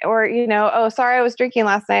oh, sorry, I was drinking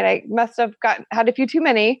last night. I must have had a few too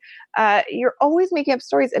many. You're always making up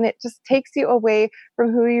stories, and it just takes you away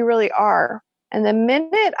from who you really are. And the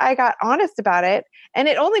minute I got honest about it, and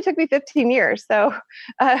it only took me 15 years, so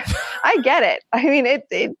I get it. I mean,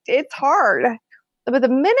 it's hard, but the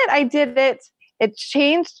minute I did it, it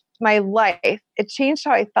changed my life. It changed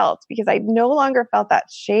how I felt, because I no longer felt that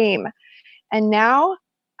shame. And now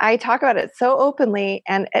I talk about it so openly,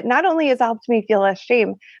 and it not only has helped me feel less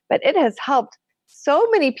shame, but it has helped so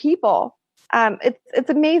many people. It's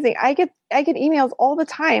amazing. I get emails all the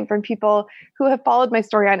time from people who have followed my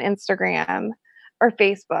story on Instagram or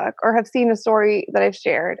Facebook, or have seen a story that I've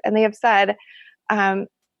shared, and they have said, I'm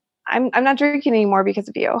not drinking anymore because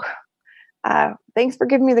of you. Thanks for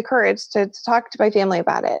giving me the courage to talk to my family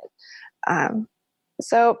about it.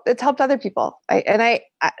 So it's helped other people. I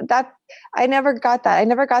never got that. I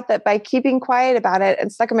never got that by keeping quiet about it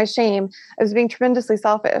and stuck in my shame. I was being tremendously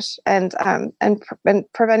selfish and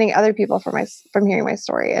preventing other people from hearing my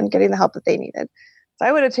story and getting the help that they needed. So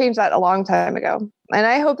I would have changed that a long time ago. And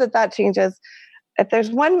I hope that changes. If there's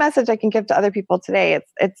one message I can give to other people today,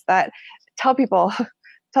 it's that tell people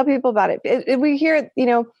about it. We hear,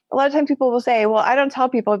 a lot of times people will say, well, I don't tell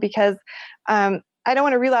people because, I don't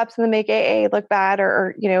want to relapse and then make AA look bad,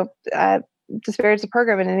 or disparage the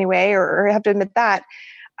program in any way, or have to admit that.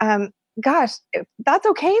 Gosh, that's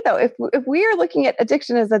okay though. If we are looking at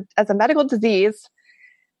addiction as a medical disease,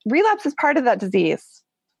 relapse is part of that disease.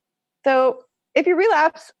 So if you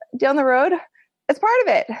relapse down the road, it's part of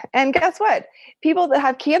it. And guess what? People that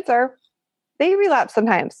have cancer, they relapse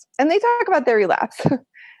sometimes, and they talk about their relapse.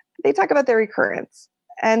 They talk about their recurrence,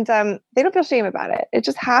 and they don't feel shame about it. It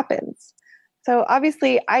just happens. So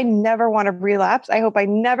obviously I never want to relapse. I hope I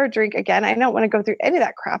never drink again. I don't want to go through any of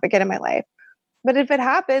that crap again in my life. But if it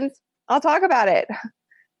happens, I'll talk about it,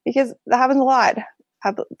 because that happens a lot. It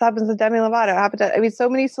happens to Demi Lovato. So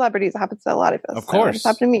many celebrities. It happens to a lot of us. Of course. It's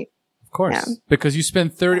happened to me. Of course. Yeah. Because you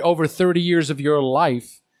spend over 30 years of your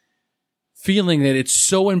life feeling that it's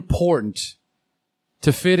so important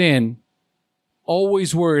to fit in,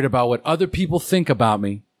 always worried about what other people think about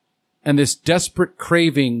me, and this desperate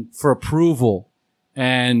craving for approval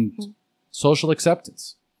and social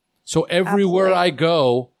acceptance. So everywhere Absolutely. I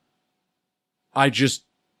go, I just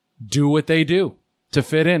do what they do to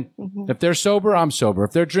fit in. Mm-hmm. If they're sober, I'm sober.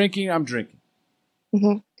 If they're drinking, I'm drinking.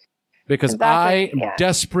 Mm-hmm. Because I am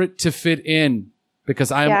desperate to fit in,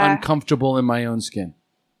 because I am uncomfortable in my own skin.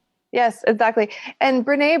 Yes, exactly. And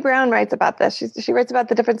Brene Brown writes about this. She writes about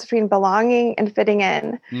the difference between belonging and fitting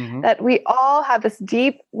in. Mm-hmm. That we all have this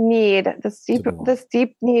deep need, this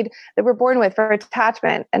deep need that we're born with for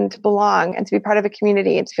attachment and to belong and to be part of a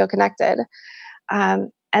community and to feel connected.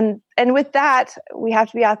 And with that, we have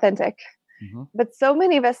to be authentic. Mm-hmm. But so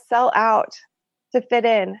many of us sell out to fit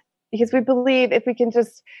in, because we believe if we can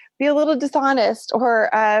just be a little dishonest, or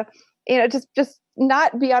just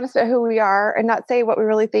not be honest about who we are and not say what we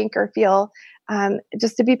really think or feel,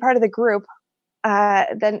 just to be part of the group,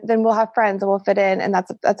 then we'll have friends and we'll fit in, and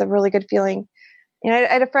that's a really good feeling. I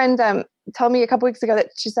had a friend tell me a couple weeks ago that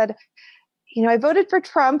she said, I voted for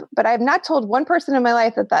Trump, but I have not told one person in my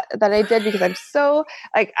life that I did, because I'm so,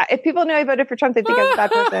 like, if people knew I voted for Trump, they'd think I was a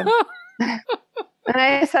bad person. And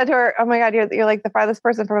I said to her, "Oh my God, you're like the farthest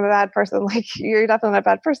person from a bad person. Like you're definitely not a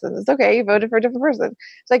bad person. It's okay. You voted for a different person."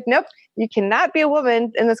 It's like, nope, you cannot be a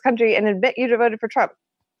woman in this country and admit you voted for Trump.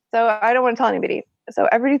 So I don't want to tell anybody. So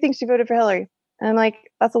everybody thinks she voted for Hillary. And I'm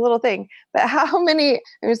like, that's a little thing. But how many,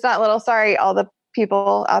 it's not little, sorry, all the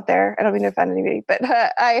people out there. I don't mean to offend anybody, but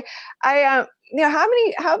how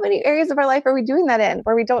many areas of our life are we doing that in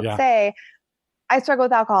where we don't say, I struggle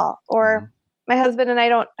with alcohol, or my husband and I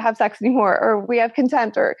don't have sex anymore, or we have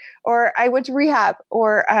contempt, or I went to rehab,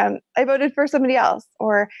 or I voted for somebody else,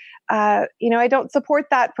 or I don't support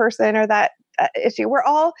that person or that issue. We're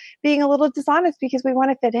all being a little dishonest because we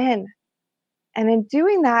want to fit in. And in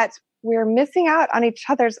doing that, we're missing out on each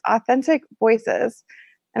other's authentic voices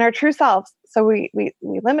and our true selves. So we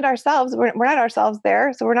limit ourselves. We're not ourselves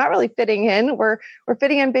there. So we're not really fitting in. We're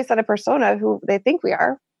fitting in based on a persona who they think we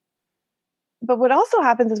are. But what also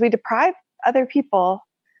happens is we deprive other people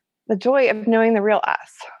the joy of knowing the real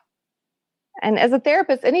us. And as a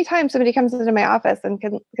therapist, anytime somebody comes into my office and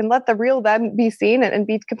can let the real them be seen and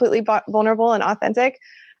be completely vulnerable and authentic,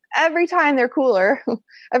 every time they're cooler,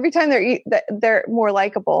 every time they're more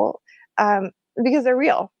likable, because they're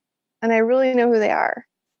real and I really know who they are.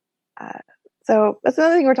 So that's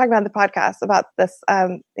another thing we're talking about in the podcast about this,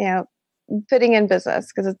 fitting in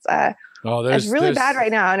business, because it's really bad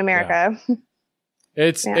right now in America.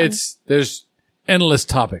 Yeah. There's endless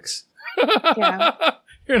topics. Yeah.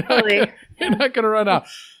 You're not going to run out.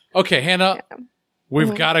 Okay, Hannah,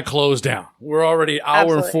 we've got to close down. We're already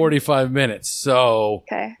hour and 45 minutes. So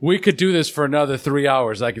we could do this for another 3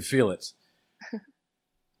 hours. I could feel it.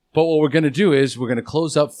 But what we're going to do is we're going to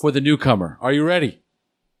close up for the newcomer. Are you ready?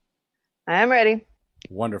 I'm ready.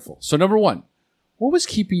 Wonderful. So number one, what was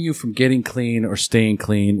keeping you from getting clean or staying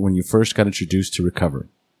clean when you first got introduced to recovery?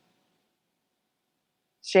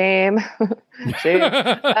 Shame. Shame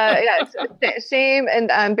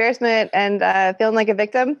and embarrassment and feeling like a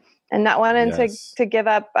victim and not wanting to give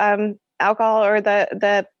up alcohol or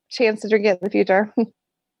the chance to drink it in the future.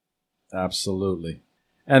 Absolutely.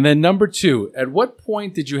 And then number two, at what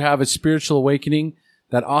point did you have a spiritual awakening,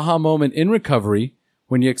 that aha moment in recovery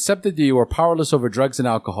when you accepted that you were powerless over drugs and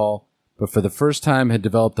alcohol, but for the first time had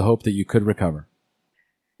developed the hope that you could recover?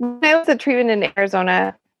 I was at treatment in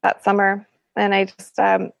Arizona that summer. And I just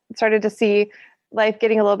started to see life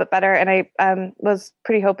getting a little bit better. And I was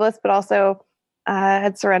pretty hopeless, but also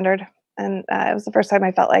had surrendered. And it was the first time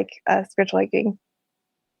I felt like spiritual awakening.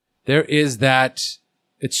 There is that.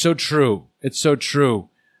 It's so true. It's so true.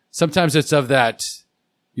 Sometimes it's of that,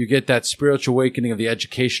 you get that spiritual awakening of the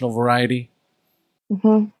educational variety.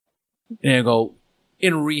 Mm-hmm. And you go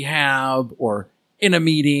in rehab or in a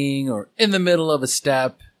meeting or in the middle of a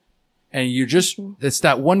step. And you just, it's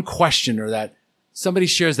that one question or that somebody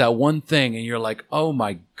shares that one thing and you're like, oh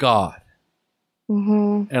my God.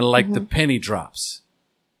 Mm-hmm. And the penny drops.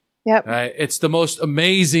 Yep. It's the most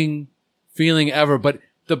amazing feeling ever. But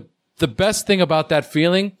the best thing about that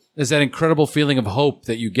feeling is that incredible feeling of hope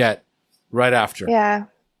that you get right after. Yeah.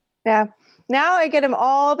 Yeah. Now I get them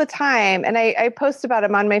all the time. And I post about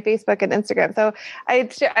them on my Facebook and Instagram. So I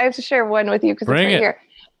have to share one with you because it's right here.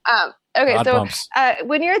 Okay, so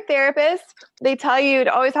when you're a therapist, they tell you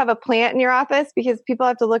to always have a plant in your office because people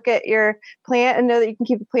have to look at your plant and know that you can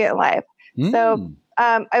keep the plant alive. So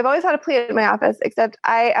I've always had a plant in my office, except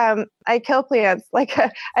I kill plants. Like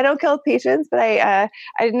I don't kill patients, but I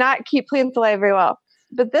did not keep plants alive very well.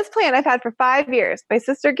 But this plant I've had for 5 years. My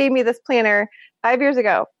sister gave me this planter 5 years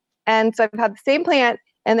ago. And so I've had the same plant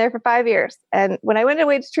in there for 5 years. And when I went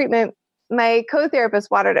away to treatment, my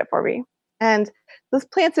co-therapist watered it for me. And this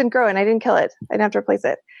plant's been growing. I didn't kill it. I didn't have to replace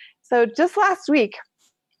it. So just last week,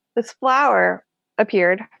 this flower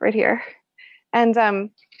appeared right here. And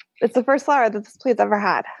it's the first flower that this plant's ever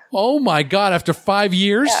had. Oh my God. After 5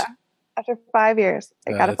 years? Yeah. After 5 years,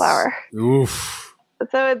 I got a flower. Oof.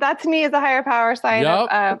 So that to me is a higher power sign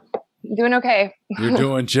of doing okay. You're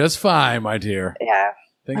doing just fine, my dear. Yeah.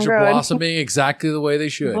 Things are blossoming exactly the way they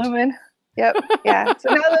should. Blooming. Yep. Yeah. So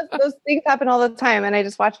now those things happen all the time and I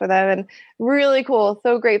just watch for them and really cool.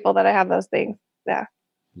 So grateful that I have those things. Yeah.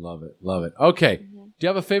 Love it. Love it. Okay. Do you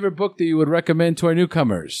have a favorite book that you would recommend to our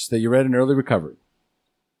newcomers that you read in early recovery?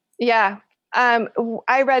 Yeah.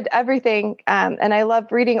 I read everything. And I love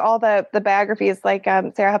reading all the biographies like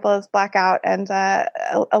Sarah Hepo's Blackout and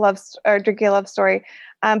Drinking a Love Story.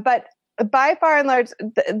 But by far and large,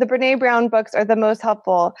 the Brene Brown books are the most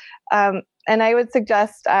helpful. And I would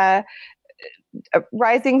suggest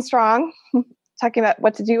Rising Strong, talking about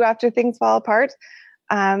what to do after things fall apart,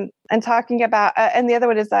 and talking about, and the other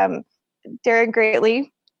one is Daring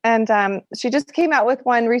Greatly. And she just came out with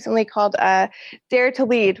one recently called Dare to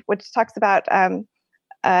Lead, which talks about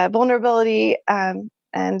vulnerability and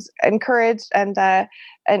courage and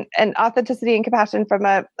authenticity and compassion from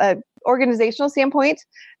a organizational standpoint,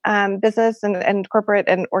 business and corporate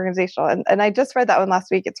and organizational. And I just read that one last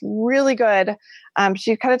week. It's really good.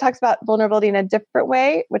 She kind of talks about vulnerability in a different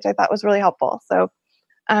way, which I thought was really helpful. So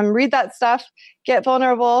read that stuff, get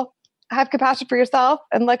vulnerable, have compassion for yourself,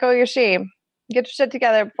 and let go of your shame. Get your shit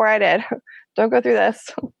together before I did. Don't go through this.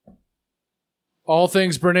 All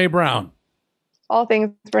things Brene Brown. All things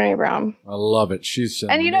Brene Brown. I love it. She's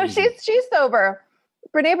amazing. She's sober.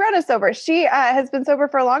 Brene Brown is sober. She has been sober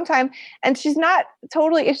for a long time, and she's not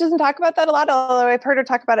totally. She doesn't talk about that a lot, although I've heard her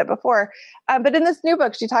talk about it before. But in this new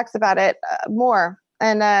book, she talks about it more,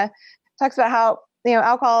 and talks about how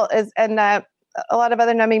alcohol is and a lot of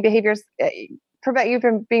other numbing behaviors prevent you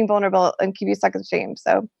from being vulnerable and keep you stuck in shame.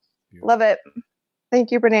 So, love it.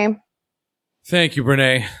 Thank you, Brene. Thank you,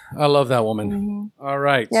 Brene. I love that woman. Mm-hmm. All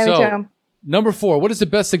right. Yeah, so, me too. Number 4, what is the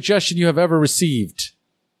best suggestion you have ever received?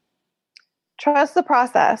 Trust the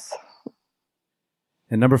process.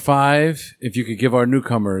 And number 5, if you could give our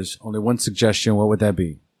newcomers only one suggestion, what would that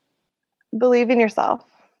be? Believe in yourself.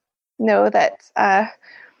 Know that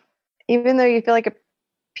even though you feel like a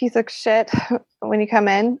piece of shit when you come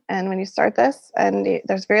in and when you start this and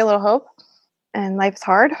there's very little hope and life's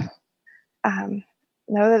hard,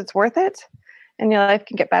 know that it's worth it and your life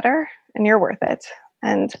can get better and you're worth it.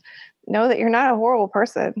 And know that you're not a horrible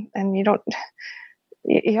person and you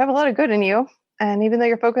have a lot of good in you. And even though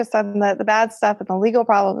you're focused on the bad stuff and the legal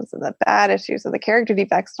problems and the bad issues and the character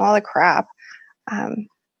defects and all the crap,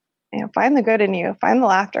 find the good in you, find the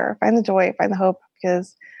laughter, find the joy, find the hope,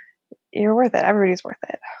 because you're worth it. Everybody's worth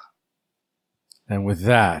it. And with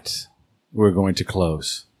that, we're going to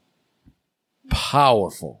close.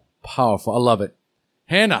 Powerful, powerful. I love it.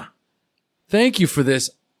 Hannah, thank you for this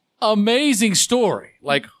amazing story.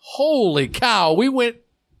 Like, holy cow, we went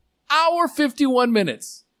hour 51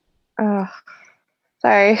 minutes. Oh,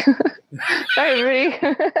 sorry. Sorry,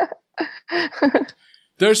 everybody.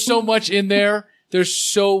 There's so much in there. There's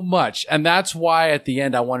so much. And that's why at the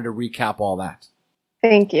end, I wanted to recap all that.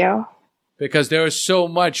 Thank you. Because there is so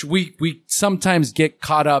much. We sometimes get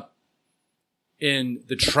caught up in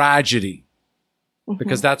the tragedy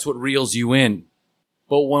because that's what reels you in.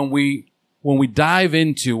 But when we dive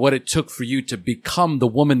into what it took for you to become the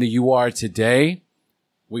woman that you are today,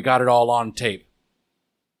 we got it all on tape.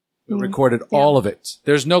 We recorded all of it.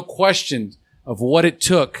 There's no question of what it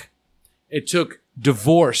took. It took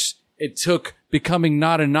divorce. It took becoming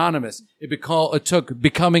not anonymous. It took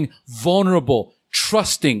becoming vulnerable,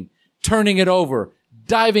 trusting, turning it over,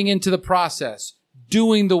 diving into the process,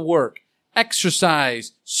 doing the work,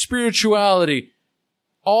 exercise, spirituality,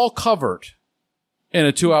 all covered in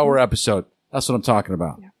a 2-hour episode. That's what I'm talking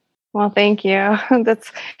about. Yeah. Well, thank you.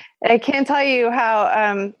 I can't tell you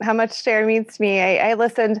how much SHAIR means to me. I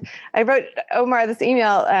listened. I wrote Omar this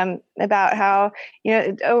email about how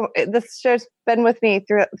this show's been with me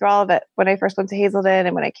through all of it. When I first went to Hazelden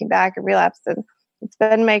and when I came back and relapsed, and it's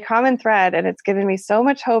been my common thread, and it's given me so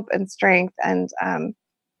much hope and strength. And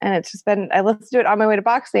it's just been. I listen to it on my way to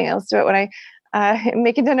boxing. I listen to it when I'm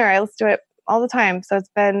making dinner. I listen to it all the time. So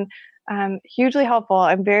it's been hugely helpful.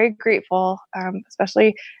 I'm very grateful,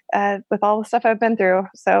 especially with all the stuff I've been through.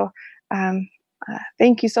 So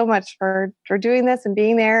thank you so much for doing this and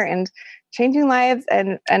being there and changing lives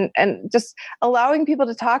and just allowing people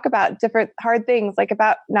to talk about different hard things, like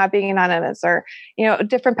about not being anonymous or,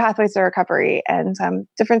 different pathways to recovery and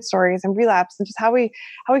different stories and relapse and just how we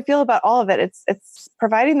feel about all of it. It's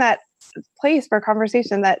providing that place for a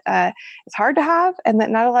conversation that is hard to have and that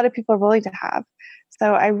not a lot of people are willing to have.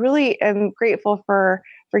 So I really am grateful for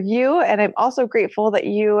you. And I'm also grateful that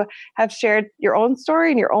you have shared your own story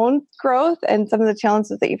and your own growth and some of the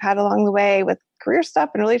challenges that you've had along the way with career stuff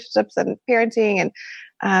and relationships and parenting.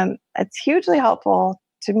 And it's hugely helpful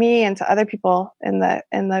to me and to other people in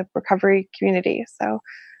the recovery community. So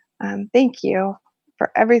thank you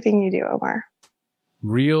for everything you do, Omar.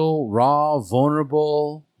 Real, raw,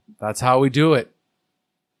 vulnerable. That's how we do it.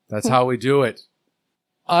 That's how we do it.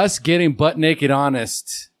 Us getting butt naked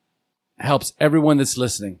honest helps everyone that's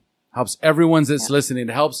listening. It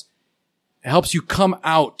helps you come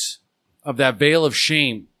out of that veil of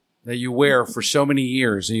shame that you wear for so many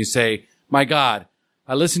years. And you say, my God,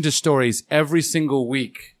 I listen to stories every single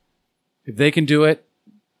week. If they can do it,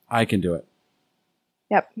 I can do it.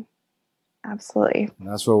 Yep. Absolutely. And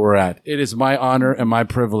that's where we're at. It is my honor and my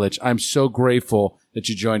privilege. I'm so grateful that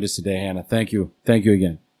you joined us today, Hannah. Thank you. Thank you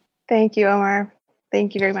again. Thank you, Omar.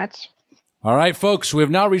 Thank you very much. All right, folks, we have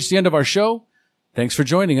now reached the end of our show. Thanks for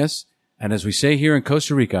joining us. And as we say here in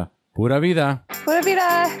Costa Rica, pura vida. Pura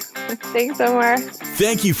vida. Thanks, Omar.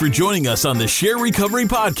 Thank you for joining us on the SHAIR Recovery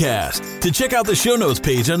Podcast. To check out the show notes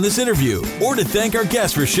page on this interview or to thank our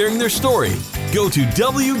guests for sharing their story, go to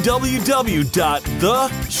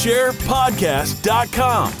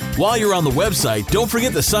www.theshairpodcast.com. While you're on the website, don't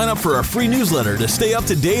forget to sign up for our free newsletter to stay up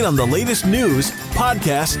to date on the latest news,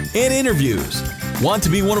 podcasts, and interviews. Want to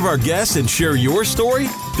be one of our guests and share your story?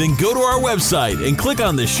 Then go to our website and click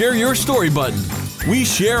on the Share Your Story button. We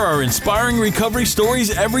share our inspiring recovery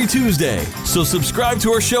stories every Tuesday, so subscribe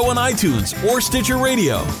to our show on iTunes or Stitcher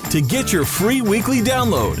Radio to get your free weekly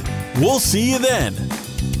download. We'll see you then.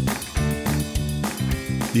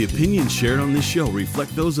 The opinions shared on this show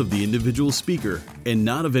reflect those of the individual speaker and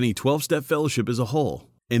not of any 12-Step Fellowship as a whole.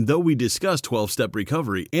 And though we discuss 12-Step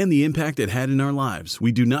recovery and the impact it had in our lives,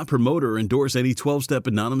 we do not promote or endorse any 12-Step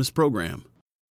Anonymous program.